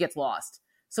wilderness, and she gets lost.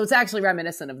 So it's actually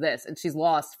reminiscent of this. And she's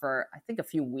lost for, I think, a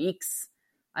few weeks.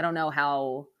 I don't know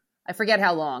how... I forget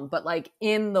how long, but like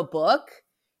in the book,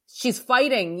 she's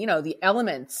fighting, you know, the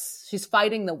elements. She's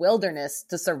fighting the wilderness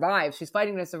to survive. She's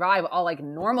fighting to survive all like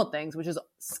normal things, which is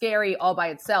scary all by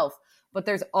itself. But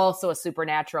there's also a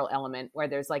supernatural element where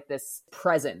there's like this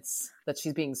presence that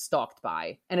she's being stalked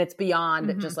by. And it's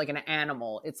beyond just like an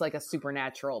animal. It's like a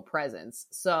supernatural presence.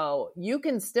 So you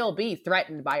can still be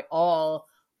threatened by all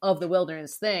of the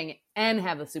wilderness thing and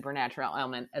have the supernatural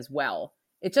element as well.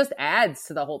 It just adds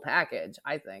to the whole package,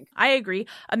 I think. I agree.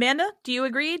 Amanda, do you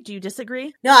agree? Do you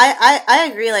disagree? No, I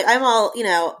agree. Like, I'm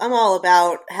all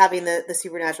about having the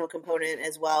supernatural component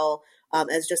as well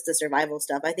as just the survival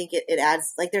stuff. I think it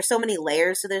adds, like, there's so many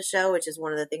layers to this show, which is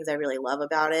one of the things I really love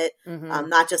about it.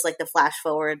 Not just like the flash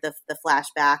forward, the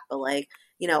flashback, but like,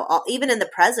 you know, even in the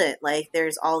present, like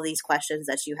there's all these questions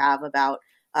that you have about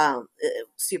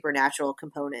supernatural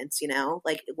components, you know,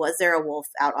 like, was there a wolf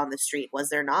out on the street? Was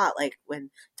there not? Like when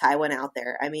Ty went out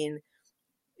there, I mean,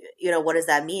 what does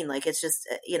that mean? Like, it's just,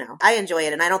 I enjoy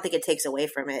it, and I don't think it takes away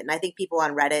from it. And I think people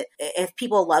on Reddit, if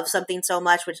people love something so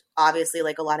much, which obviously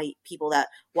like a lot of people that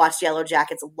watch Yellow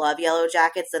Jackets love Yellow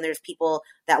Jackets, then there's people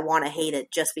that want to hate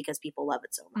it just because people love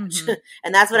it so much.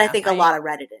 And that's what I think a lot of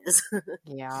Reddit is.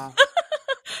 Yeah.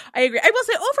 I agree. I will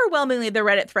say overwhelmingly the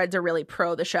Reddit threads are really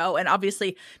pro the show. And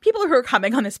obviously people who are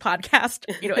coming on this podcast,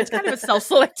 it's kind of a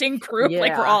self-selecting group.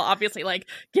 Like we're all obviously like,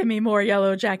 give me more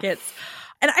Yellow Jackets.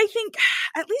 And I think,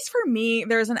 at least for me,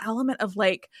 there's an element of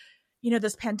like,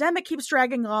 this pandemic keeps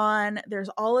dragging on. There's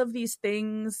all of these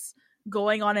things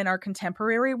going on in our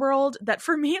contemporary world that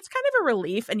for me, it's kind of a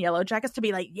relief in Yellow Jackets to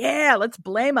be like, yeah, let's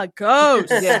blame a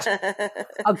ghost.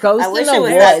 A ghost I wish in it the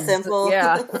was woods. that simple.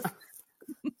 Yeah.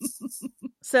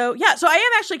 So I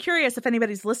am actually curious if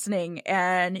anybody's listening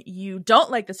and you don't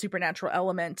like the supernatural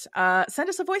element, send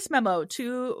us a voice memo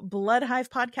to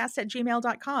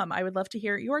bloodhivepodcast@gmail.com. I would love to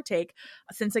hear your take,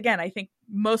 since again, I think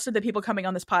most of the people coming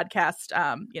on this podcast,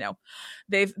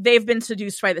 they've been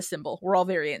seduced by the symbol. We're all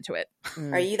very into it.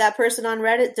 Are you that person on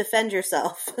Reddit? Defend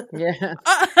yourself. Yeah.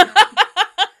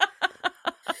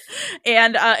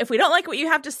 And if we don't like what you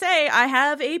have to say, I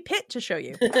have a pit to show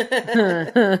you.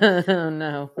 Oh,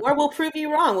 no. Or we'll prove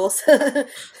you wrong. We'll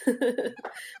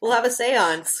have a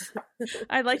seance.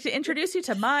 I'd like to introduce you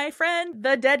to my friend,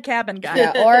 the dead cabin guy.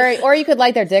 Yeah, or you could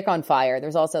light their dick on fire.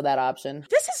 There's also that option.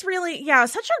 This is really,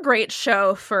 such a great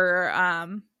show for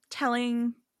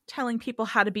telling people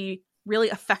how to be really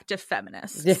effective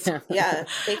feminists. Yeah.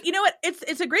 You know what?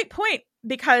 It's a great point,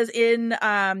 because in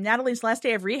Natalie's last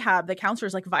day of rehab, the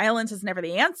counselor's like, violence is never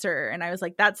the answer. And I was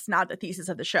like, that's not the thesis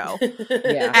of the show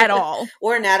at all.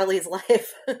 Or Natalie's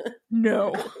life.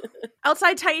 No.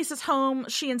 Outside Thais' home,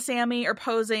 she and Sammy are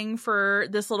posing for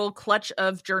this little clutch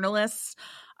of journalists.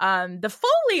 The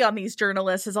Foley on these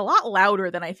journalists is a lot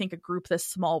louder than I think a group this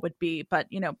small would be, but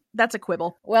that's a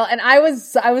quibble. Well, and I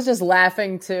was just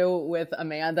laughing too with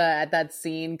Amanda at that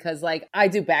scene, because like I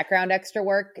do background extra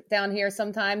work down here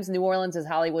sometimes. New Orleans is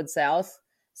Hollywood South,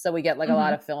 so we get like a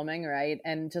lot of filming, right?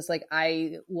 And just like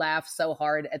I laugh so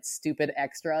hard at stupid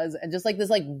extras, and just like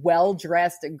this like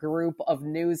well-dressed group of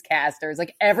newscasters,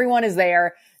 like everyone is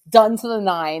there, done to the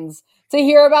nines, to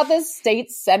hear about this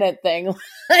state senate thing.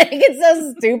 Like, it's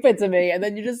so stupid to me. And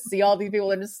then you just see all these people,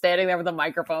 they're just standing there with a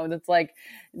microphone. It's like,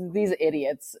 these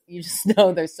idiots. You just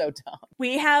know they're so dumb.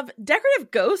 We have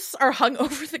decorative ghosts are hung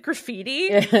over the graffiti.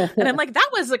 And I'm like, that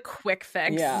was a quick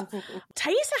fix. Yeah.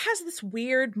 Taissa has this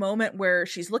weird moment where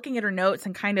she's looking at her notes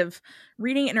and kind of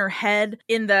reading it in her head.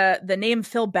 In the name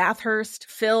Phil Bathurst,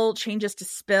 Phil changes to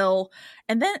Spill.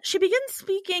 And then she begins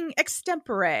speaking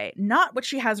extempore, not what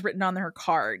she has written on her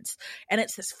cards. And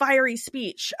it's this fiery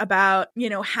speech about,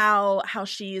 how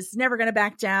she's never going to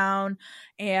back down.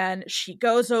 And she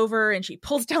goes over and she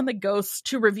pulls down the ghost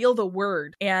to reveal the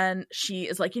word. And she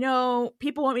is like,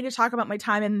 people want me to talk about my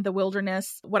time in the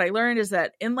wilderness. What I learned is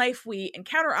that in life, we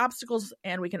encounter obstacles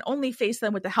and we can only face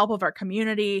them with the help of our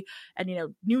community. And,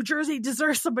 New Jersey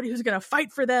deserves somebody who's going to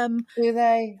fight for them. Do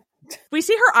they? We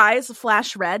see her eyes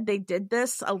flash red. They did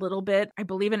this a little bit, I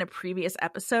believe, in a previous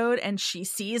episode. And she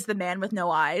sees the man with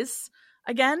no eyes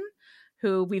again,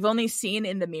 who we've only seen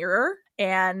in the mirror.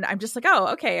 And I'm just like,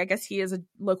 oh, okay, I guess he is a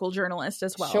local journalist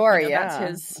as well. Sure,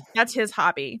 yeah. That's his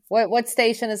hobby. What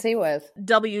station is he with?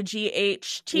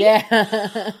 WGHT.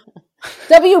 Yeah.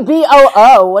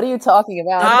 WBOO. What are you talking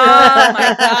about? Oh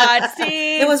my God.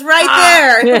 See? It was right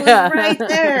there. It was right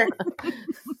there.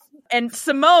 And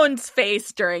Simone's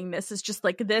face during this is just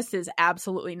like, this is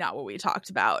absolutely not what we talked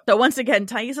about. So once again,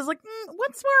 Thais is like,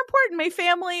 what's more important, my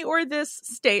family or this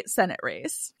state senate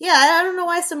race? Yeah, I don't know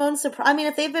why Simone's surprised. I mean,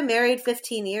 if they've been married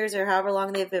 15 years or however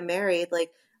long they've been married,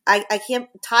 like, I can't,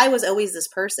 Ty was always this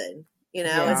person.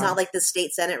 It's not like the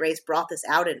state senate race brought this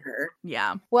out in her.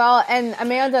 Yeah. Well, and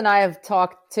Amanda and I have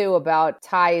talked too about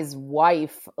Ty's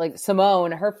wife, like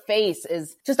Simone. Her face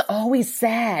is just always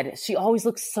sad. She always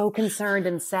looks so concerned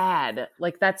and sad.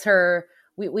 Like that's her.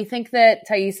 We think that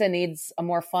Taissa needs a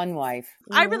more fun wife.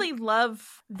 I really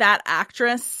love that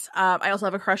actress. I also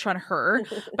have a crush on her.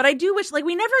 But I do wish, like,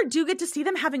 we never do get to see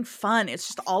them having fun. It's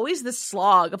just always this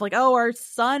slog of like, oh, our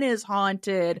son is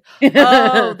haunted.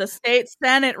 Oh, the state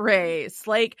senate race.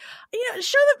 Like,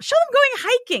 show them going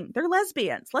hiking. They're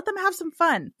lesbians. Let them have some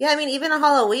fun. Yeah, I mean, even on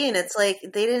Halloween, it's like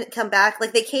they didn't come back.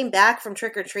 Like, they came back from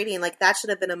trick-or-treating. Like, that should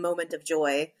have been a moment of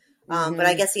joy. But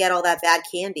I guess he had all that bad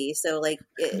candy, so like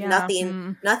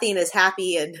nothing is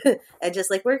happy and and just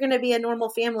like we're gonna be a normal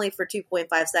family for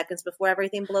 2.5 seconds before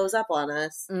everything blows up on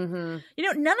us. None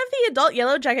of the adult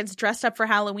Yellow Jackets dressed up for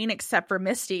Halloween except for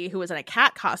Misty, who was in a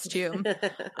cat costume,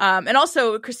 and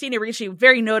also Christina Ricci,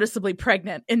 very noticeably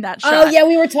pregnant in that shot. Oh yeah,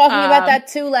 we were talking about that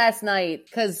too last night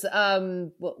because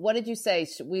what did you say?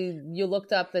 You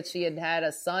looked up that she had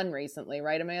a son recently,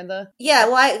 right, Amanda? Yeah,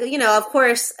 well, I of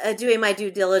course, doing my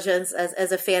due diligence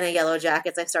as a fan of Yellow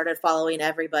Jackets, I started following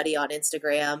everybody on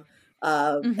Instagram.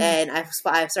 And I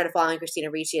started following Christina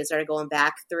Ricci and started going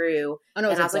back through. And I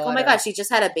was like, oh my God, she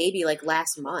just had a baby like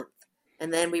last month.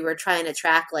 And then we were trying to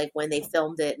track like when they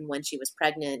filmed it and when she was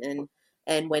pregnant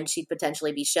and when she'd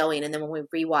potentially be showing. And then when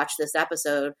we rewatched this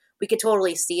episode, we could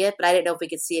totally see it, but I didn't know if we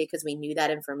could see it because we knew that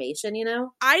information,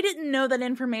 I didn't know that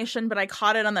information, but I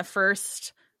caught it on the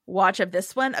first watch of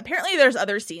this one. Apparently there's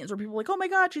other scenes where people are like, oh my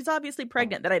God, she's obviously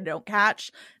pregnant, that I don't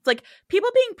catch. It's like people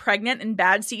being pregnant in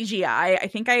bad CGI. I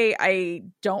think I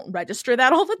don't register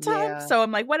that all the time. Yeah. So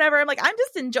I'm like, whatever. I'm like, I'm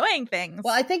just enjoying things.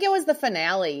 Well, I think it was the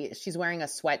finale. She's wearing a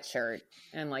sweatshirt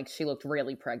and like she looked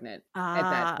really pregnant at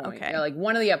that point. Okay. Like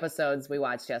one of the episodes we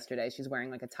watched yesterday, she's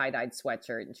wearing like a tie-dyed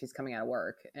sweatshirt and she's coming out of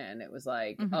work and it was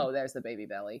like, oh, there's the baby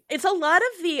belly. It's a lot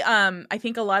of the I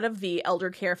think a lot of the elder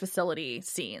care facility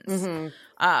scenes.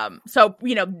 So,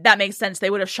 that makes sense. They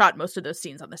would have shot most of those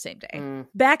scenes on the same day.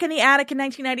 Back in the attic in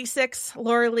 1996,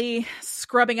 Laura Lee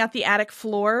scrubbing out the attic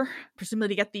floor, presumably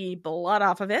to get the blood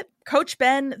off of it. Coach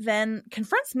Ben then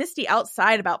confronts Misty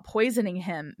outside about poisoning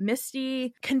him.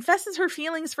 Misty confesses her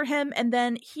feelings for him, and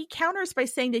then he counters by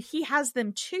saying that he has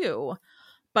them too,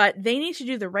 but they need to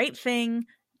do the right thing.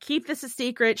 Keep this a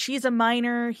secret. She's a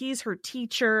minor. He's her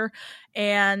teacher.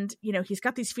 And, he's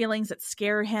got these feelings that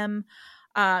scare him.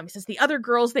 He says the other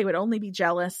girls, they would only be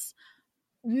jealous.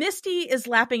 Misty is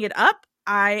lapping it up.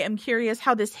 I am curious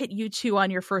how this hit you two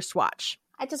on your first watch.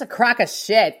 I just a crock of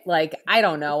shit. Like, I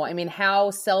don't know. I mean,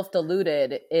 how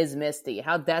self-deluded is Misty?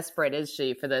 How desperate is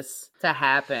she for this to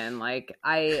happen? Like,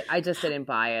 I just didn't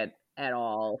buy it at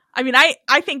all. I mean,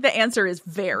 I think the answer is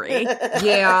very.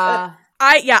 Yeah.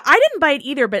 I didn't buy it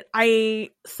either, but I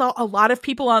saw a lot of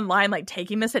people online like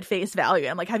taking this at face value.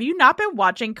 I'm like, have you not been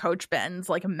watching Coach Ben's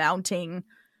like mounting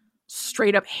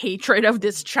straight up hatred of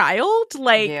this child?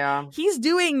 Like, he's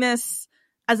doing this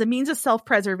as a means of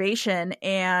self-preservation.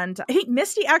 And I think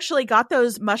Misty actually got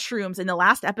those mushrooms in the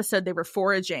last episode they were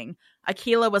foraging.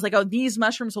 Akila was like, oh, these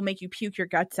mushrooms will make you puke your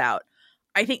guts out.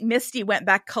 I think Misty went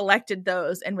back, collected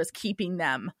those, and was keeping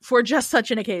them for just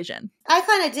such an occasion. I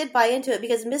kind of did buy into it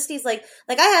because Misty's like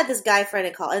I had this guy friend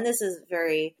in college, and this is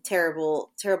very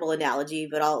terrible analogy,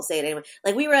 but I'll say it anyway.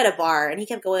 Like, we were at a bar, and he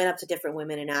kept going up to different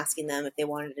women and asking them if they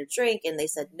wanted a drink, and they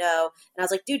said no. And I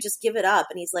was like, dude, just give it up.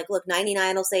 And he's like, look,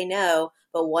 99 will say no,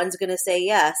 but one's going to say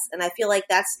yes. And I feel like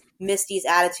that's Misty's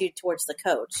attitude towards the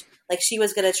coach. Like, she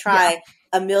was going to try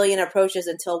a million approaches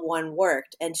until one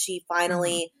worked, and she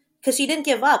finally... Because she didn't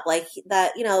give up. Like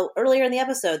that, earlier in the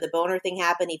episode, the boner thing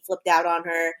happened. He flipped out on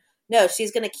her. No,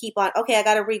 she's going to keep on. Okay, I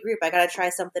got to regroup. I got to try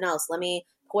something else. Let me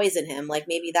poison him. Like,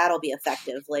 maybe that'll be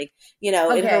effective. Like, in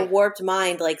her warped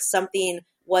mind, like something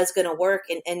was going to work.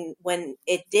 And when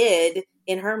it did,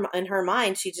 in her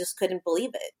mind, she just couldn't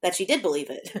believe it, that she did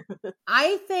believe it.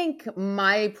 I think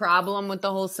my problem with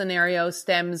the whole scenario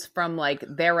stems from like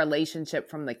their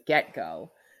relationship from the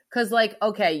get-go. Because like,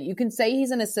 okay, you can say he's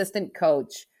an assistant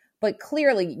coach, but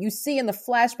clearly, you see in the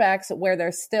flashbacks where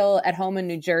they're still at home in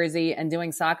New Jersey and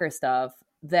doing soccer stuff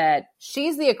that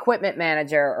she's the equipment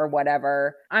manager or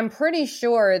whatever. I'm pretty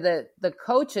sure that the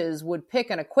coaches would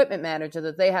pick an equipment manager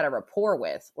that they had a rapport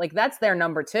with. Like, that's their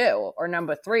number 2 or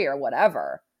number 3 or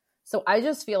whatever. So I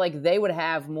just feel like they would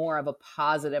have more of a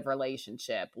positive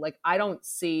relationship. Like, I don't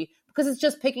see... Because it's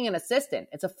just picking an assistant.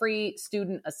 It's a free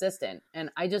student assistant. And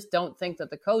I just don't think that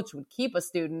the coach would keep a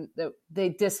student that they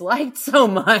disliked so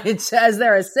much as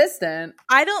their assistant.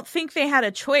 I don't think they had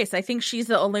a choice. I think she's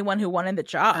the only one who wanted the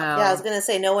job. Yeah, I was going to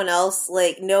say no one else,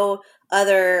 like no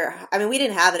other. I mean, we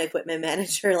didn't have an equipment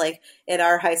manager like in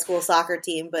our high school soccer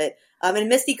team, but and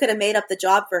Misty could have made up the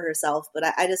job for herself. But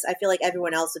I feel like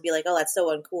everyone else would be like, oh, that's so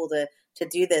uncool to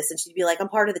do this. And she'd be like, I'm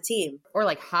part of the team. Or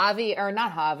like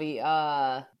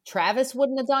Travis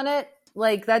wouldn't have done it.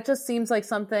 Like, that just seems like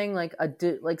something like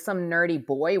some nerdy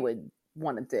boy would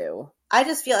want to do. I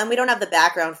just feel, and we don't have the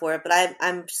background for it, but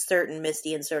I'm certain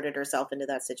Misty inserted herself into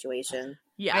that situation.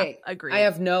 Yeah, I agree. I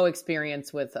have no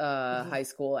experience with high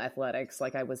school athletics.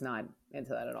 Like, I was not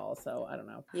into that at all. So I don't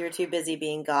know. You were too busy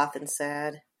being goth and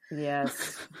sad.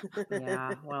 Yes.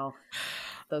 Yeah. Well.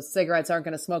 those cigarettes aren't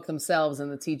going to smoke themselves in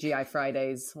the TGI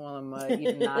Fridays while I'm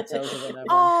eating nachos or whatever.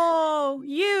 Oh,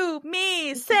 you,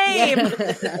 me, same.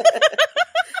 Yeah.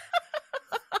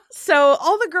 So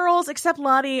all the girls except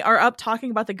Lottie are up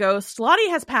talking about the ghost. Lottie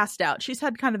has passed out. She's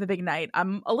had kind of a big night.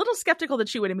 I'm a little skeptical that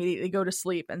she would immediately go to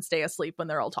sleep and stay asleep when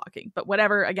they're all talking. But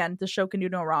whatever. Again, the show can do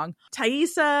no wrong.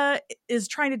 Thaisa is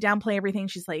trying to downplay everything.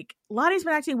 She's like, Lottie's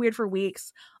been acting weird for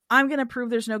weeks. I'm going to prove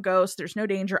there's no ghost. There's no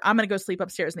danger. I'm going to go sleep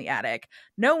upstairs in the attic.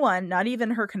 No one, not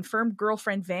even her confirmed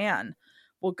girlfriend, Van,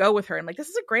 will go with her. And like, this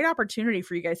is a great opportunity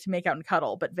for you guys to make out and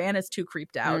cuddle. But Van is too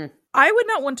creeped out. I would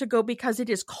not want to go because it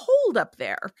is cold up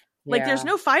there. Like, there's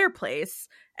no fireplace,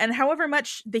 and however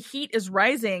much the heat is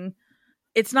rising,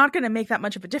 it's not going to make that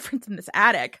much of a difference in this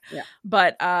attic. Yeah.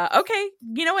 But, okay,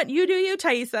 you know what? You do you,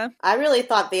 Thaisa. I really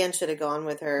thought Van should have gone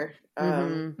with her.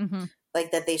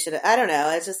 Like, that they should have, I don't know.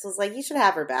 It just was like, you should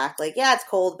have her back. Like, yeah, it's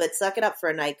cold, but suck it up for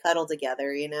a night, cuddle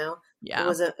together, you know? Yeah. It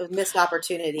was a missed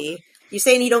opportunity. You're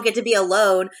saying you don't get to be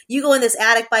alone. You go in this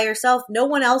attic by yourself. No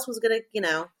one else was going to, you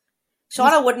know.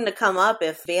 Shauna wouldn't have come up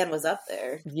if Van was up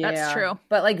there. Yeah, that's true.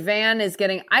 But like Van is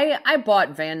getting, I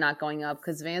bought Van not going up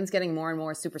because Van's getting more and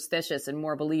more superstitious and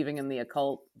more believing in the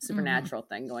occult supernatural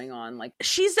thing going on. Like,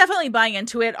 she's definitely buying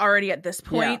into it already at this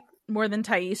point. More than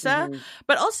Thaisa.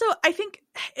 But also I think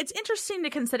it's interesting to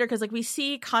consider because like we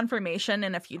see confirmation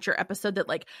in a future episode that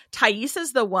like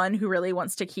Thaisa's the one who really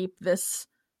wants to keep this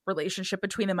relationship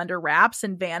between them under wraps,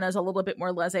 and Vanna's a little bit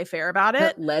more laissez-faire about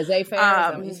it.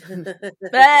 Laissez-faire?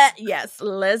 Yes,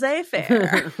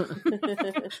 laissez-faire.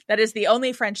 That is the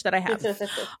only French that I have.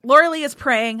 Laura Lee is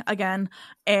praying again,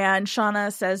 and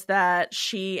Shauna says that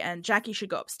she and Jackie should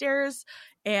go upstairs.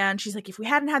 And she's like, if we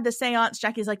hadn't had the seance,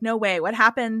 Jackie's like, no way. What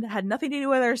happened had nothing to do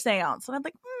with our seance. And I'm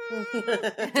like,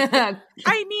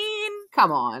 I mean,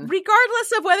 come on.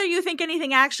 Regardless of whether you think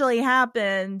anything actually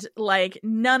happened, like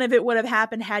none of it would have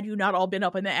happened had you not all been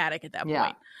up in the attic at that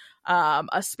point.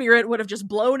 A spirit would have just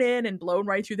blown in and blown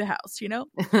right through the house, you know?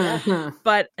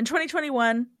 But in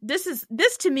 2021, this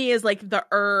to me is like the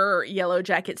Yellow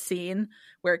Jacket scene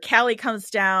where Callie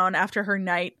comes down after her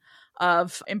night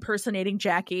of impersonating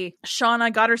Jackie.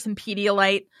 Shauna got her some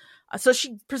Pedialyte. So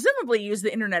she presumably used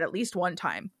the internet at least one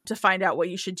time to find out what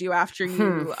you should do after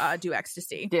you do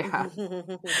ecstasy. Yeah.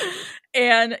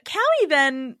 And Callie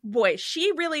then, boy,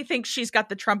 she really thinks she's got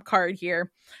the trump card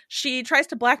here. She tries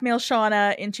to blackmail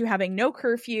Shauna into having no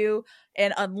curfew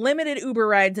and unlimited Uber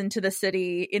rides into the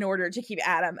city in order to keep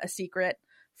Adam a secret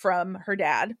from her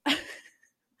dad.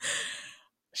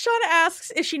 Shauna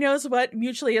asks if she knows what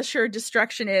mutually assured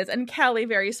destruction is, and Callie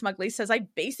very smugly says, I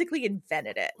basically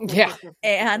invented it. Yeah.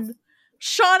 And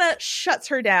Shauna shuts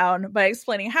her down by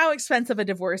explaining how expensive a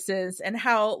divorce is and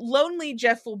how lonely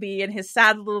Jeff will be in his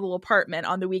sad little apartment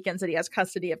on the weekends that he has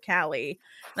custody of Callie.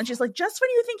 And she's like, just when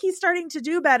you think he's starting to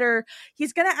do better,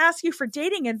 he's going to ask you for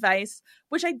dating advice,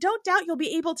 which I don't doubt you'll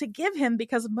be able to give him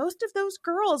because most of those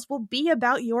girls will be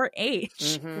about your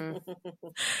age.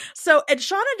 So, and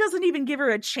Shauna doesn't even give her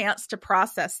a chance to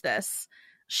process this.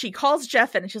 She calls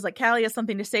Jeff in and she's like, Callie has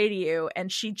something to say to you.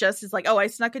 And she just is like, oh, I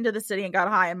snuck into the city and got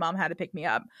high and mom had to pick me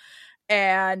up.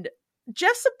 And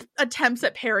Jeff's attempts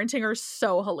at parenting are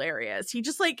so hilarious. He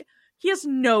just like, he has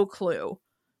no clue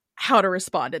how to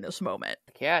respond in this moment.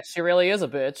 Yeah, she really is a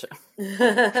bitch.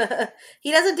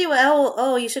 He doesn't do,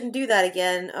 oh, you shouldn't do that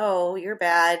again. Oh, you're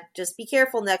bad. Just be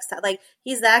careful next time. Like,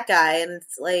 he's that guy. And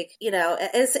it's like, you know,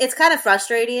 it's kind of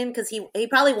frustrating because he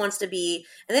probably wants to be,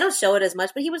 and they don't show it as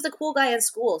much, but he was the cool guy in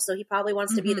school. So he probably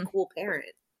wants to be the cool parent.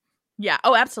 Yeah.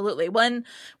 Oh, absolutely. When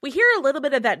we hear a little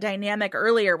bit of that dynamic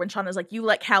earlier when Shauna's like, you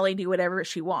let Callie do whatever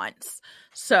she wants.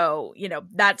 So,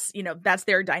 that's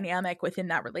their dynamic within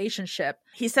that relationship.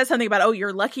 He says something about, oh,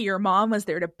 you're lucky your mom was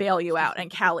there to bail you out. And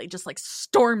Callie just like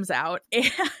storms out. And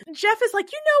Jeff is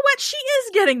like, you know what? She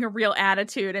is getting a real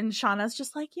attitude. And Shauna's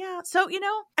just like, yeah. So,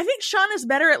 I think Shauna's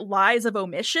better at lies of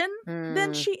omission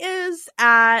than she is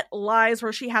at lies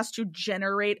where she has to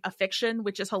generate a fiction,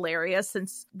 which is hilarious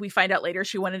since we find out later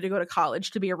she wanted to go to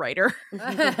college to be a writer.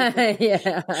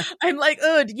 Yeah. I'm like,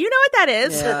 oh, do you know what that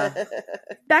is? Yeah.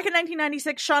 Back in 1996,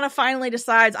 Shauna finally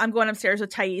decides I'm going upstairs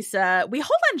with Thaisa. We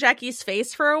hold on Jackie's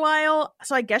face for a while,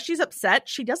 so I guess she's upset.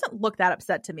 She doesn't look that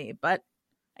upset to me, but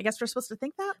I guess we're supposed to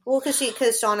think that. Well, because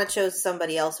Shauna chose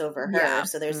somebody else over her, yeah.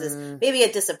 So there's this maybe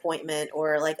a disappointment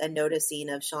or like a noticing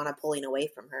of Shauna pulling away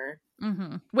from her.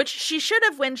 Mm-hmm. Which she should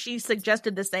have when she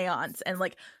suggested the seance, and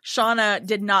like Shauna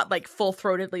did not like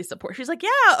full-throatedly support. She's like,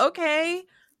 yeah, okay.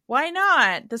 Why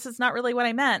not? This is not really what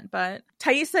I meant. But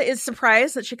Thaisa is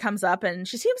surprised that she comes up and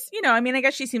she seems, I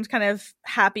guess she seems kind of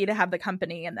happy to have the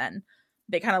company. And then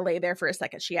they kind of lay there for a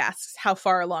second. She asks how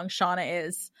far along Shauna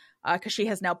is because she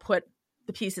has now put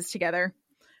the pieces together.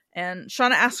 And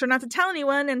Shauna asks her not to tell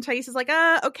anyone, and Thais is like,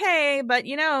 okay, but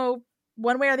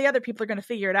one way or the other, people are going to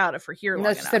figure it out if we're here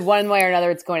long she enough. said one way or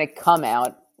another, it's going to come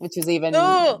out, which is even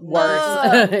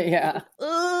worse. Yeah.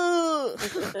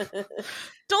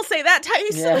 Don't say that,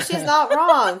 Thais. Yeah. But she's not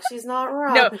wrong. She's not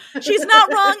wrong. No, she's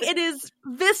not wrong. It is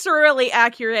viscerally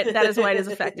accurate. That is why it is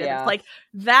effective. Yeah. It's like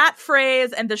that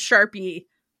phrase and the Sharpie.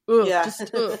 Ugh, yeah.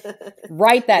 just,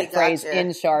 write that phrase in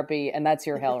Sharpie, and that's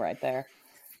your hell right there.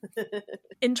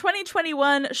 In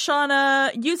 2021,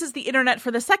 Shauna uses the internet for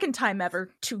the second time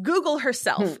ever to Google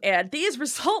herself, and these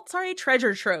results are a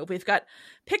treasure trove. We've got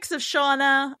pics of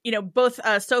Shauna, both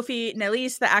Sophie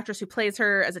Nellis, the actress who plays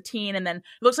her as a teen, and then it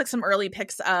looks like some early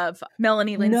pics of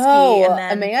Melanie Linsky. No, and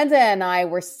then Amanda and I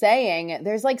were saying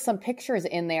there's like some pictures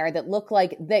in there that look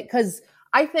like that, because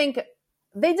I think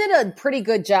they did a pretty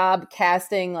good job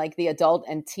casting like the adult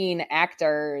and teen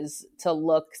actors to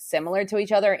look similar to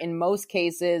each other in most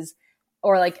cases,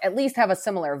 or like at least have a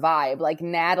similar vibe. Like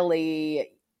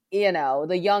Natalie,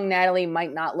 the young Natalie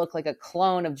might not look like a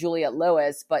clone of Juliette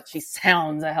Lewis, but she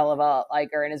sounds a hell of a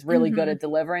like her and is really good at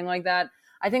delivering like that.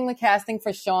 I think the casting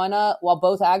for Shauna, while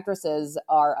both actresses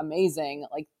are amazing,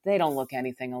 like they don't look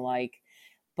anything alike.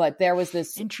 But there was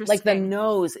this, like the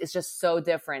nose is just so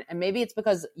different. And maybe it's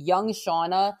because young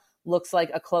Shauna looks like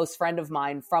a close friend of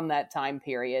mine from that time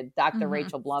period, Dr.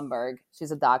 Rachel Blumberg. She's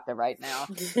a doctor right now,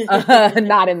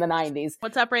 not in the 90s.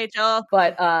 What's up, Rachel?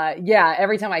 But yeah,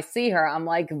 every time I see her, I'm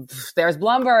like, there's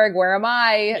Blumberg. Where am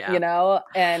I? Yeah.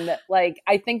 And like,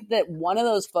 I think that one of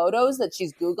those photos that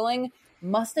she's Googling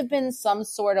must have been some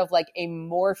sort of like a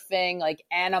morphing, like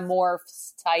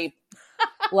Animorphs type,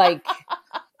 like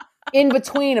in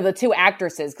between of the two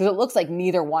actresses, because it looks like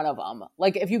neither one of them.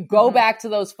 Like if you go back to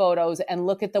those photos and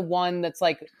look at the one that's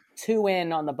like 2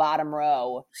 in on the bottom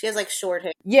row. She has like short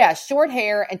hair. Yeah, short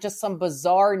hair and just some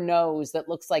bizarre nose that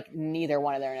looks like neither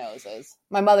one of their noses.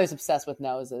 My mother's obsessed with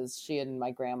noses. She and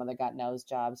my grandmother got nose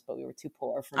jobs, but we were too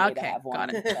poor for me to have one.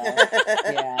 Got it.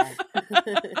 So, yeah.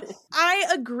 I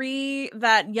agree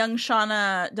that young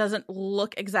Shauna doesn't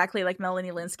look exactly like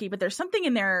Melanie Linsky, but there's something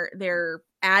in their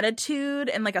attitude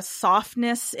and like a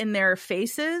softness in their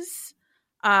faces.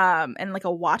 And like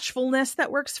a watchfulness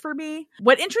that works for me.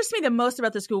 What interests me the most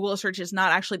about this Google search is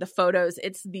not actually the photos,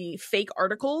 it's the fake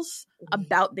articles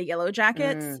about the Yellow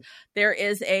Jackets. There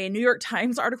is a New York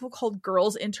Times article called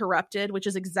Girls Interrupted, which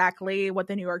is exactly what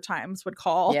the New York Times would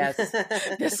call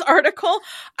this article.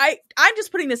 I'm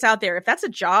just putting this out there. If that's a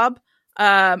job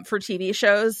for TV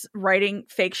shows, writing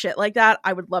fake shit like that,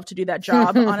 I would love to do that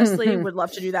job. Honestly, would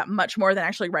love to do that much more than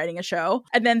actually writing a show.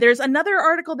 And then there's another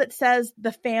article that says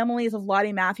the families of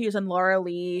Lottie Matthews and Laura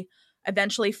Lee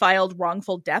eventually filed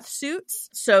wrongful death suits.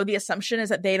 So the assumption is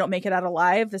that they don't make it out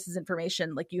alive. This is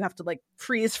information like you have to like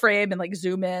freeze frame and like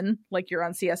zoom in like you're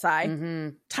on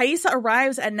CSI. Taissa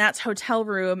arrives at Nat's hotel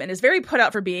room and is very put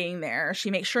out for being there. She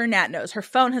makes sure Nat knows her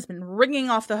phone has been ringing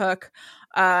off the hook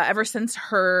ever since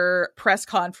her press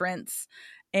conference,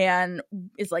 and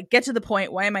is like, get to the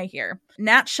point. Why am I here?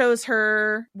 Nat shows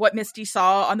her what Misty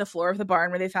saw on the floor of the barn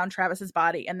where they found Travis's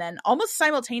body. And then almost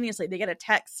simultaneously, they get a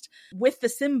text with the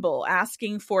symbol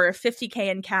asking for $50K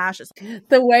in cash.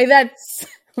 The way that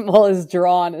symbol is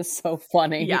drawn is so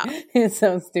funny. Yeah. It's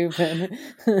so stupid.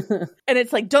 And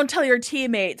it's like, don't tell your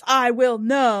teammates. I will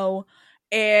know.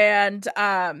 And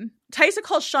Taissa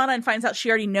calls Shauna and finds out she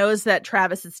already knows that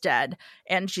Travis is dead.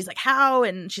 And she's like, how?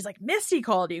 And she's like, Misty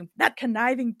called you. That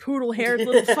conniving, poodle-haired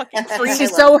little fucking freak.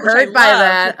 She's so hurt by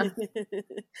that.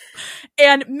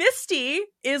 And Misty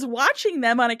is watching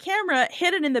them on a camera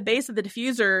hidden in the base of the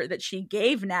diffuser that she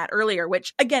gave Nat earlier,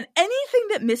 which, again, anything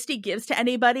that Misty gives to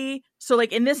anybody. So,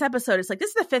 like, in this episode, it's like,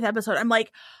 this is the 5th episode. I'm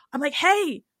like,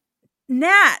 hey,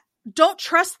 Nat, don't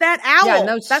trust that owl. Yeah,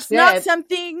 no That's shit. not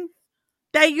something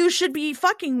that you should be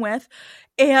fucking with.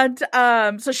 And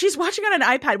so she's watching on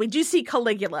an iPad. We do see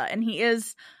Caligula, and he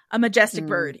is a majestic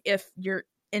bird if you're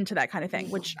into that kind of thing,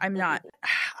 which I'm not.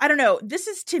 I don't know. This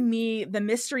is, to me, the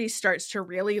mystery starts to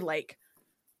really like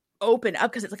open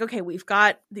up, because it's like, okay, we've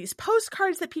got these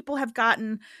postcards that people have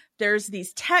gotten. There's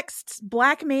these texts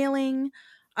blackmailing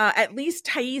at least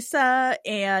Taissa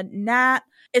and Nat.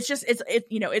 It's just,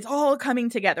 it's all coming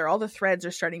together. All the threads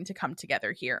are starting to come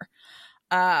together here.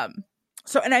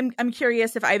 So, and I'm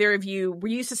curious if either of you, were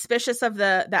you suspicious of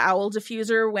the owl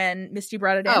diffuser when Misty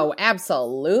brought it in? Oh,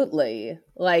 absolutely.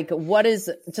 Like, what is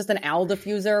just an owl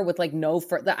diffuser with like no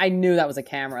I knew that was a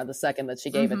camera the second that she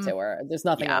gave it to her. There's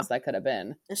nothing else that could have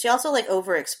been. And she also like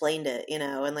over-explained it,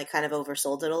 and like kind of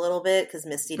oversold it a little bit, because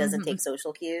Misty doesn't take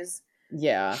social cues.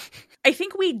 Yeah. I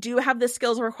think we do have the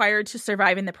skills required to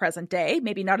survive in the present day.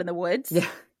 Maybe not in the woods. Yeah.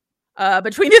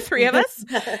 between the three of us.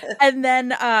 And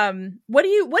then what do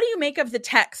you make of the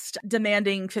text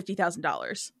demanding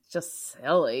 $50,000? Just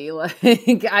silly.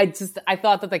 Like I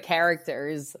thought that the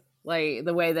characters, like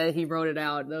the way that he wrote it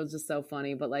out, that was just so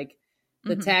funny. But like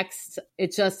the text,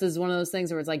 it just is one of those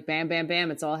things where it's like bam, bam,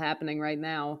 bam, it's all happening right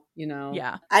now, you know?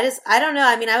 Yeah. I don't know.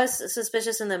 I mean, I was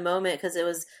suspicious in the moment because it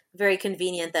was very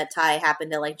convenient that Ty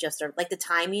happened to like just like the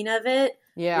timing of it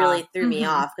really threw me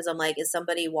off because I'm like, is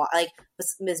somebody like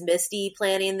Ms. Misty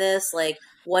planning this? Like,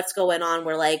 what's going on?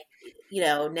 Where like, you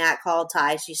know, Nat called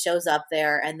Ty, she shows up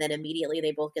there, and then immediately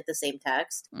they both get the same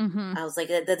text. I was like,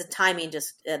 the timing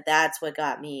just that's what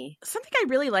got me. Something I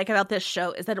really like about this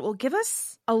show is that it will give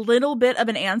us a little bit of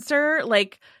an answer,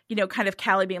 like, you know, kind of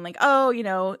Callie being like, oh, you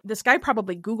know, this guy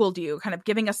probably Googled you, kind of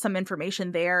giving us some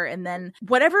information there. And then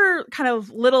whatever kind of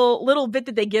little bit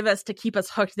that they give us to keep us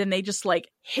hooked, then they just like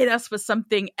hit us with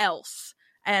something else.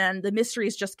 And the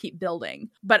mysteries just keep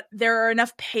building. But there are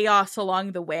enough payoffs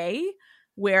along the way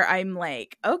where I'm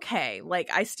like, okay, like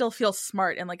I still feel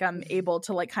smart and like I'm able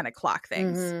to like kind of clock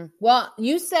things. Well,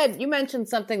 you mentioned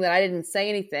something that I didn't say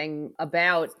anything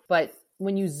about, but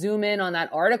when you zoom in on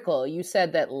that article, you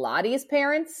said that Lottie's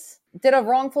parents did a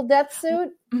wrongful death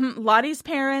suit? Lottie's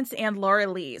parents and Laura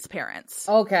Lee's parents.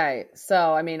 Okay.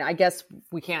 So, I mean, I guess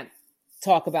we can't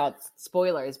talk about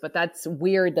spoilers, but that's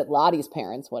weird that Lottie's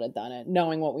parents would have done it,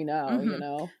 knowing what we know, you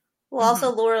know? Well,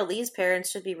 also Laura Lee's parents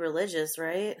should be religious,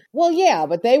 right? Well, yeah,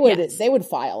 but they would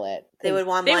file it. They would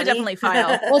want money. They would definitely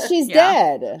file. Well, she's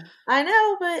dead. I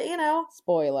know, but you know,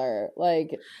 spoiler. Like,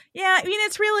 yeah, I mean,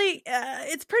 it's really,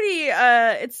 it's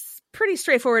pretty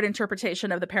straightforward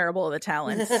interpretation of the parable of the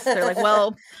talents. They're like,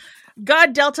 well,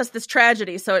 God dealt us this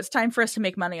tragedy, so it's time for us to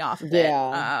make money off of it.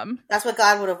 That's what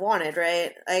God would have wanted,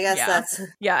 right? I guess that's...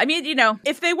 Yeah, I mean, you know,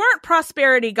 if they weren't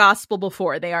prosperity gospel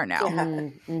before, they are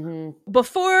now.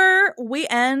 Before we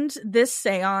end this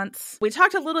seance, we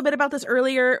talked a little bit about this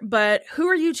earlier, but who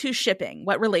are you two shipping?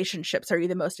 What relationships are you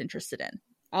the most interested in?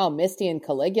 Oh, Misty and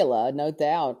Caligula, no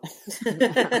doubt.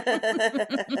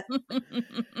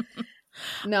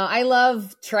 No, I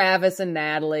love Travis and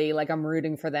Natalie. Like, I'm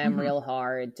rooting for them real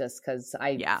hard just because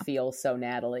I feel so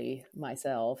Natalie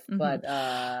myself. But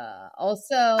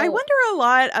also... I wonder a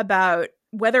lot about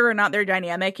whether or not their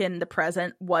dynamic in the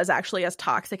present was actually as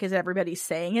toxic as everybody's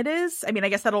saying it is. I mean, I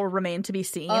guess that'll remain to be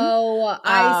seen. Oh,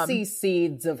 I see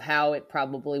seeds of how it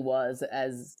probably was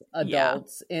as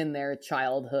adults in their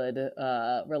childhood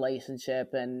relationship.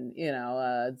 And, you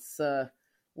know, it's...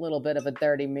 little bit of a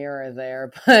dirty mirror there,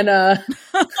 but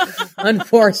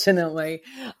unfortunately.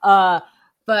 But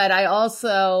I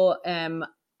also I'm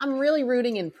really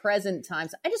rooting in present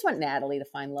times. I just want Natalie to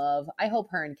find love. I hope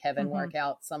her and Kevin work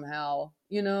out somehow.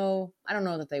 You know, I don't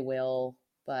know that they will,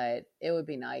 but it would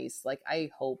be nice. Like,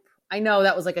 I know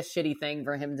that was like a shitty thing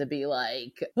for him to be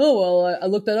like, oh, well, I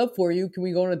looked that up for you. Can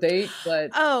we go on a date?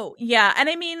 But oh, yeah. And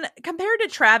I mean, compared to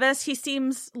Travis, he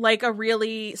seems like a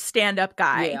really stand-up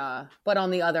guy. Yeah. But on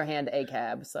the other hand,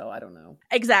 ACAB. So I don't know.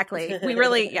 Exactly. We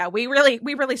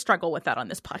really struggle with that on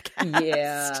this podcast.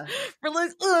 Yeah. We're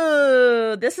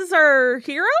like, this is our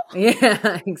hero?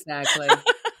 Yeah, exactly.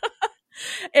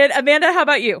 And Amanda, how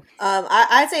about you?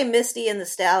 I'd say Misty and the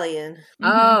Stallion.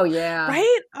 Oh, yeah.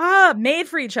 Right? Made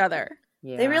for each other.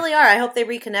 Yeah. They really are. I hope they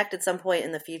reconnect at some point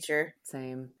in the future.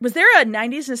 Same. Was there a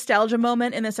 90s nostalgia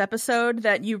moment in this episode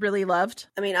that you really loved?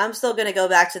 I mean, I'm still going to go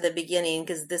back to the beginning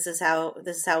because this is how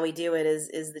we do it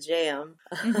is the jam.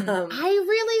 I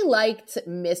really liked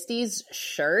Misty's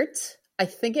shirt. I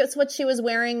think it's what she was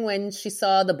wearing when she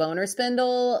saw the boner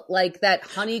spindle, like that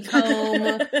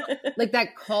honeycomb, like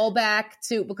that callback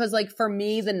to, because like for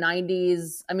me, the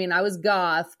 90s, I mean, I was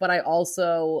goth, but I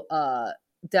also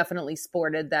definitely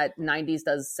sported that 90s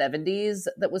does 70s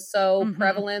that was so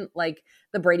prevalent. Like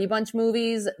the Brady Bunch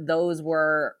movies, those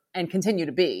were and continue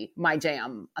to be my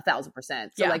jam 1,000%.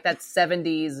 So like that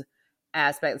 70s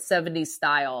aspect, 70s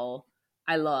style,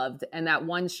 I loved. And that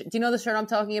one, do you know the shirt I'm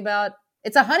talking about?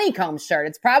 It's a honeycomb shirt.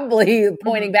 It's probably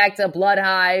pointing back to Blood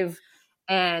Hive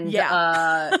and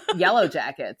Yellow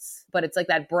Jackets. But it's like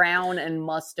that brown and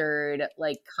mustard,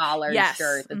 like collared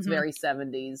shirt that's very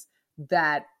 70s.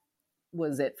 That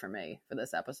was it for me for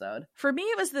this episode. For me,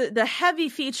 it was the heavy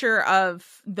feature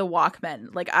of the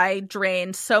Walkman. Like, I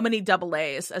drained so many double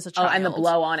A's as a child. Oh, and the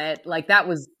blow on it. Like, that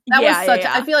was such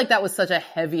I feel like that was such a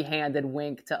heavy-handed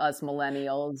wink to us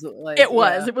millennials. Like, it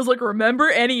was. It was like, remember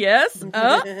NES?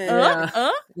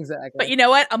 Exactly. But you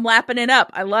know what? I'm lapping it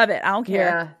up. I love it. I don't care.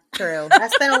 Yeah, true. I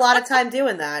spent a lot of time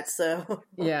doing that, so.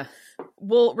 Yeah.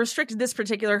 We'll restrict this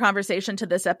particular conversation to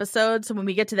this episode. So when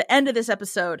we get to the end of this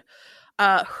episode,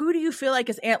 Who do you feel like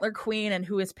is Antler Queen and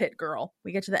who is Pit Girl?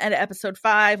 We get to the end of episode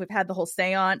 5. We've had the whole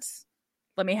seance.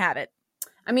 Let me have it.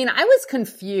 I mean, I was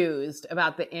confused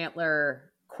about the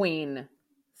Antler Queen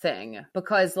thing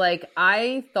because, like,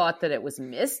 I thought that it was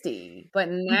Misty, but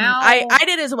now I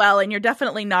did as well, and you're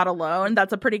definitely not alone.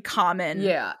 That's a pretty common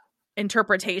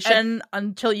interpretation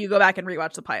until you go back and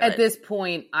rewatch the pilot. At this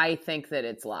point, I think that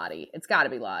it's Lottie. It's got to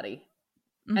be Lottie.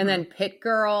 And then Pit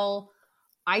Girl,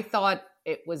 I thought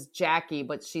it was Jackie,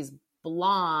 but she's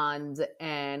blonde,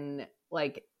 and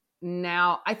like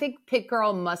now I think Pit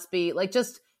Girl must be like,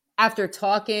 just after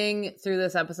talking through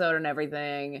this episode and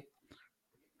everything,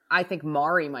 I think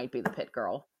Mari might be the Pit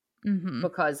Girl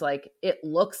because like it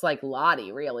looks like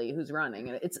Lottie really who's running,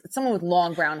 and it's someone with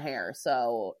long brown hair,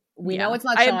 so we know it's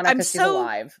not Shauna because she's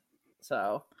alive.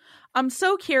 So I'm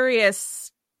so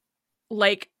curious,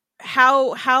 like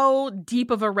how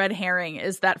deep of a red herring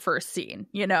is that first scene?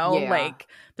 You know, like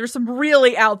there's some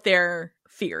really out there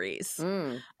theories.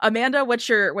 Amanda, what's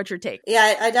your take?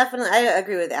 Yeah, I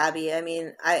agree with Abby. I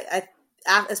mean, I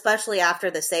especially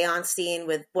after the seance scene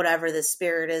with whatever the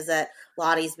spirit is that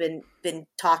Lottie's been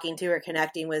talking to or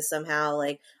connecting with somehow,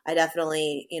 like I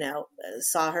definitely, you know,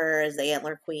 saw her as the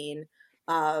Antler Queen.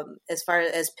 As far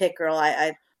as Pit Girl,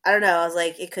 I don't know. I was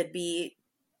like, it could be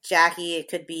Jackie, it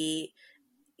could be,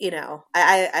 you know,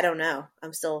 I don't know.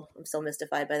 I'm still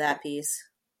mystified by that piece.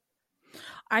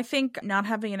 I think not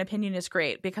having an opinion is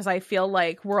great because I feel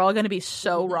like we're all going to be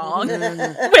so wrong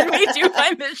when we do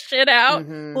find this shit out.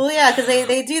 Well, yeah, because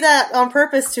they do that on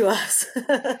purpose to us.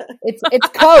 It's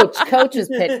Coach's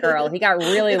Pit Girl. He got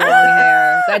really long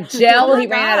hair. That gel, he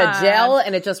ran out of gel,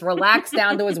 and it just relaxed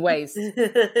down to his waist.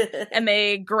 And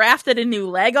they grafted a new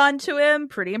leg onto him.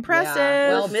 Pretty impressive.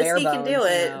 Yeah. Well, Misty can do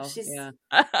it. You know.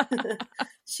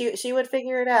 She would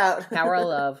figure it out. Power of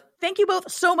love. Thank you both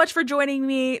so much for joining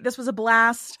me. This was a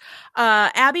blast.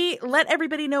 Abby, let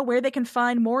everybody know where they can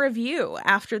find more of you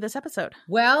after this episode.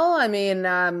 Well, I mean,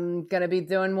 I'm going to be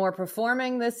doing more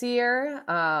performing this year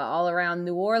all around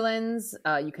New Orleans.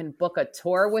 You can book a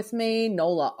tour with me,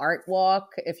 NOLA Art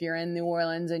Walk, if you're in New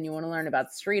Orleans and you want to learn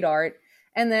about street art.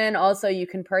 And then also you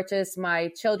can purchase my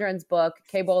children's book,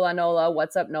 Que Bola Nola,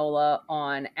 What's Up Nola,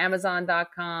 on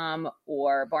Amazon.com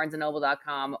or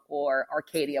BarnesandNoble.com or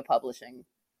ArcadiaPublishing.com.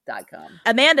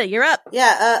 Amanda, you're up.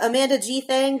 Yeah, Amanda G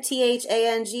Thang,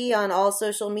 THANG on all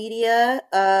social media.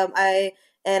 I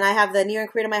have the Near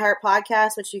and Queer to My Heart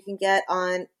podcast, which you can get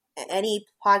on any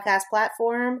podcast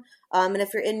platform. And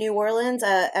if you're in New Orleans,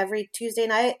 every Tuesday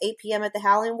night, 8 p.m. at the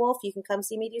Howling Wolf, you can come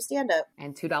see me do stand-up.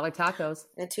 And $2 tacos.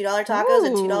 And $2 tacos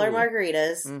and $2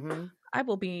 margaritas. I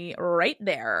will be right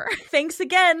there. Thanks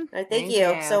again. Thank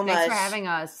you so much. Thanks for having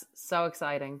us. So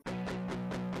exciting.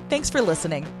 Thanks for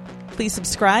listening. Please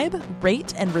subscribe,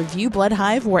 rate, and review Blood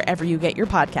Hive wherever you get your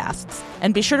podcasts.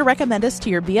 And be sure to recommend us to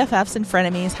your BFFs and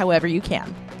frenemies however you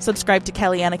can. Subscribe to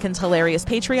Kelly Anakin's hilarious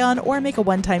Patreon or make a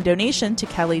one-time donation to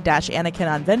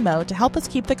Kelly-Anakin on Venmo to help us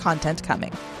keep the content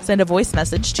coming. Send a voice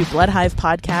message to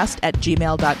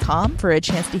bloodhivepodcast@gmail.com for a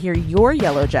chance to hear your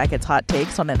Yellow Jackets hot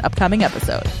takes on an upcoming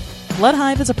episode. Blood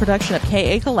Hive is a production of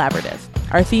KA Collaborative.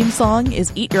 Our theme song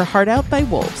is Eat Your Heart Out by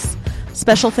Wolves.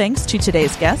 Special thanks to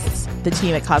today's guests, the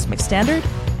team at Cosmic Standard,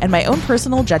 and my own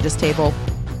personal judges table.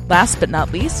 Last but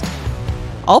not least,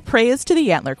 all praise to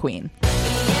the Antler Queen.